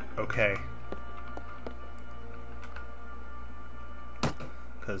money, but okay.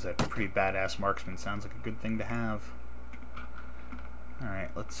 Because a pretty badass marksman sounds like a good thing to have. Alright,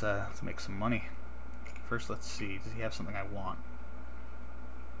 let's make some money. First, let's see. Does he have something I want?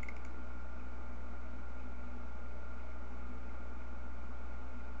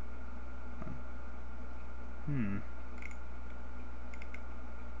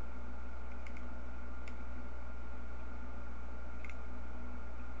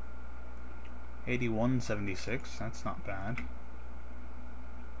 $81.76. That's not bad.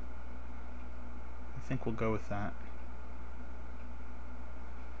 I think we'll go with that.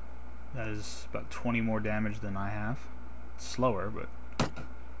 That is about 20 more damage than I have. It's slower, but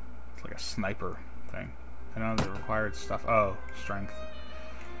it's like a sniper thing. I don't know the required stuff. Oh, strength.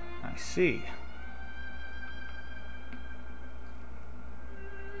 I see.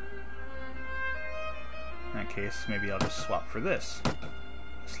 In that case, maybe I'll just swap for this.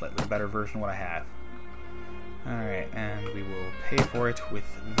 A slightly better version of what I have. Alright, and we will pay for it with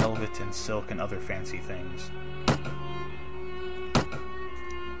velvet and silk and other fancy things.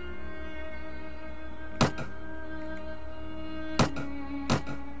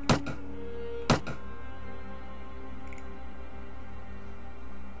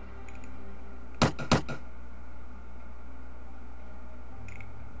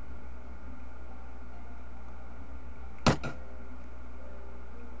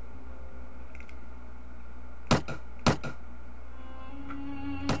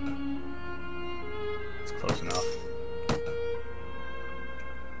 Close enough.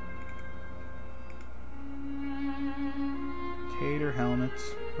 Tater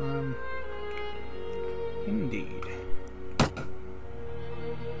helmets. Indeed.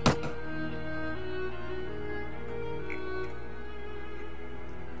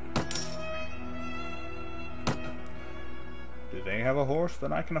 Do they have a horse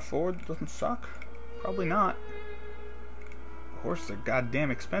that I can afford that doesn't suck? Probably not. Horses are goddamn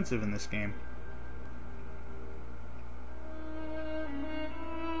expensive in this game.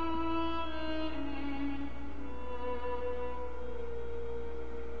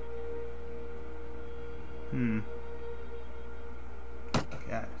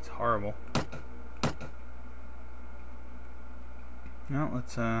 Yeah, it's horrible. No,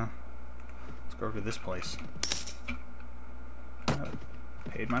 let's go over to this place. Oh,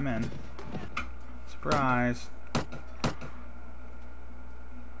 paid my men. Surprise.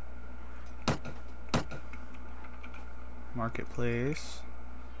 Marketplace.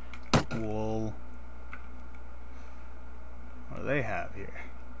 Wool. What do they have here?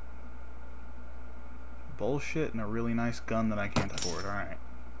 Bullshit and a really nice gun that I can't afford. Alright.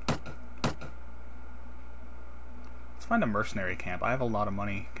 Let's find a mercenary camp. I have a lot of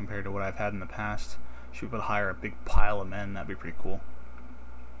money compared to what I've had in the past. Should be able to hire a big pile of men. That'd be pretty cool.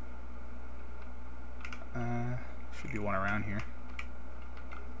 Should be one around here.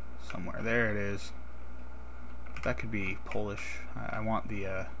 Somewhere. There it is. That could be Polish. I want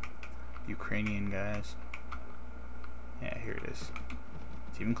the Ukrainian guys. Yeah, here it is.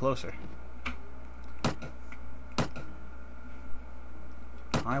 It's even closer.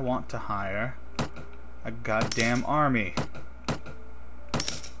 I want to hire a goddamn army.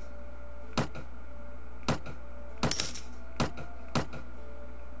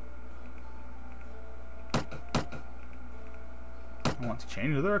 I want to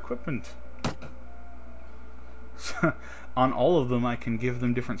change their equipment. On all of them I can give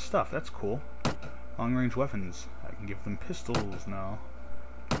them different stuff. That's cool. Long range weapons. I can give them pistols now.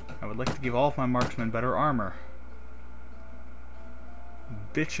 I would like to give all of my marksmen better armor.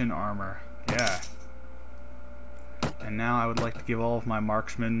 Bitchin' armor. Yeah. And now I would like to give all of my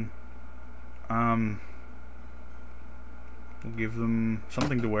marksmen we'll give them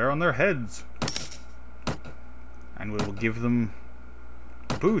something to wear on their heads. And we will give them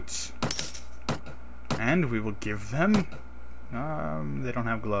boots. And we will give them they don't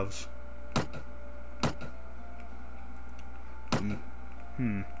have gloves.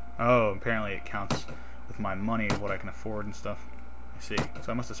 Oh, apparently it counts with my money of what I can afford and stuff. I see.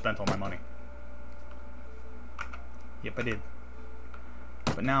 So I must have spent all my money. Yep, I did.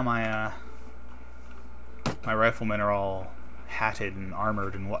 But now my my riflemen are all hatted and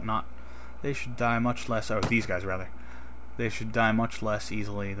armored and whatnot. They should die much less. Oh, these guys rather. They should die much less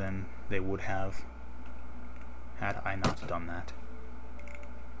easily than they would have had I not done that.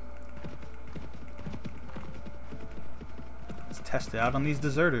 Let's test it out on these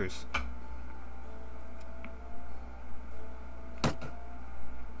deserters.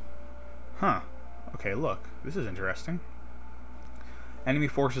 Huh. Okay, look. This is interesting. Enemy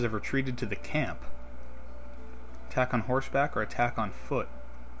forces have retreated to the camp. Attack on horseback or attack on foot.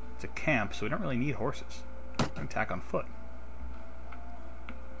 It's a camp, so we don't really need horses. Attack on foot.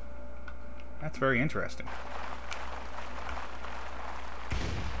 That's very interesting.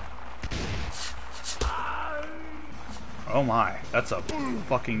 Oh my, that's a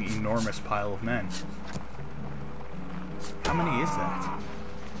fucking enormous pile of men. How many is that?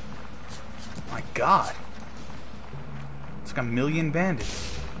 My god. It's like 1,000,000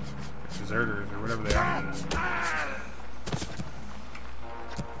 bandits. Deserters, or whatever they are.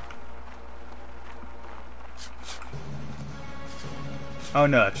 Oh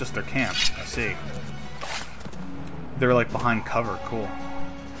no, it's just their camp. I see. They're like behind cover. Cool.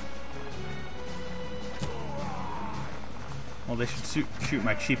 Well, they should shoot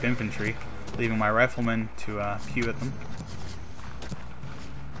my cheap infantry, leaving my riflemen to pew at them.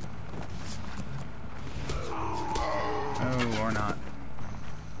 Oh, or not.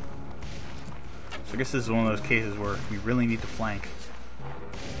 So I guess this is one of those cases where we really need to flank.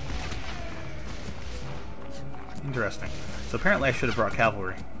 Interesting. So apparently I should have brought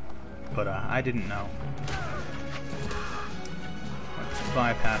cavalry, but I didn't know. Let's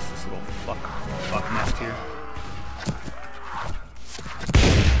bypass this little fuck nest here.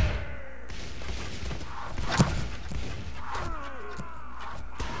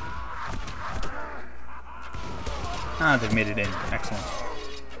 Ah, they've made it in. Excellent.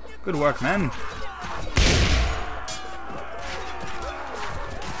 Good work, men.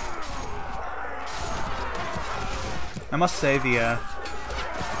 I must say the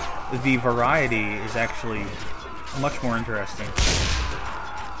variety is actually much more interesting.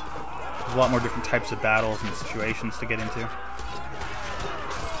 There's a lot more different types of battles and situations to get into.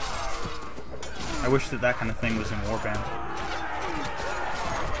 I wish that kind of thing was in Warband.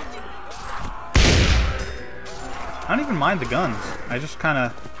 I don't even mind the guns. I just kind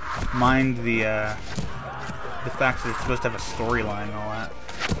of mind the fact that it's supposed to have a storyline and all that.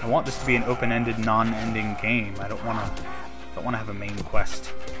 I want this to be an open-ended, non-ending game. I don't want to have a main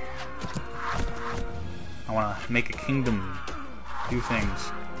quest. I want to make a kingdom, do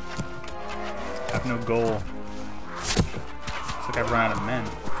things. I have no goal. It's like I've run out of men,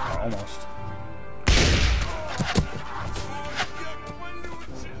 or almost.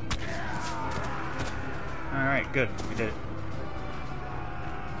 Alright, good. We did it.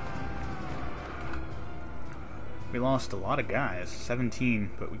 We lost a lot of guys,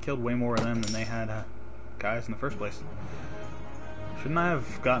 17, but we killed way more of them than they had guys in the first place. Shouldn't I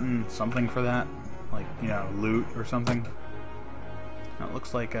have gotten something for that? Like, you know, loot or something? It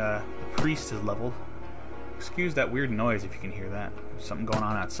looks like the priest is leveled. Excuse that weird noise if you can hear that. There's something going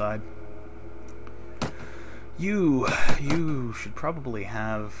on outside. You should probably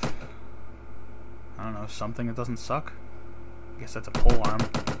have, I don't know, something that doesn't suck. I guess that's a pole arm.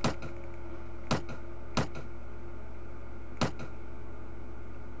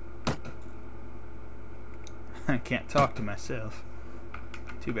 I can't talk to myself.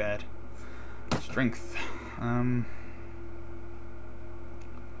 Too bad. Strength. And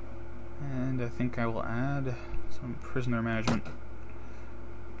I think I will add some prisoner management.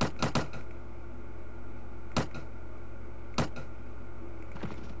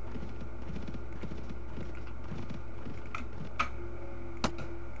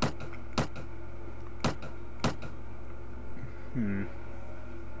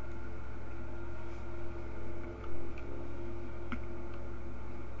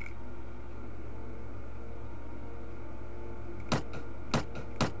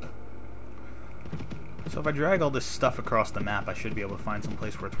 So if I drag all this stuff across the map, I should be able to find some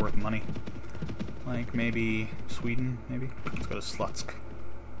place where it's worth money. Like maybe Sweden, maybe? Let's go to Slutsk.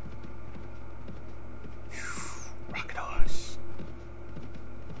 Rocket horse.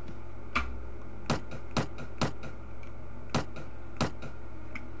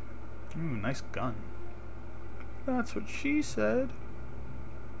 Ooh, nice gun. That's what she said.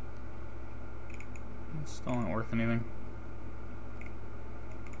 It's still not worth anything.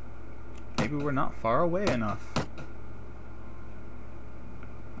 Maybe we're not far away enough.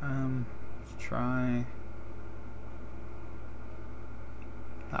 Let's try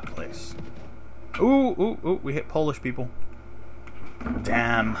that place. Ooh, we hit Polish people.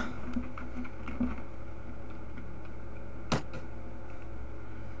 Damn.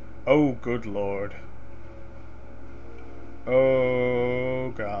 Oh, good lord.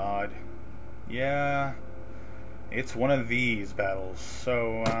 Oh, God. Yeah. It's one of these battles.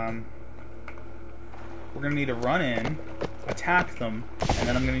 So, we're gonna need to run in, attack them, and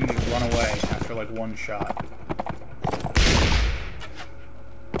then I'm gonna need to run away after like one shot.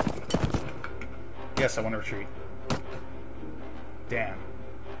 Yes, I want to retreat. Damn.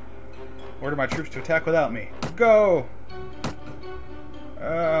 Order my troops to attack without me. Go!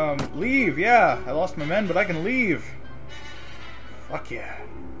 Leave, yeah. I lost my men, but I can leave. Fuck yeah.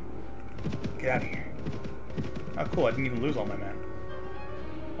 Get out of here. Oh, cool, I didn't even lose all my men.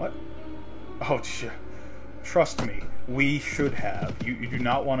 What? Oh, shit. Trust me, we should have. You do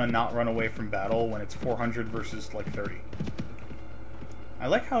not want to not run away from battle when it's 400 versus like 30. I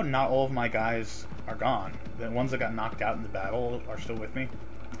like how not all of my guys are gone. The ones that got knocked out in the battle are still with me.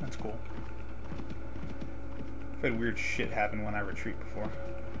 That's cool. I've had weird shit happen when I retreat before.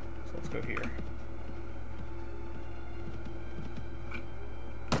 So let's go here.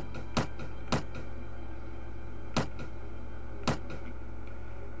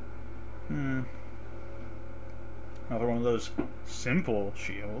 Another one of those simple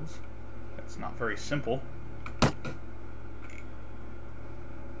shields. That's not very simple.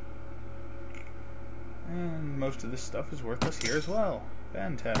 And most of this stuff is worthless here as well.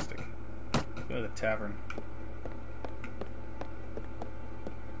 Fantastic. Let's go to the tavern.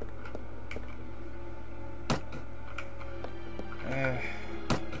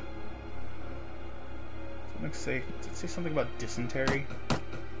 Did it say something about dysentery?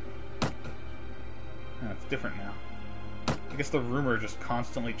 No, it's different now. I guess the rumor just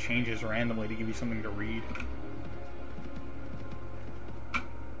constantly changes randomly to give you something to read.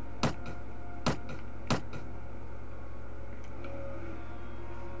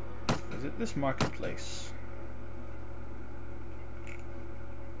 Visit this marketplace.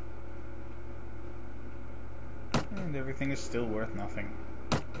 And everything is still worth nothing.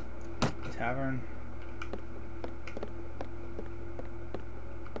 Tavern.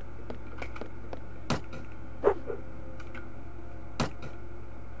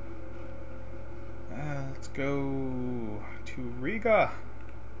 Let's go to Riga.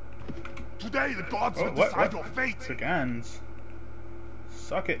 Today the gods will decide your fate. Brigands.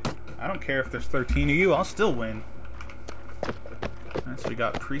 Suck it. I don't care if there's 13 of you, I'll still win. Alright, so we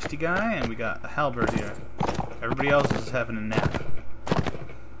got Priesty guy and we got a halberdier. Everybody else is having a nap.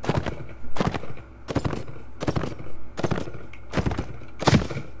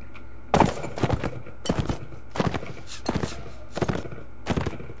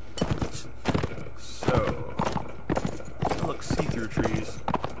 So, look, see-through trees.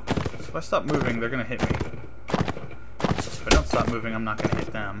 If I stop moving, they're gonna hit me. If I don't stop moving, I'm not gonna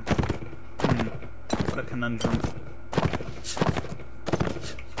hit them. What a conundrum.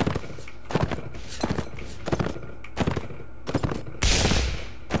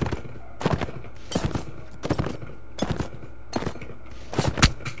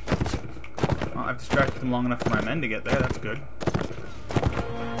 I've distracted them long enough for my men to get there. That's good.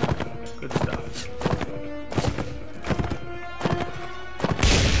 Good stuff.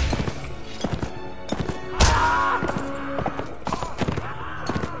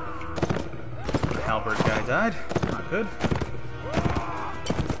 The halberd guy died. Not good.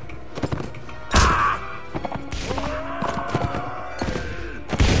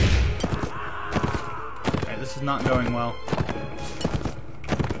 Okay, this is not going well.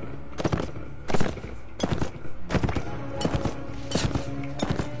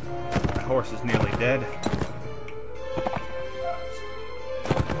 Horse is nearly dead.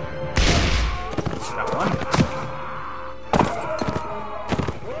 Got one.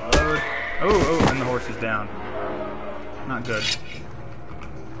 Lowered. Oh, and the horse is down. Not good.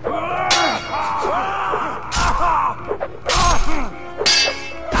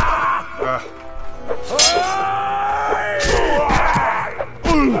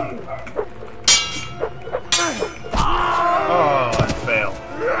 Oh, and fail.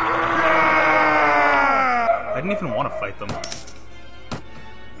 I didn't even want to fight them.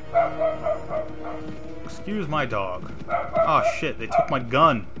 Excuse my dog. Oh shit, they took my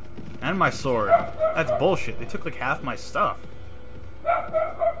gun. And my sword. That's bullshit. They took like half my stuff. Damn.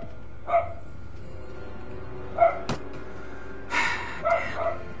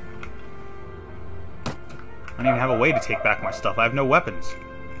 I don't even have a way to take back my stuff. I have no weapons.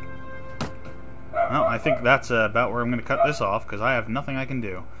 Well, I think that's about where I'm going to cut this off, because I have nothing I can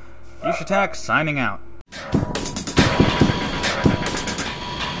do. Yushatak signing out.